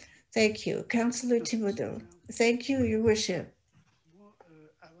 Thank you. Councillor Thibodeau. Thank you, Your Worship.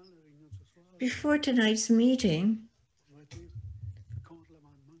 Before tonight's meeting,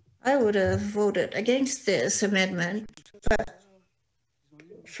 I would have voted against this amendment, but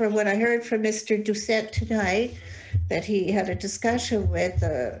from what I heard from Mr. Doucette tonight, that he had a discussion with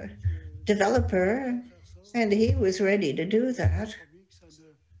the developer, and he was ready to do that.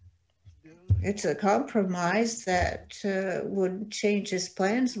 It's a compromise that wouldn't change his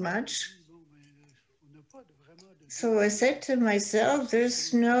plans much. So I said to myself,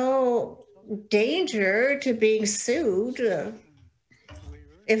 there's no danger to being sued.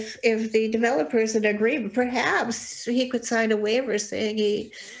 If the developer is in agreement, perhaps he could sign a waiver saying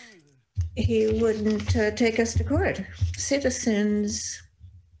he wouldn't take us to court. Citizens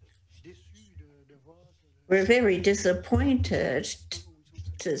were very disappointed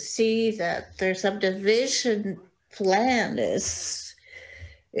to see that their subdivision plan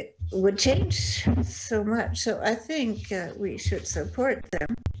would change so much. So I think we should support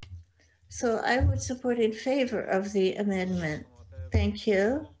them. So I would support in favor of the amendment. Thank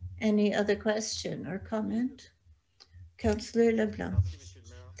you. Any other question or comment? Councillor Leblanc.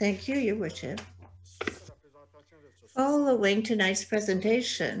 Thank you, Your Worship. Following tonight's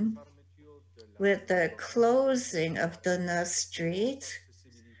presentation, with the closing of Donat Street,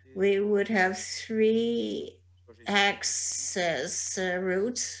 we would have 3 access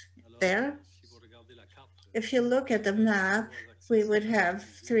routes there. If you look at the map, we would have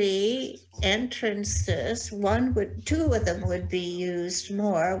 3 entrances. Two of them would be used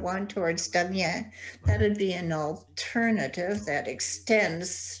more, one towards Damiens. That would be an alternative that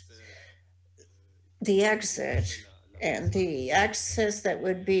extends the exit. And the access that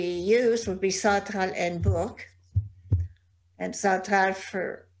would be used would be Central and Bourg. And Central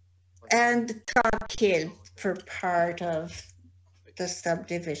and Tranquille for part of the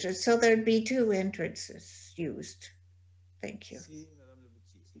subdivision. So there'd be 2 entrances used. Thank you.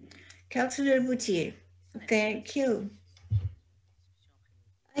 Councillor Boutier, thank you.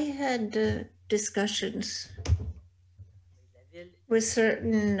 I had discussions with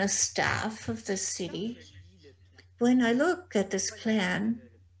certain staff of the city. When I look at this plan,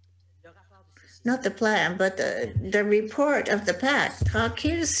 not the plan, but the report of the PAC,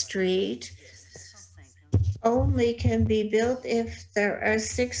 Tranquille Street only can be built if there are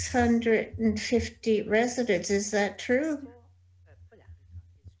 650 residents. Is that true?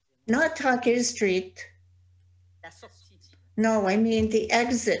 Not Tranquille Street. No, I mean the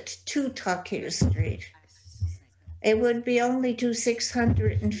exit to Tranquille Street. It would be only to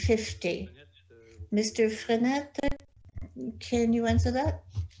 650. Mr. Frenette, can you answer that?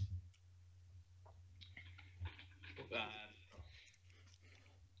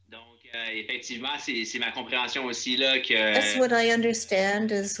 Effectivement, c'est ma compréhension aussi là que. That's what I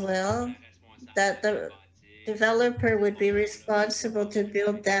understand as well, that the developer would be responsible to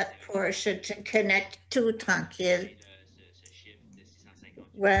build that portion to connect to Tranquille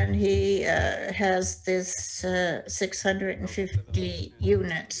when he has this 650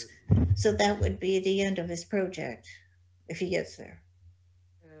 units. So that would be the end of his project if he gets there.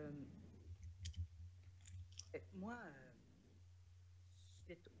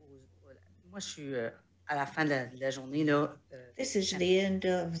 This is the end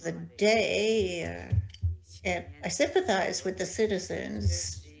of the day, and I sympathize with the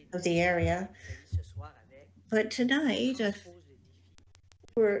citizens of the area. But tonight,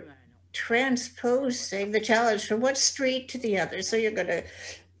 we're transposing the challenge from one street to the other. So you're going to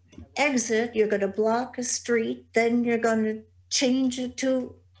exit, you're going to block a street, then you're going to change it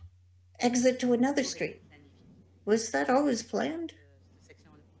to exit to another street. Was that always planned?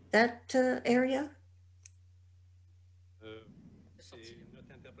 That area?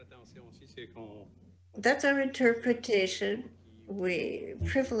 That's our interpretation. We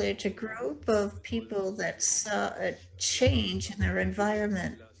privilege a group of people that saw a change in their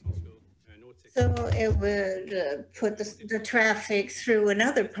environment. So it would put the traffic through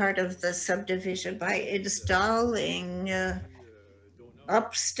another part of the subdivision by installing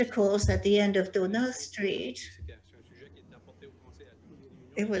obstacles at the end of Donau Street.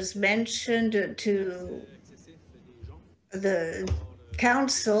 It was mentioned to the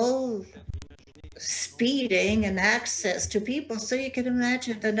council, speeding and access to people. So you can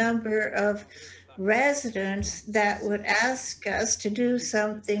imagine the number of residents that would ask us to do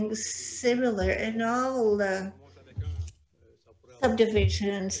something similar in all the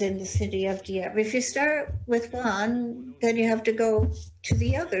subdivisions in the city of Dieppe. If you start with one, then you have to go to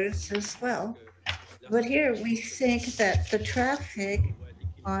the others as well. But here we think that the traffic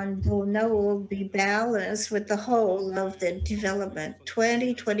on Donau will be balanced with the whole of the development,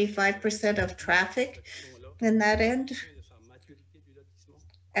 25% of traffic in that end.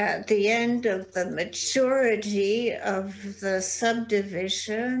 At the end of the maturity of the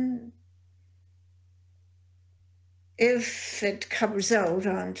subdivision, if it comes out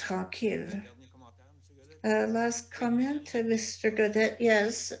on Tranquille. Last comment, Mr. Godet.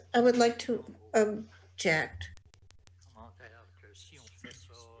 Yes, I would like to object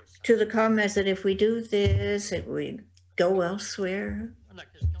to the comments that if we do this, it would go elsewhere.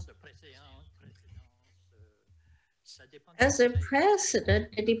 As a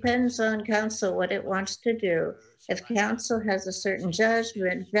precedent, it depends on council what it wants to do. If council has a certain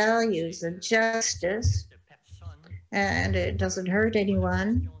judgment, values, and justice, and it doesn't hurt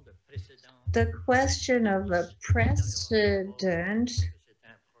anyone, the question of a precedent,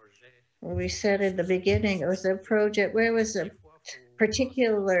 we said in the beginning, it was a project, where was a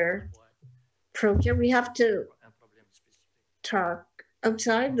particular project? We have to talk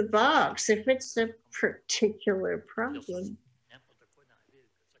outside the box if it's a particular problem.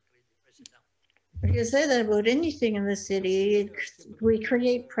 If you say that about anything in the city, we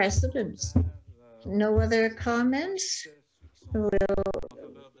create precedents. No other comments? Well,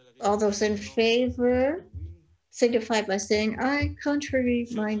 all those in favor signify by saying aye, contrary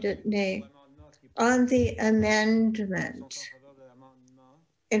minded nay. On the amendment,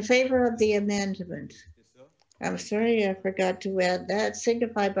 in favor of the amendment, I'm sorry, I forgot to add that,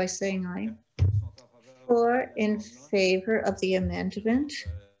 signify by saying aye. 4 in favor of the amendment.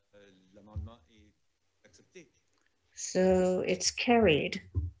 So it's carried.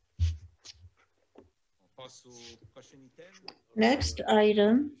 Next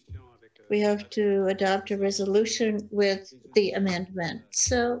item, we have to adopt a resolution with the amendment.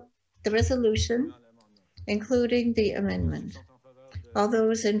 So the resolution, including the amendment. All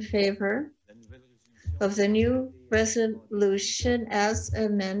those in favor of the new resolution as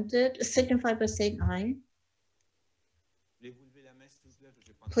amended, signify by saying aye.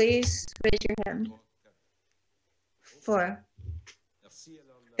 Please raise your hand. 4.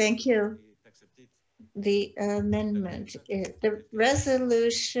 Thank you. The amendment, the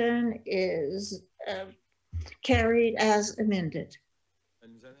resolution is carried as amended.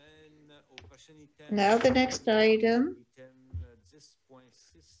 Now the next item,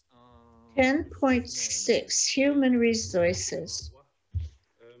 10.6, human resources.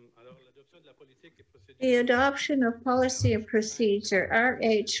 The adoption of policy and procedure,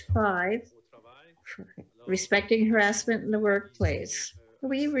 RH5, respecting harassment in the workplace.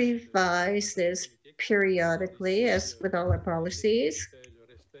 We revise this periodically, as with all our policies.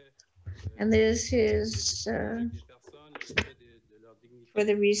 And this is for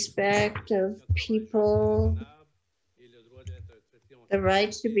the respect of people, the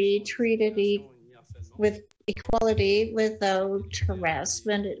right to be treated with equality without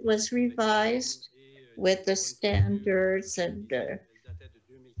harassment. It was revised with the standards and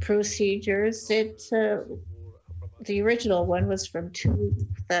procedures. The original one was from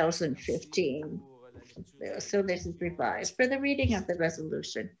 2015. So this is revised. For the reading of the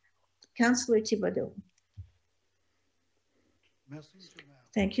resolution, Councillor Thibodeau.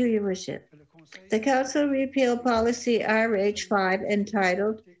 Thank you, Your Worship. The Council repealed policy RH5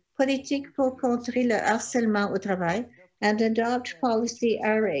 entitled Politique pour contrer le harcèlement au travail and adopt policy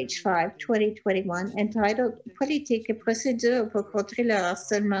RH5 2021 entitled Politique et procédure pour contrer le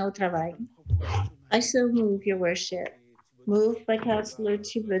harcèlement au travail. I so move, Your Worship. Moved by Councillor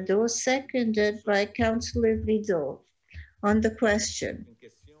Thibodeau, seconded by Councillor Brideau. On the question,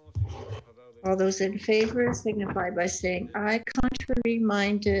 all those in favor signify by saying aye. Contrary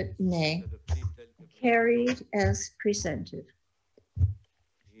minded, nay. Carried as presented.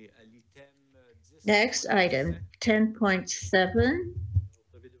 Next item, 10.7.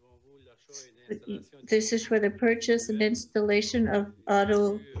 This is for the purchase and installation of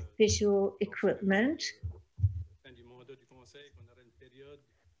audiovisual equipment.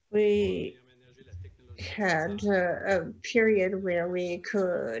 We had a period where we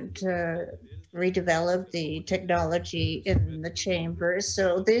could redevelop the technology in the chamber.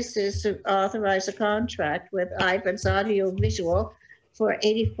 So this is to authorize a contract with Ivan's Audio Visual for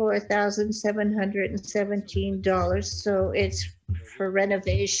 $84,717. So it's for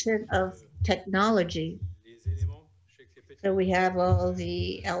renovation of technology. So we have all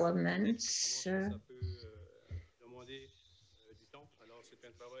the elements.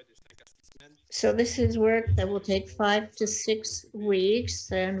 So this is work that will take 5 to 6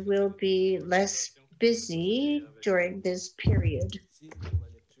 weeks and will be less busy during this period.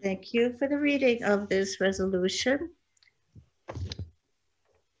 Thank you for the reading of this resolution.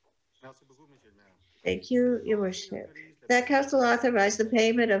 Thank you, Your Worship. That Council authorized the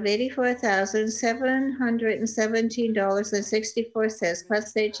payment of $84,717.64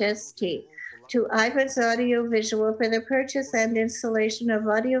 plus HST to Ivan's Audio Visual for the purchase and installation of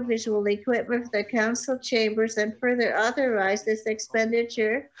audiovisual equipment for the council chambers, and further authorize this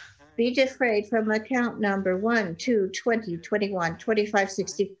expenditure be defrayed from account number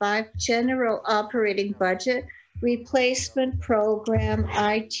 1-2-2021-2565 General Operating Budget Replacement Program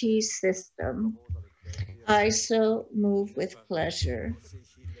IT System. I so move with pleasure.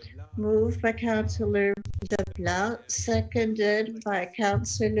 Moved by Councillor Deplat, seconded by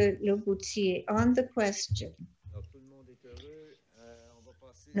Councillor Leboutier. On the question.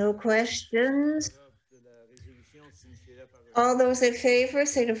 No questions. All those in favor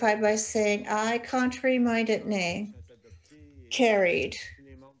signify by saying aye. Contrary minded, nay. Carried.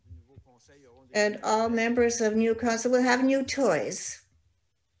 And all members of new council will have new toys.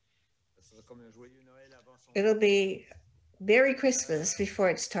 It'll be Merry Christmas before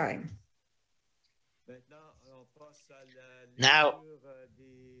it's time. Now,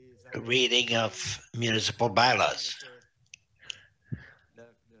 reading of municipal bylaws.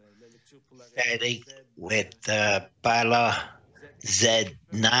 Starting with bylaw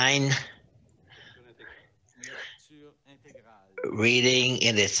Z9. Reading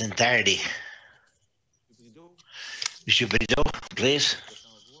in its entirety. Monsieur Brideau, please.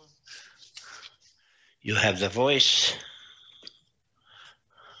 You have the voice.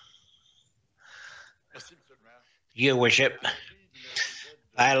 Your Worship,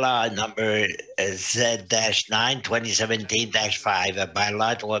 bylaw number Z-9, 2017-5, a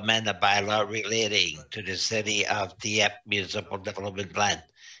bylaw to amend a bylaw relating to the City of Dieppe Municipal Development Plan.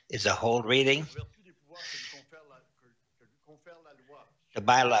 Is a whole reading. The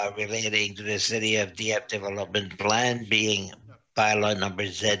bylaw relating to the City of Dieppe Development Plan being bylaw number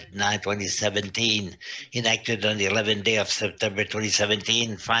Z-9, 2017, enacted on the 11th day of September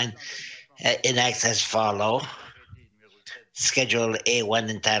 2017, enacts as follow. Schedule A1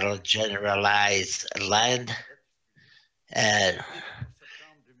 entitled Generalized Land,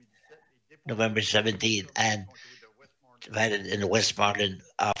 November 17, and divided in the Westmoreland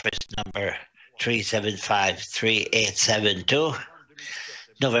office number 375-3872.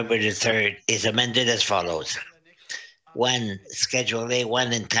 November the 3rd is amended as follows. 1. Schedule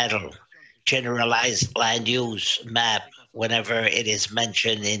A1 entitled Generalized Land Use Map, whenever it is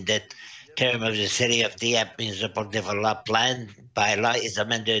mentioned in the term of the City of Dieppe Municipal Development Plan, bylaw is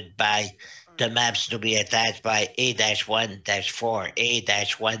amended by the maps to be attached by A-1-4,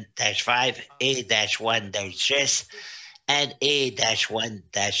 A-1-5, A-1-6, and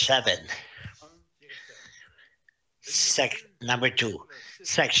A-1-7. Number 2,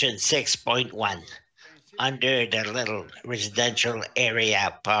 Section 6.1. Under the Little Residential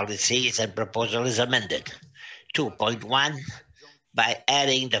Area Policies and Proposal is amended. 2.1. By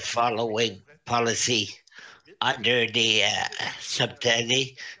adding the following policy under the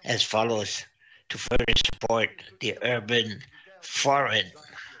subheading as follows: to further support the urban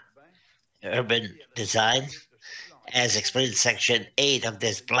design as explained in Section 8 of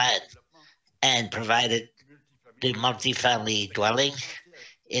this plan, and provided the multifamily dwelling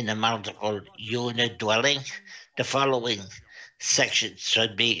in a multiple unit dwelling, the following sections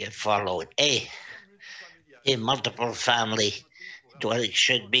should be followed. A multiple family dwelling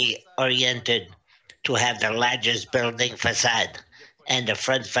should be oriented to have the largest building facade and the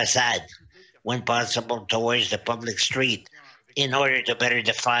front facade, when possible, towards the public street, in order to better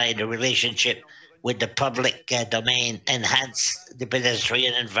define the relationship with the public domain, enhance the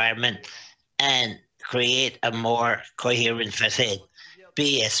pedestrian environment, and create a more coherent facade.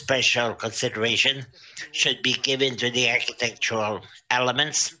 B, a special consideration should be given to the architectural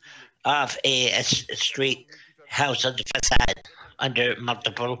elements of a street house on the facade under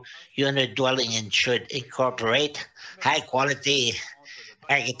multiple unit dwelling, and should incorporate high quality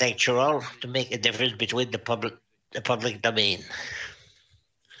architectural to make a difference between the public domain.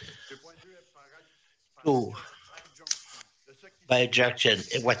 2. By objection,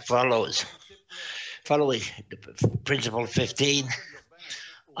 what follows. Following Principle 15,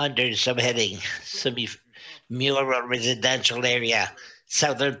 under the subheading Semi-Mural Residential Area,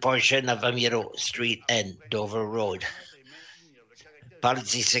 southern portion of Amiro Street and Dover Road.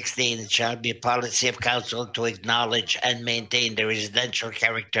 Policy 16, it shall be a policy of council to acknowledge and maintain the residential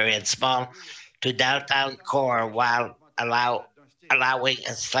character and small to downtown core while allowing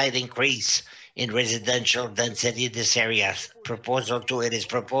a slight increase in residential density in this area. Proposal 2, it is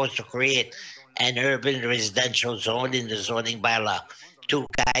proposed to create an urban residential zone in the zoning bylaw to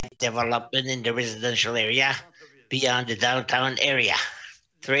guide development in the residential area beyond the downtown area.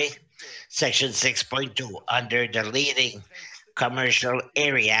 3, Section 6.2, under the leading commercial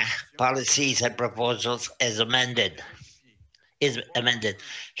area policies and proposals is amended.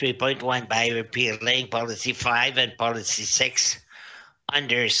 3.1 by repealing policy 5 and policy 6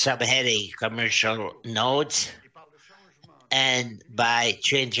 under subheading commercial nodes, and by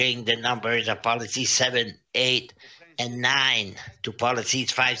changing the numbers of policy 7, 8, and 9 to policies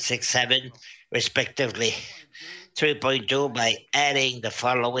 5, 6, 7 respectively. 3.2 by adding the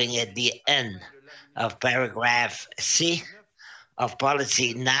following at the end of paragraph C of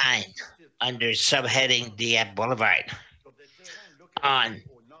policy 9 under subheading Dieppe Boulevard on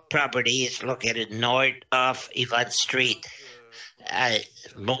properties located north of Yvonne Street. I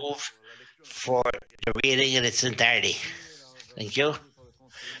move for the reading in its entirety. Thank you.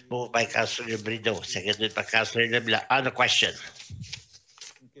 Moved by Councilor Brideau, seconded by Councilor Leblanc. On the question.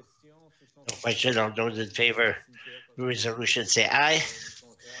 No question. All those in favor of the resolution say aye.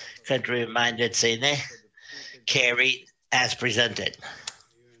 Contrary-minded say nay. Carried as presented.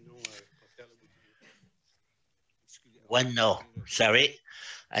 1 no. Sorry,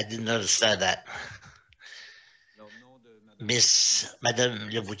 I didn't understand that. Madame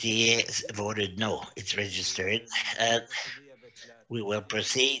Leboutillier voted no. It's registered. And we will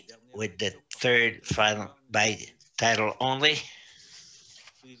proceed with the third final by title only.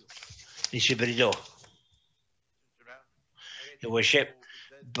 Monsieur Brideau. Your Worship,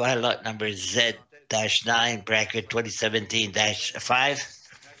 bylaw number Z-9, bracket 2017-5.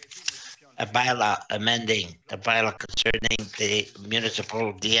 a bylaw amending the bylaw concerning the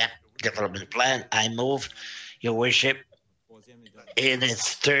municipal Dieppe development plan. I move, Your Worship, in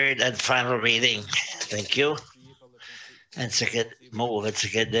its third and final reading. Thank you. And second, move and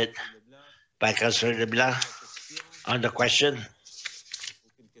seconded by Councillor Leblanc. On the question?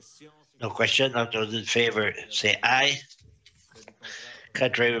 No question. All those in favor say aye.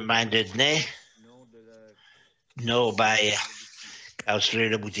 Contrary minded, nay. No by Councillor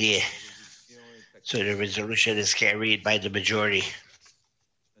Leboutier. So the resolution is carried by the majority.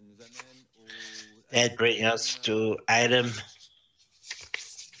 That brings us to item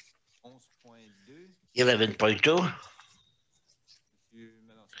 11.2.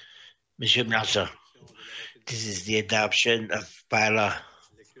 Monsieur Melanson, this is the adoption of bylaw.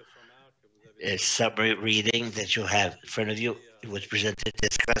 A summary reading that you have in front of you. It was presented,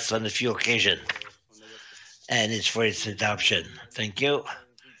 discussed on a few occasions, and it's for its adoption. Thank you.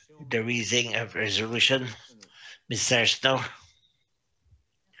 The reading of resolution, Mr. Snow.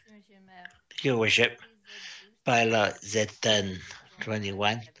 Your Worship, bylaw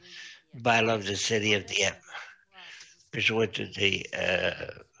Z1021, bylaw of the City of Dieppe, pursuant to the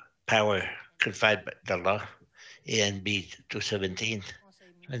power conferred by the law, ANB 217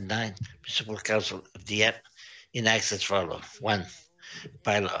 and 9, Municipal Council of Dieppe enacts as follows. 1.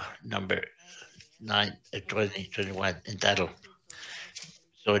 Bylaw number 9 2021 entitled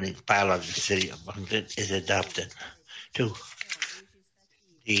Zoning Bylaw of the City of Moncton is adopted. 2.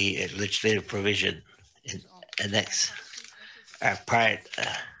 The legislative provision in annex are part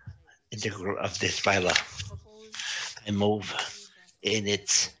integral of this bylaw. I move in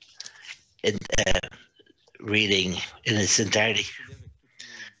its reading in its entirety.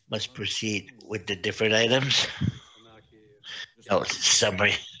 Must proceed with the different items. No,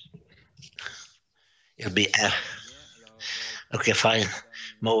 summary. It'll be okay, fine.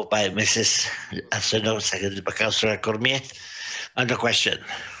 Moved by Mrs. Arsenault, seconded by Councillor Cormier. On the question.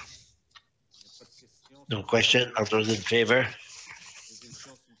 No question. All those in favor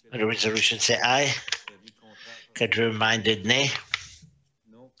of the resolution say aye. Contrary minded, nay.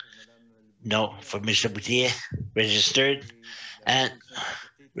 No for Mr. Boutier. Registered. And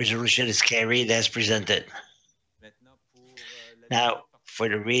resolution is carried as presented. Now, for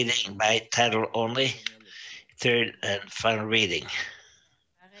the reading by title only, third and final reading.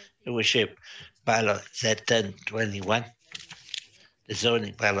 Your Worship, bylaw Z1021, the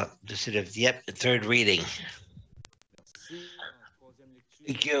zoning bylaw of the City of Dieppe, the third reading.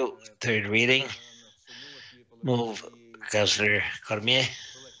 Thank you. Third reading. Move, Councillor Cormier.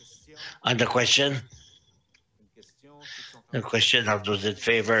 On the question. The question, all those in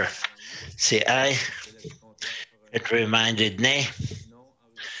favor say aye. It reminded nay.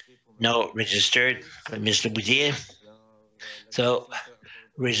 No registered by Mr. Boutier. So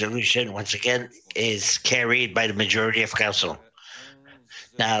resolution once again is carried by the majority of council.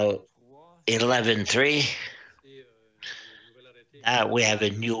 Now 11.3. We have a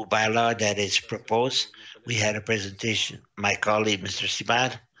new bylaw that is proposed. We had a presentation, my colleague Mr.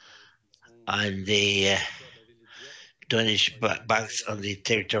 Simard, on the donation box on the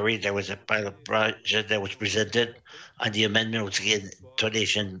territory. There was a pilot project that was presented on the amendment, which again,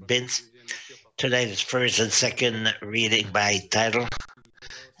 donation bins. Tonight is first and second reading by title,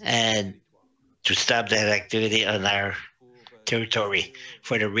 and to stop that activity on our territory.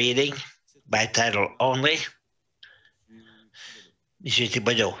 For the reading by title only, Monsieur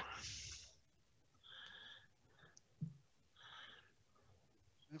Thibodeau.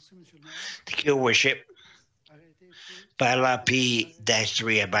 Thank you, Worship. Bylaw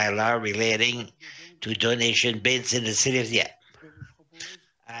P-3, a bylaw relating to donation bins in the City of Dieppe.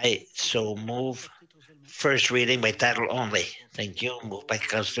 I so move first reading by title only. Thank you. Moved by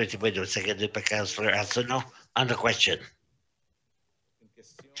Councillor Thibodeau, seconded by Councillor Arsenault. On the question.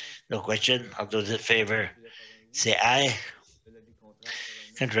 No question. All those in favor say aye.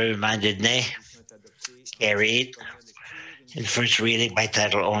 Contrary minded, nay. Carried. In first reading by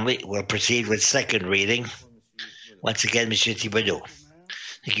title only, we'll proceed with second reading. Once again, Monsieur Thibodeau.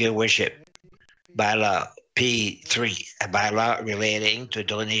 Thank you, Your Worship. Bylaw P3, a bylaw relating to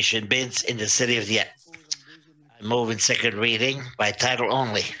donation bins in the City of Dieppe. I move in second reading by title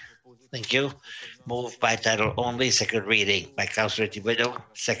only. Thank you. Moved by title only, second reading by Councillor Thibodeau,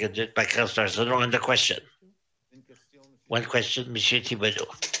 seconded by Councillor Arsenault. On the question. One question, Monsieur Thibodeau.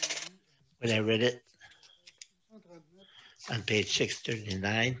 When I read it, on page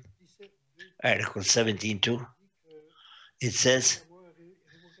 639, Article 17.2, it says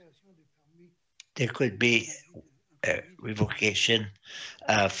there could be a revocation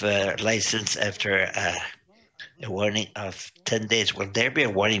of license after a warning of 10 days. Will there be a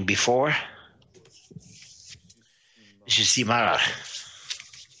warning before? Mr. Simard.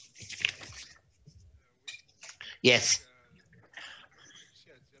 Yes.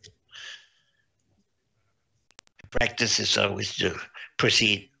 Practice is always to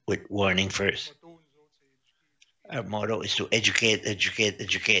proceed with warning first. Our motto is to educate, educate,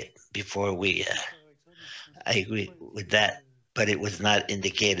 educate before we, I agree with that, but it was not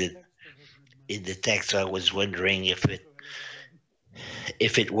indicated in the text, so I was wondering if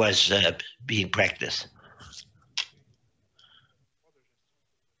it was being practiced.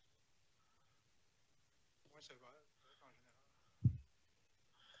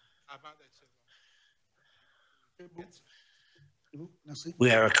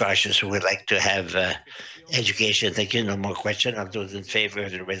 We are cautious. We'd like to have education. Thank you. No more question. All those in favor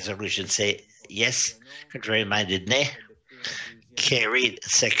of the resolution say yes. Contrary minded, nay. Carried.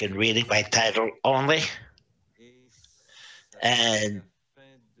 Second reading by title only. And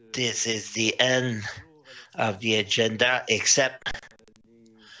this is the end of the agenda, except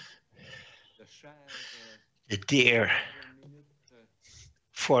the dear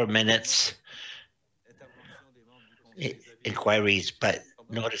 4 minutes inquiries, but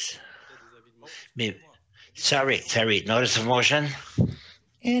notice, sorry, notice of motion?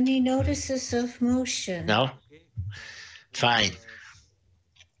 Any notices of motion? No? Fine.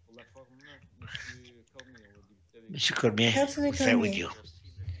 Mr. Cormier, we'll start with you.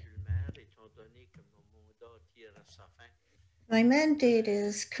 My mandate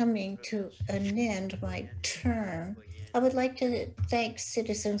is coming to an end, my term. I would like to thank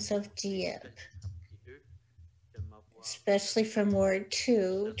citizens of Dieppe, especially from Ward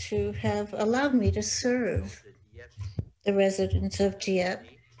 2, to have allowed me to serve the residents of Dieppe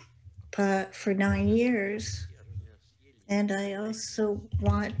for 9 years. And I also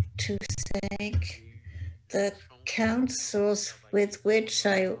want to thank the councils with which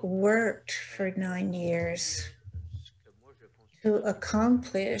I worked for 9 years to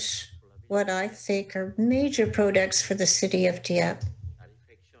accomplish what I think are major products for the city of Dieppe.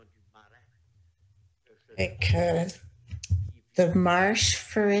 Like the marsh,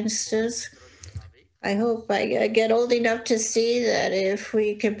 for instance. I hope I get old enough to see that if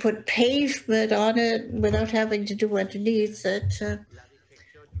we can put pavement on it without having to do underneath it.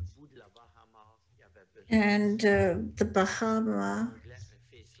 And the Bahama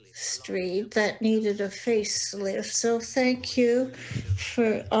Street that needed a facelift. So thank you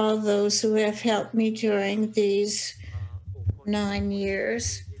for all those who have helped me during these 9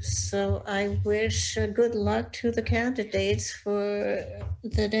 years. So I wish good luck to the candidates for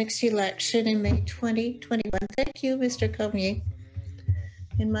the next election in May 2021. Thank you, Mr. Cormier.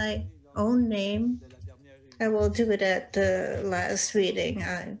 In my own name, I will do it at the last meeting.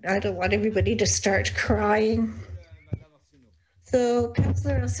 I don't want everybody to start crying. So,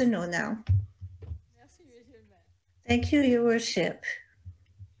 Councillor Arsenault now. Thank you, Your Worship.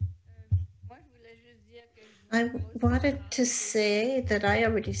 I wanted to say that I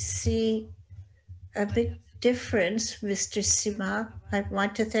already see a big difference, Mr. Simard. I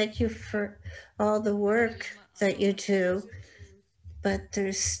want to thank you for all the work that you do, but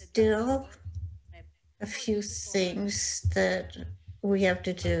there's still a few things that we have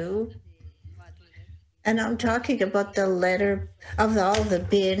to do. And I'm talking about the letter of all the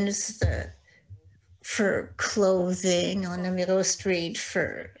bins for clothing on the Miro Street,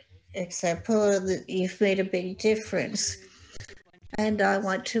 for example. You've made a big difference. And I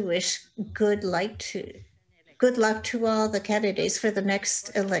want to wish good luck to all the candidates for the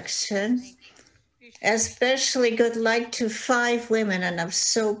next election. Especially good luck to 5 women, and I'm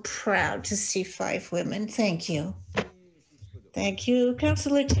so proud to see 5 women. Thank you. Thank you,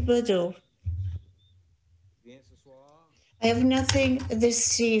 Councillor Thibodeau. I have nothing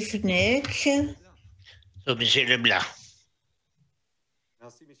this evening. So, Monsieur Leblanc.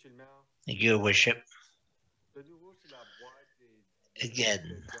 Thank you, Your Worship.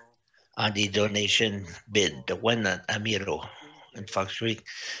 Again, on the donation bid, the one on Amiro and Fox Street,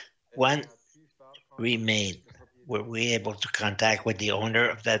 one remained. Were we able to contact with the owner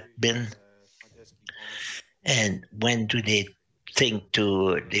of that bin? And when do they think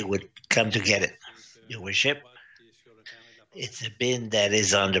they would come to get it? Your Worship, it's a bin that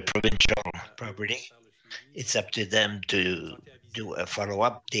is on the provincial property. It's up to them to do a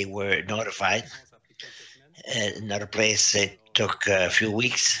follow-up. They were notified. At another place, it took a few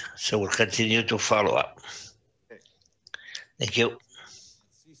weeks, so we'll continue to follow up. Thank you.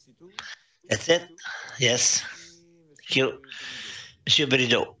 That's it? Yes. Thank you. Monsieur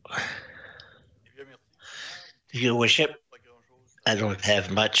Brideau. Your Worship, I don't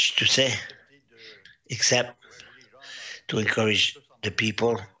have much to say, except to encourage the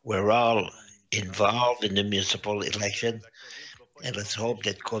people. We're all involved in the municipal election. And let's hope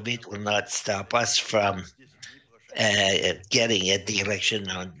that COVID will not stop us from getting at the election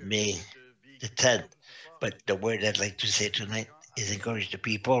on May the 10th. But the word I'd like to say tonight is encourage the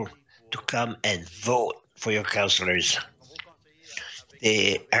people to come and vote for your councillors.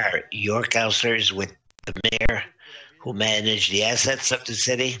 They are your councillors with the mayor who manage the assets of the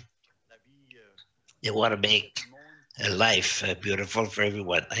city. They want to make life beautiful for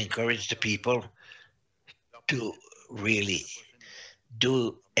everyone. I encourage the people to really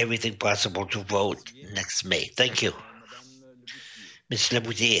do everything possible to vote next May. Thank you. Ms.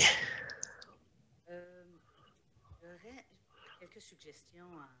 Laboutier.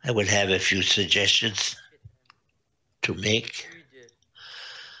 I would have a few suggestions to make.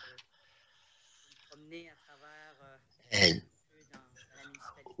 And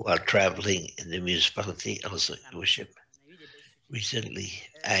while traveling in the municipality, also your worship, recently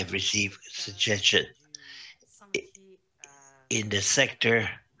I've received suggestion in the sector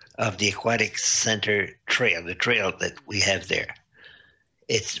of the aquatic center trail, the trail that we have there.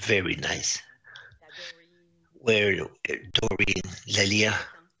 It's very nice. Where Doreen, Lalia,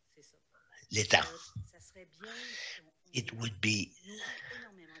 L'Étang. It would be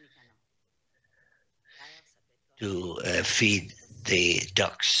to feed the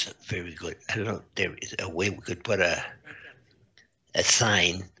ducks. Very good. I don't know if there is a way we could put a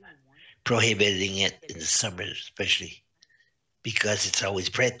sign prohibiting it in the summer, especially because it's always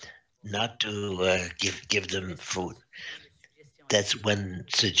bred, not to give them food. That's one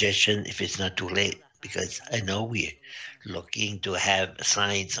suggestion if it's not too late, because I know we're looking to have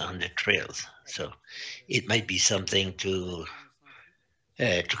signs on the trails. So it might be something to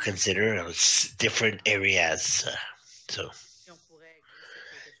consider different areas. So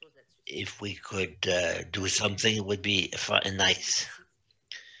if we could do something, it would be fun and nice.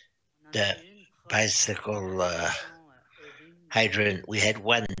 The bicycle hydrant, we had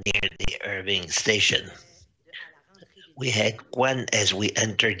one near the Irving station. We had one as we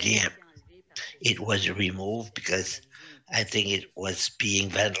entered Dieppe. It was removed because I think it was being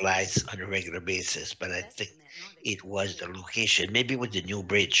vandalized on a regular basis, but I think it was the location. Maybe with the new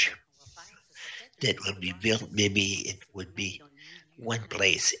bridge that will be built, maybe it would be one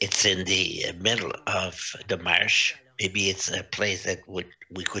place. It's in the middle of the marsh. Maybe it's a place that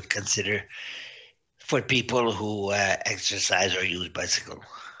we could consider for people who exercise or use bicycle.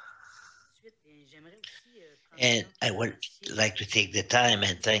 And I would like to take the time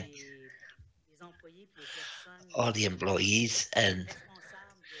and thank all the employees and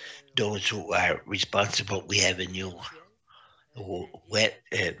those who are responsible. We have a new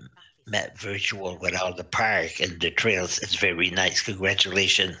met virtual with all the park and the trails. It's very nice.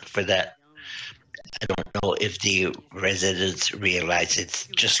 Congratulations for that. I don't know if the residents realize it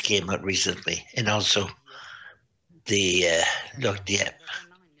just came out recently. And also the Dieppe,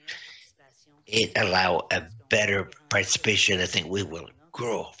 it allow a better participation. I think we will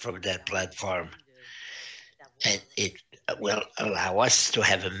grow from that platform. And it will allow us to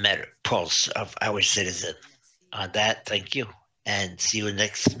have a better pulse of our citizens. On that, thank you, and see you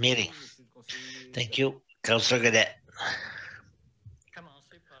next meeting. Thank you, Councillor Gadet.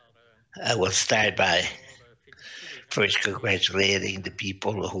 I will start by first congratulating the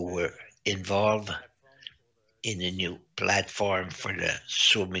people who were involved in the new platform for the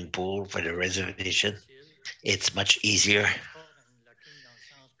swimming pool, for the reservation. It's much easier.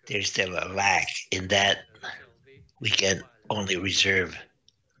 There's still a lack in that. We can only reserve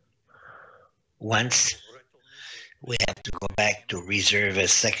once. We have to go back to reserve a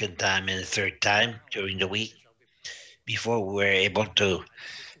second time and a third time during the week. Before we were able to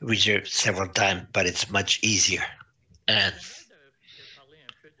reserve several times, but it's much easier. And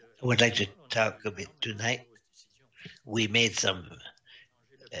I would like to talk a bit tonight. We made some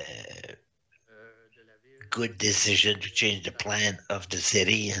good decision to change the plan of the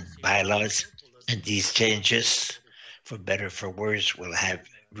city and bylaws, and these changes, for better for worse, will have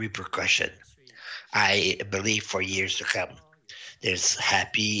repercussion. I believe for years to come. There's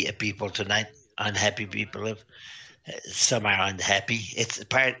happy people tonight, unhappy people. Some are unhappy. It's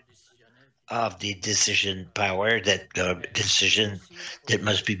part of the decision power, that decision that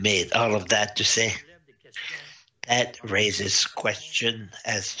must be made. All of that to say, that raises question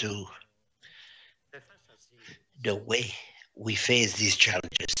as to the way we face these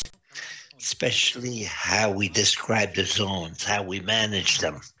challenges, especially how we describe the zones, how we manage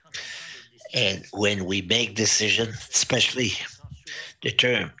them. And when we make decisions, especially the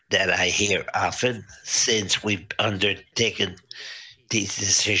term that I hear often since we've undertaken this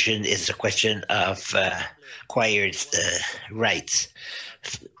decision is the question of acquired rights.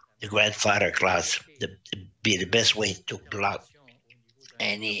 the grandfather clause be the best way to block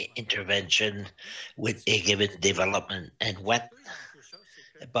any intervention with a given development. And what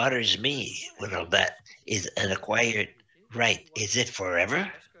bothers me with all that is an acquired right. Is it forever?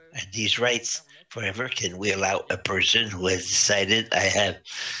 Are these rights forever? Can we allow a person who has decided I have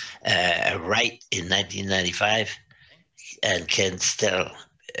a right in 1995 and can still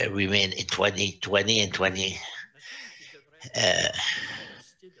remain in 2020 and 20?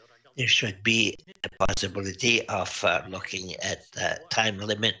 There should be a possibility of looking at time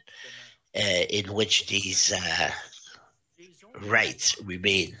limit in which these rights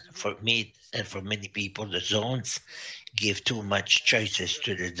remain. For me and for many people, the zones give too much choices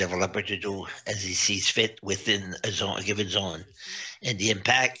to the developer to do as he sees fit within a given zone. And the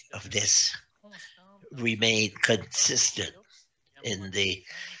impact of this remain consistent in the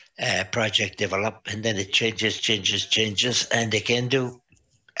project develop, and then it changes, and they can do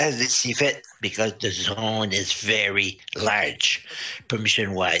as they see fit because the zone is very large.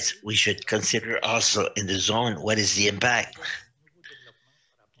 Permission-wise, we should consider also in the zone what is the impact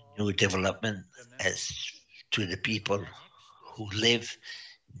new development as to the people who live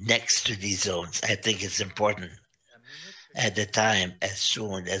next to these zones. I think it's important at the time, as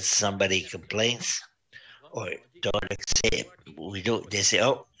soon as somebody complains or don't accept, they say,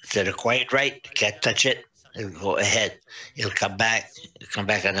 oh, it's a required right, can't touch it. It'll go ahead. It'll come back on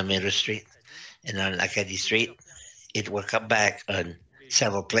the middle street and on Acadie Street. It will come back on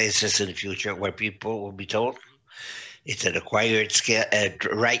several places in the future where people will be told it's an acquired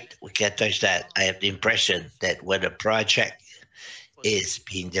right. We can't touch that. I have the impression that when a project is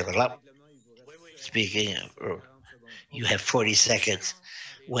being developed, speaking of, you have 40 seconds.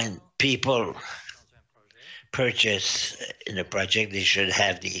 When people purchase in a project, they should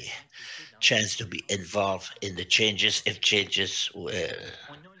have the chance to be involved in the changes. If changes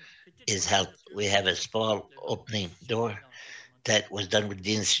is held, we have a small opening door that was done with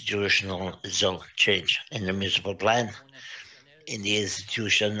the institutional zone change in the municipal plan. In the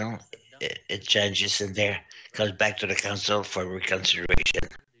institutional, it changes in there, comes back to the council for reconsideration.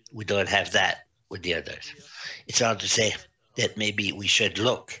 We don't have that with the others. It's all to say that maybe we should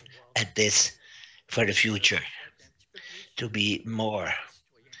look at this for the future to be more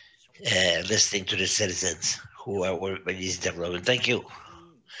listening to the citizens who are working with these development. Thank you.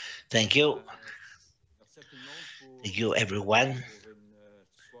 Thank you. Thank you, everyone,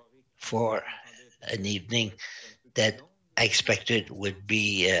 for an evening that I expected would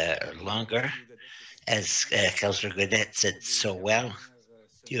be longer. As Councillor Godet said so well,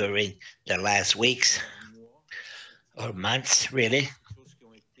 during the last weeks or months, really,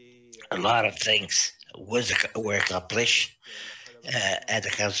 a lot of things were accomplished at the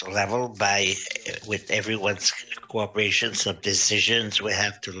council level with everyone's cooperation. Some decisions we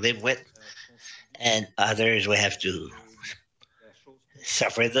have to live with, and others we have to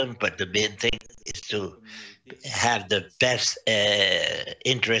suffer them. But the main thing is to have the best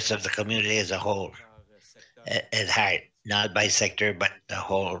interests of the community as a whole at heart, not by sector, but the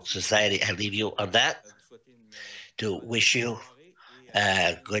whole society. I leave you on that to wish you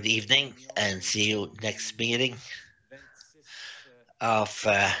a good evening and see you next meeting of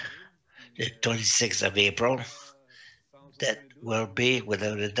the 26th of April. That will be,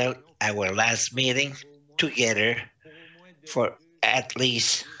 without a doubt, our last meeting together for at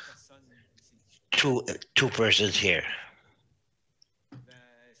least two persons here.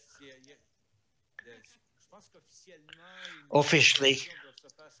 Officially,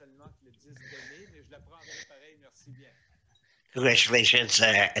 congratulations.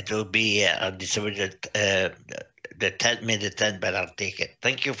 It will be on December the 10th, May the 10th, but I'll take it.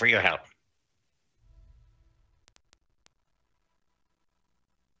 Thank you for your help.